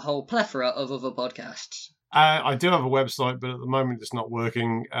as a whole plethora of other podcasts. I do have a website, but at the moment it's not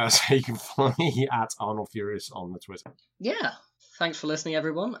working, so you can follow me at Arnold Furious on the Twitter. Yeah, thanks for listening,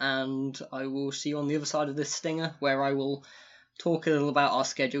 everyone, and I will see you on the other side of this stinger, where I will talk a little about our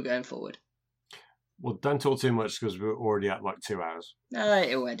schedule going forward. Well, don't talk too much, because we're already at like 2 hours.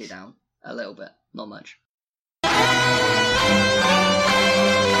 It'll edit down a little bit, not much.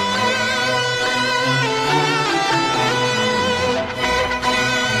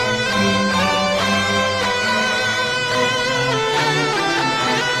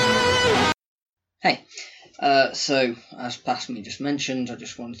 Hey, so as Pasmi just mentioned, I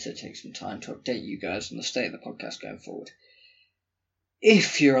just wanted to take some time to update you guys on the state of the podcast going forward.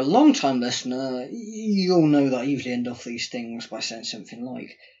 If you're a long-time listener, you'll know that I usually end off these things by saying something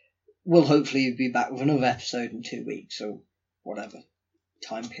like, we'll hopefully be back with another episode in 2 weeks, or whatever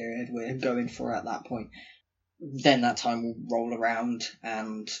time period we're going for at that point. Then that time will roll around,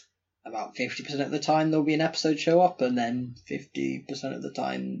 and about 50% of the time there'll be an episode show up, and then 50% of the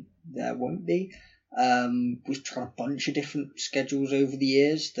time there won't be. We've tried a bunch of different schedules over the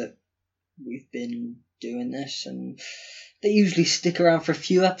years that we've been doing this, and they usually stick around for a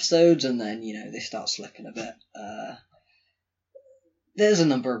few episodes, and then, they start slipping a bit. There's a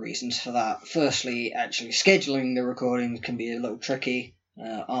number of reasons for that. Firstly, actually scheduling the recordings can be a little tricky.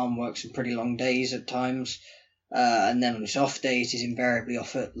 Arm works in pretty long days at times, and then on his off days he's invariably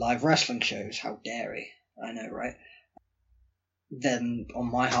off at live wrestling shows. How dare he? I know, right? Then on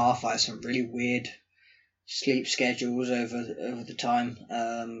my half, I have some really weird sleep schedules over the time,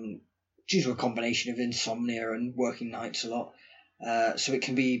 due to a combination of insomnia and working nights a lot. So it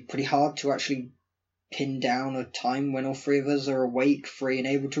can be pretty hard to actually pin down a time when all three of us are awake, free, and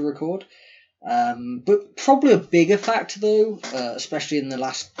able to record. But probably a bigger factor, though, especially in the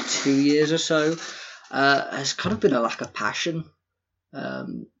last 2 years or so, has kind of been a lack of passion.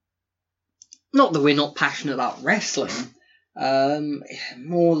 Not that we're not passionate about wrestling,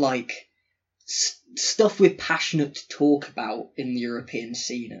 more like stuff we're passionate to talk about in the European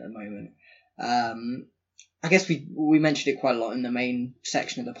scene at the moment. I guess we mentioned it quite a lot in the main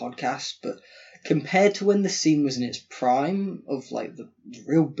section of the podcast, but compared to when the scene was in its prime of like the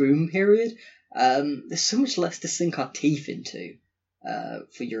real boom period, there's so much less to sink our teeth into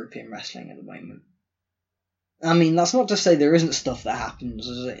for European wrestling at the moment. I mean, that's not to say there isn't stuff that happens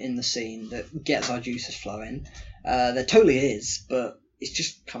in the scene that gets our juices flowing. There totally is, but it's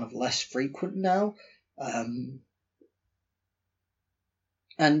just kind of less frequent now.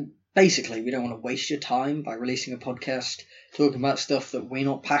 And basically, we don't want to waste your time by releasing a podcast talking about stuff that we're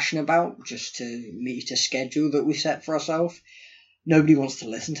not passionate about just to meet a schedule that we set for ourselves. Nobody wants to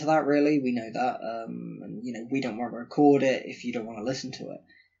listen to that, really. We know that. And, we don't want to record it if you don't want to listen to it.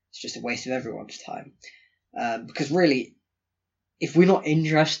 It's just a waste of everyone's time. Because really, if we're not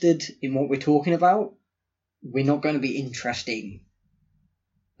interested in what we're talking about, we're not going to be interesting.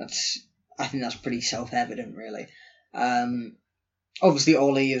 I think that's pretty self-evident, really. Obviously,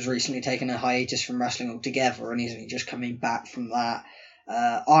 Ollie has recently taken a hiatus from wrestling altogether, and he's only just coming back from that.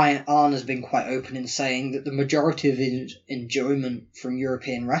 Arn has been quite open in saying that the majority of his enjoyment from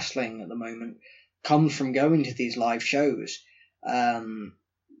European wrestling at the moment comes from going to these live shows. And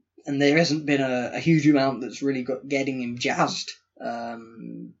there hasn't been a huge amount that's really getting him jazzed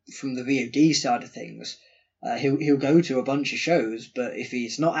from the VOD side of things. He'll go to a bunch of shows, but if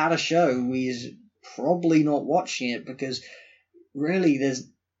he's not at a show, he's probably not watching it, because really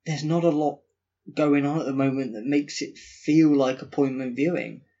there's not a lot going on at the moment that makes it feel like appointment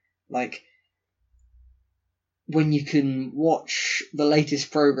viewing. Like, when you can watch the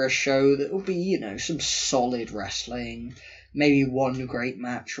latest Progress show, that will be, some solid wrestling, maybe one great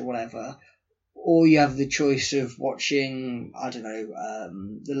match or whatever, or you have the choice of watching,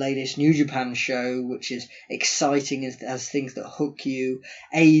 the latest New Japan show, which is exciting, has things that hook you.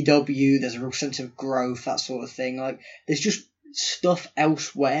 AEW, there's a real sense of growth, that sort of thing. Like, there's just stuff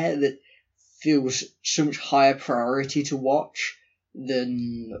elsewhere that feels so much higher priority to watch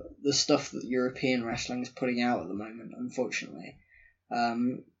than the stuff that European wrestling is putting out at the moment, unfortunately.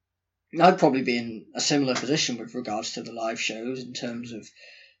 I'd probably be in a similar position with regards to the live shows in terms of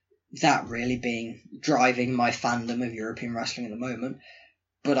that really being driving my fandom of European wrestling at the moment.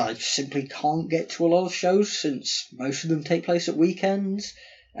 But I simply can't get to a lot of shows since most of them take place at weekends.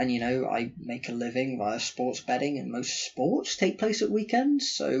 And, I make a living via sports betting, and most sports take place at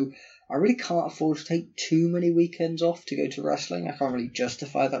weekends. So I really can't afford to take too many weekends off to go to wrestling. I can't really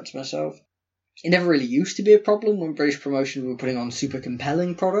justify that to myself. It never really used to be a problem when British promotions were putting on super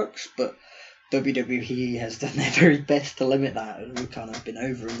compelling products, but WWE has done their very best to limit that, as we've kind of been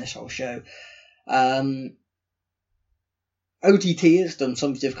over in this whole show. OTT has done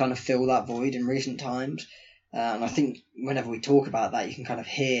something to kind of fill that void in recent times, and I think whenever we talk about that, you can kind of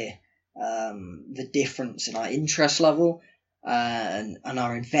hear the difference in our interest level and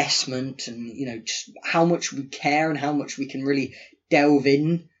our investment, and just how much we care and how much we can really delve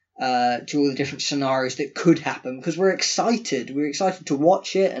in to all the different scenarios that could happen, because we're excited. We're excited to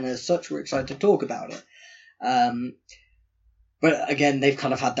watch it, and as such, we're excited to talk about it. But again, they've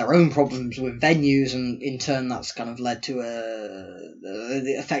kind of had their own problems with venues, and in turn, that's kind of led to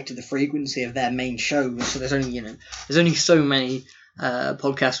the effect of the frequency of their main shows. So there's only so many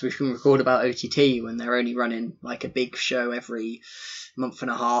podcasts we can record about OTT when they're only running like a big show every month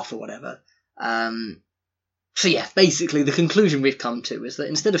and a half or whatever. So yeah, basically the conclusion we've come to is that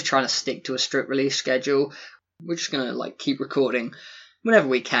instead of trying to stick to a strict release schedule, we're just going to keep recording whenever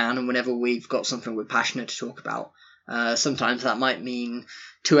we can and whenever we've got something we're passionate to talk about. Sometimes that might mean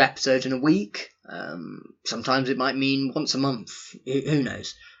 2 episodes in a week. Sometimes it might mean once a month. Who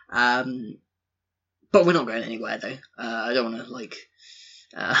knows? But we're not going anywhere though. I don't want to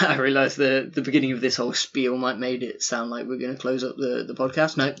I realise the beginning of this whole spiel might made it sound like we're going to close up the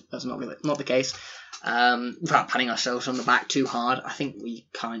podcast. No, that's not the case. Without patting ourselves on the back too hard, I think we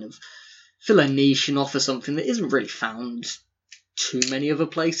kind of fill a niche and offer something that isn't really found too many other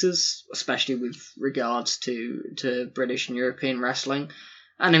places, especially with regards to British and European wrestling.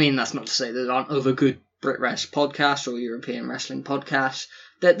 And I memean, that's not to say there aren't other good BritWres podcasts or European wrestling podcasts.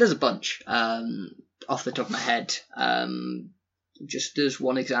 There's a bunch off the top of my head. Just as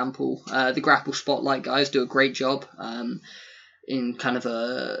one example, the Grapple Spotlight guys do a great job in kind of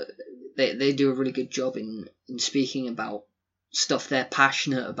they do a really good job in speaking about stuff they're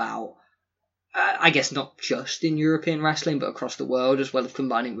passionate about. I guess not just in European wrestling, but across the world, as well as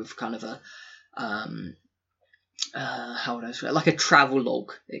combining with kind of a how would I say, like a travel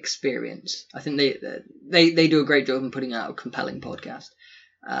log experience. I think they do a great job in putting out a compelling podcast.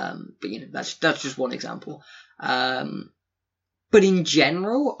 But that's just one example. But in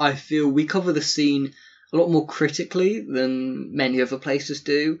general, I feel we cover the scene a lot more critically than many other places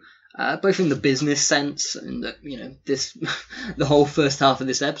do. Both in the business sense, and that this the whole first half of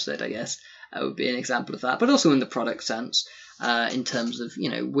this episode, I guess, would be an example of that, but also in the product sense, in terms of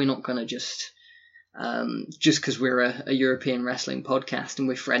we're not going to just because we're a European wrestling podcast and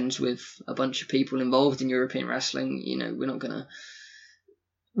we're friends with a bunch of people involved in European wrestling,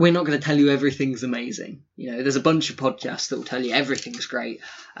 we're not going to tell you everything's amazing. There's a bunch of podcasts that will tell you everything's great,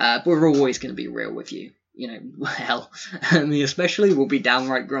 but we're always going to be real with you. Hell, me especially will be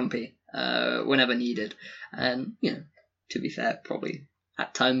downright grumpy whenever needed, and to be fair, probably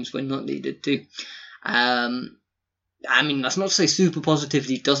at times when not needed too. I mean, that's not to say super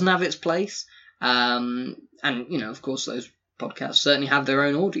positivity doesn't have its place, and of course those podcasts certainly have their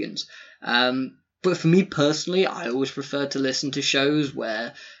own audience. But for me personally, I always prefer to listen to shows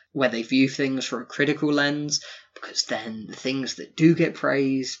where they view things through a critical lens, because then the things that do get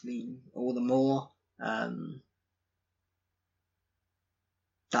praised mean all the more.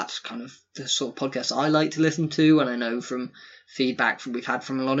 That's kind of the sort of podcast I like to listen to, and I know from feedback we've had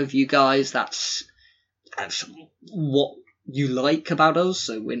from a lot of you guys, that's what you like about us.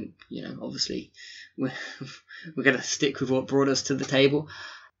 So when obviously we're going to stick with what brought us to the table,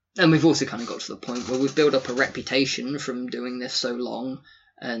 and we've also kind of got to the point where we've built up a reputation from doing this so long,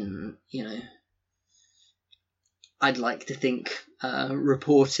 and I'd like to think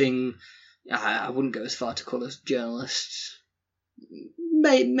reporting. I wouldn't go as far to call us journalists.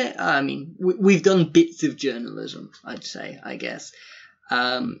 I mean, we've done bits of journalism, I'd say, I guess.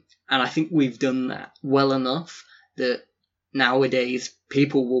 And I think we've done that well enough that nowadays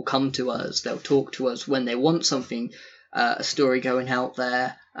people will come to us, they'll talk to us when they want something, a story going out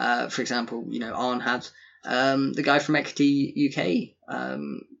there. For example, Arn had the guy from NXT UK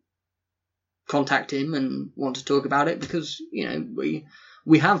contact him and want to talk about it, because,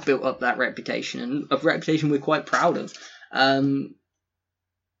 we have built up that reputation, and a reputation we're quite proud of.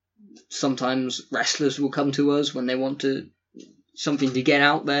 Sometimes wrestlers will come to us when they want something to get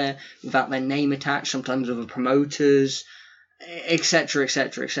out there without their name attached, sometimes other promoters. etc.,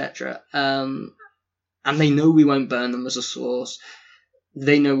 etc., etc. And they know we won't burn them as a source.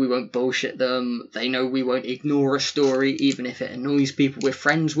 They know we won't bullshit them. They know we won't ignore a story, even if it annoys people we're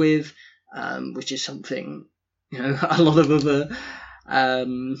friends with, which is something, a lot of other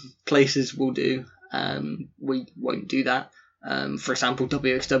places will do. We won't do that. For example,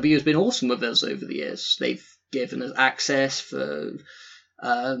 WXW has been awesome with us over the years. They've given us access for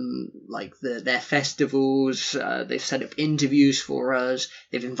their festivals. They've set up interviews for us.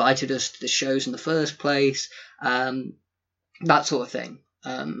 They've invited us to the shows in the first place. That sort of thing.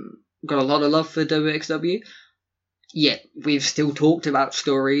 Got a lot of love for WXW. Yet we've still talked about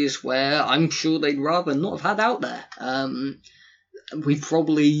stories where I'm sure they'd rather not have had out there. We've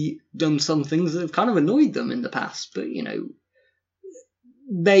probably done some things that have kind of annoyed them in the past, but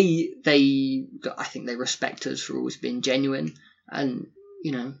I think they respect us for always being genuine, and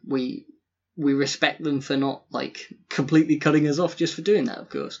we respect them for not completely cutting us off just for doing that. Of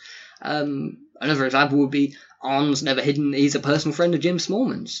course, another example would be Arn's never hidden he's a personal friend of Jim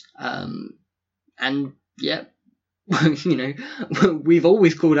Smallman's, and yeah. We've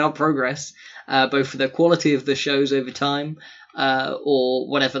always called out Progress, both for the quality of the shows over time, or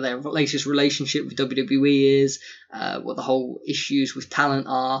whatever their latest relationship with WWE is, what the whole issues with talent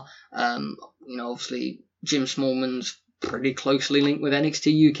are. Obviously Jim Smallman's pretty closely linked with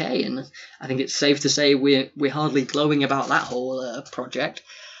NXT UK, and I think it's safe to say we're hardly glowing about that whole project.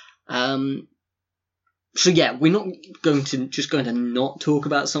 So yeah, we're not going to not talk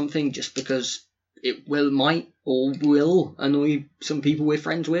about something just because it might annoy some people we're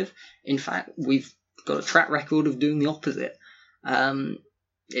friends with. In fact, we've got a track record of doing the opposite.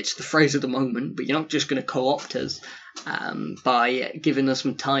 It's the phrase of the moment, but you're not just going to co-opt us by giving us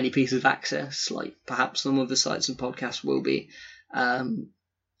some tiny piece of access, like perhaps some of the sites and podcasts will be.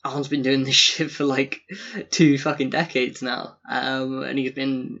 Arn's been doing this shit for 2 fucking decades now, and he's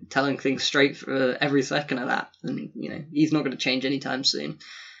been telling things straight for every second of that, and he's not going to change anytime soon.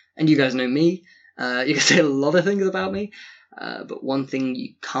 And you guys know me. You can say a lot of things about me, but one thing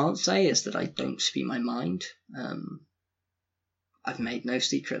you can't say is that I don't speak my mind. I've made no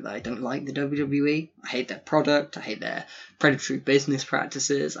secret that I don't like the WWE. I hate their product. I hate their predatory business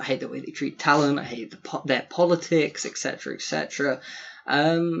practices. I hate the way they treat talent. I hate their politics, etc., etc.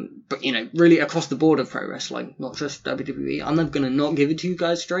 But really across the board of pro wrestling, not just WWE. I'm never going to not give it to you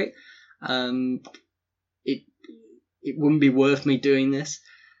guys straight. It wouldn't be worth me doing this.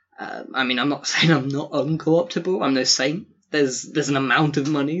 I'm not saying I'm not unco-optable. I'm no saint. There's an amount of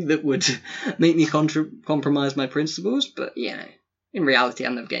money that would make me compromise my principles, but in reality,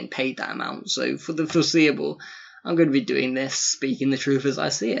 I'm never getting paid that amount. So for the foreseeable, I'm going to be doing this, speaking the truth as I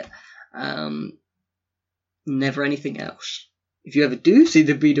see it. Never anything else. If you ever do see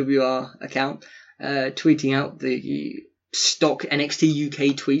the BWR account tweeting out the stock NXT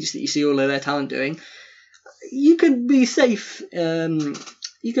UK tweets that you see all of their talent doing, you can be safe.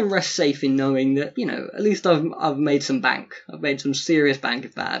 You can rest safe in knowing that, at least I've made some bank. I've made some serious bank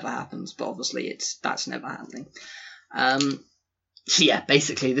if that ever happens, but obviously that's never happening. So yeah,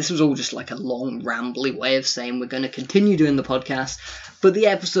 basically this was all just a long rambly way of saying we're going to continue doing the podcast, but the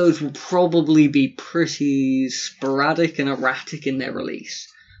episodes will probably be pretty sporadic and erratic in their release.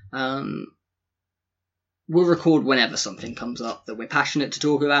 We'll record whenever something comes up that we're passionate to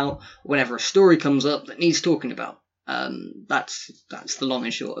talk about, whenever a story comes up that needs talking about. That's the long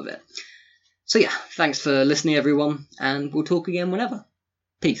and short of it. So yeah, thanks for listening everyone, and we'll talk again whenever.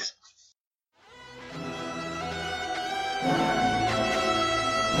 Peace.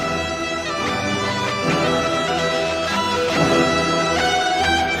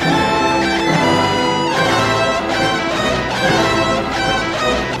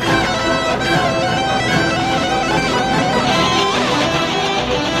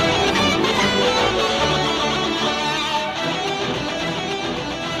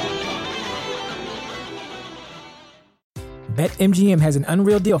 BetMGM has an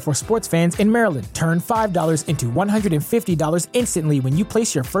unreal deal for sports fans in Maryland. Turn $5 into $150 instantly when you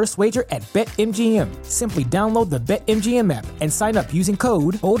place your first wager at BetMGM. Simply download the BetMGM app and sign up using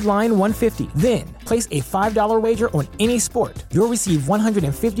code OldLine150. Then, place a $5 wager on any sport. You'll receive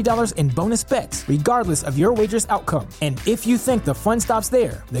 $150 in bonus bets, regardless of your wager's outcome. And if you think the fun stops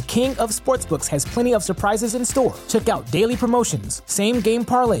there, the king of sportsbooks has plenty of surprises in store. Check out daily promotions, same-game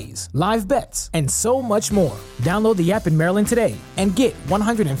parlays, live bets, and so much more. Download the app in Maryland today and get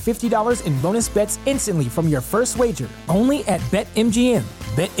 $150 in bonus bets instantly from your first wager. Only at BetMGM.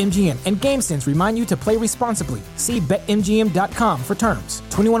 BetMGM and GameSense remind you to play responsibly. See BetMGM.com for terms.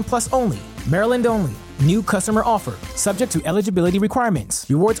 21 plus only. Maryland only. New customer offer. Subject to eligibility requirements.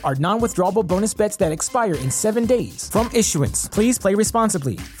 Rewards are non-withdrawable bonus bets that expire in 7 days. From issuance, please play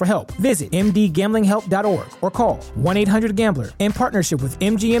responsibly. For help, visit mdgamblinghelp.org or call 1-800-GAMBLER in partnership with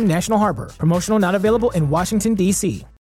MGM National Harbor. Promotional not available in Washington, D.C.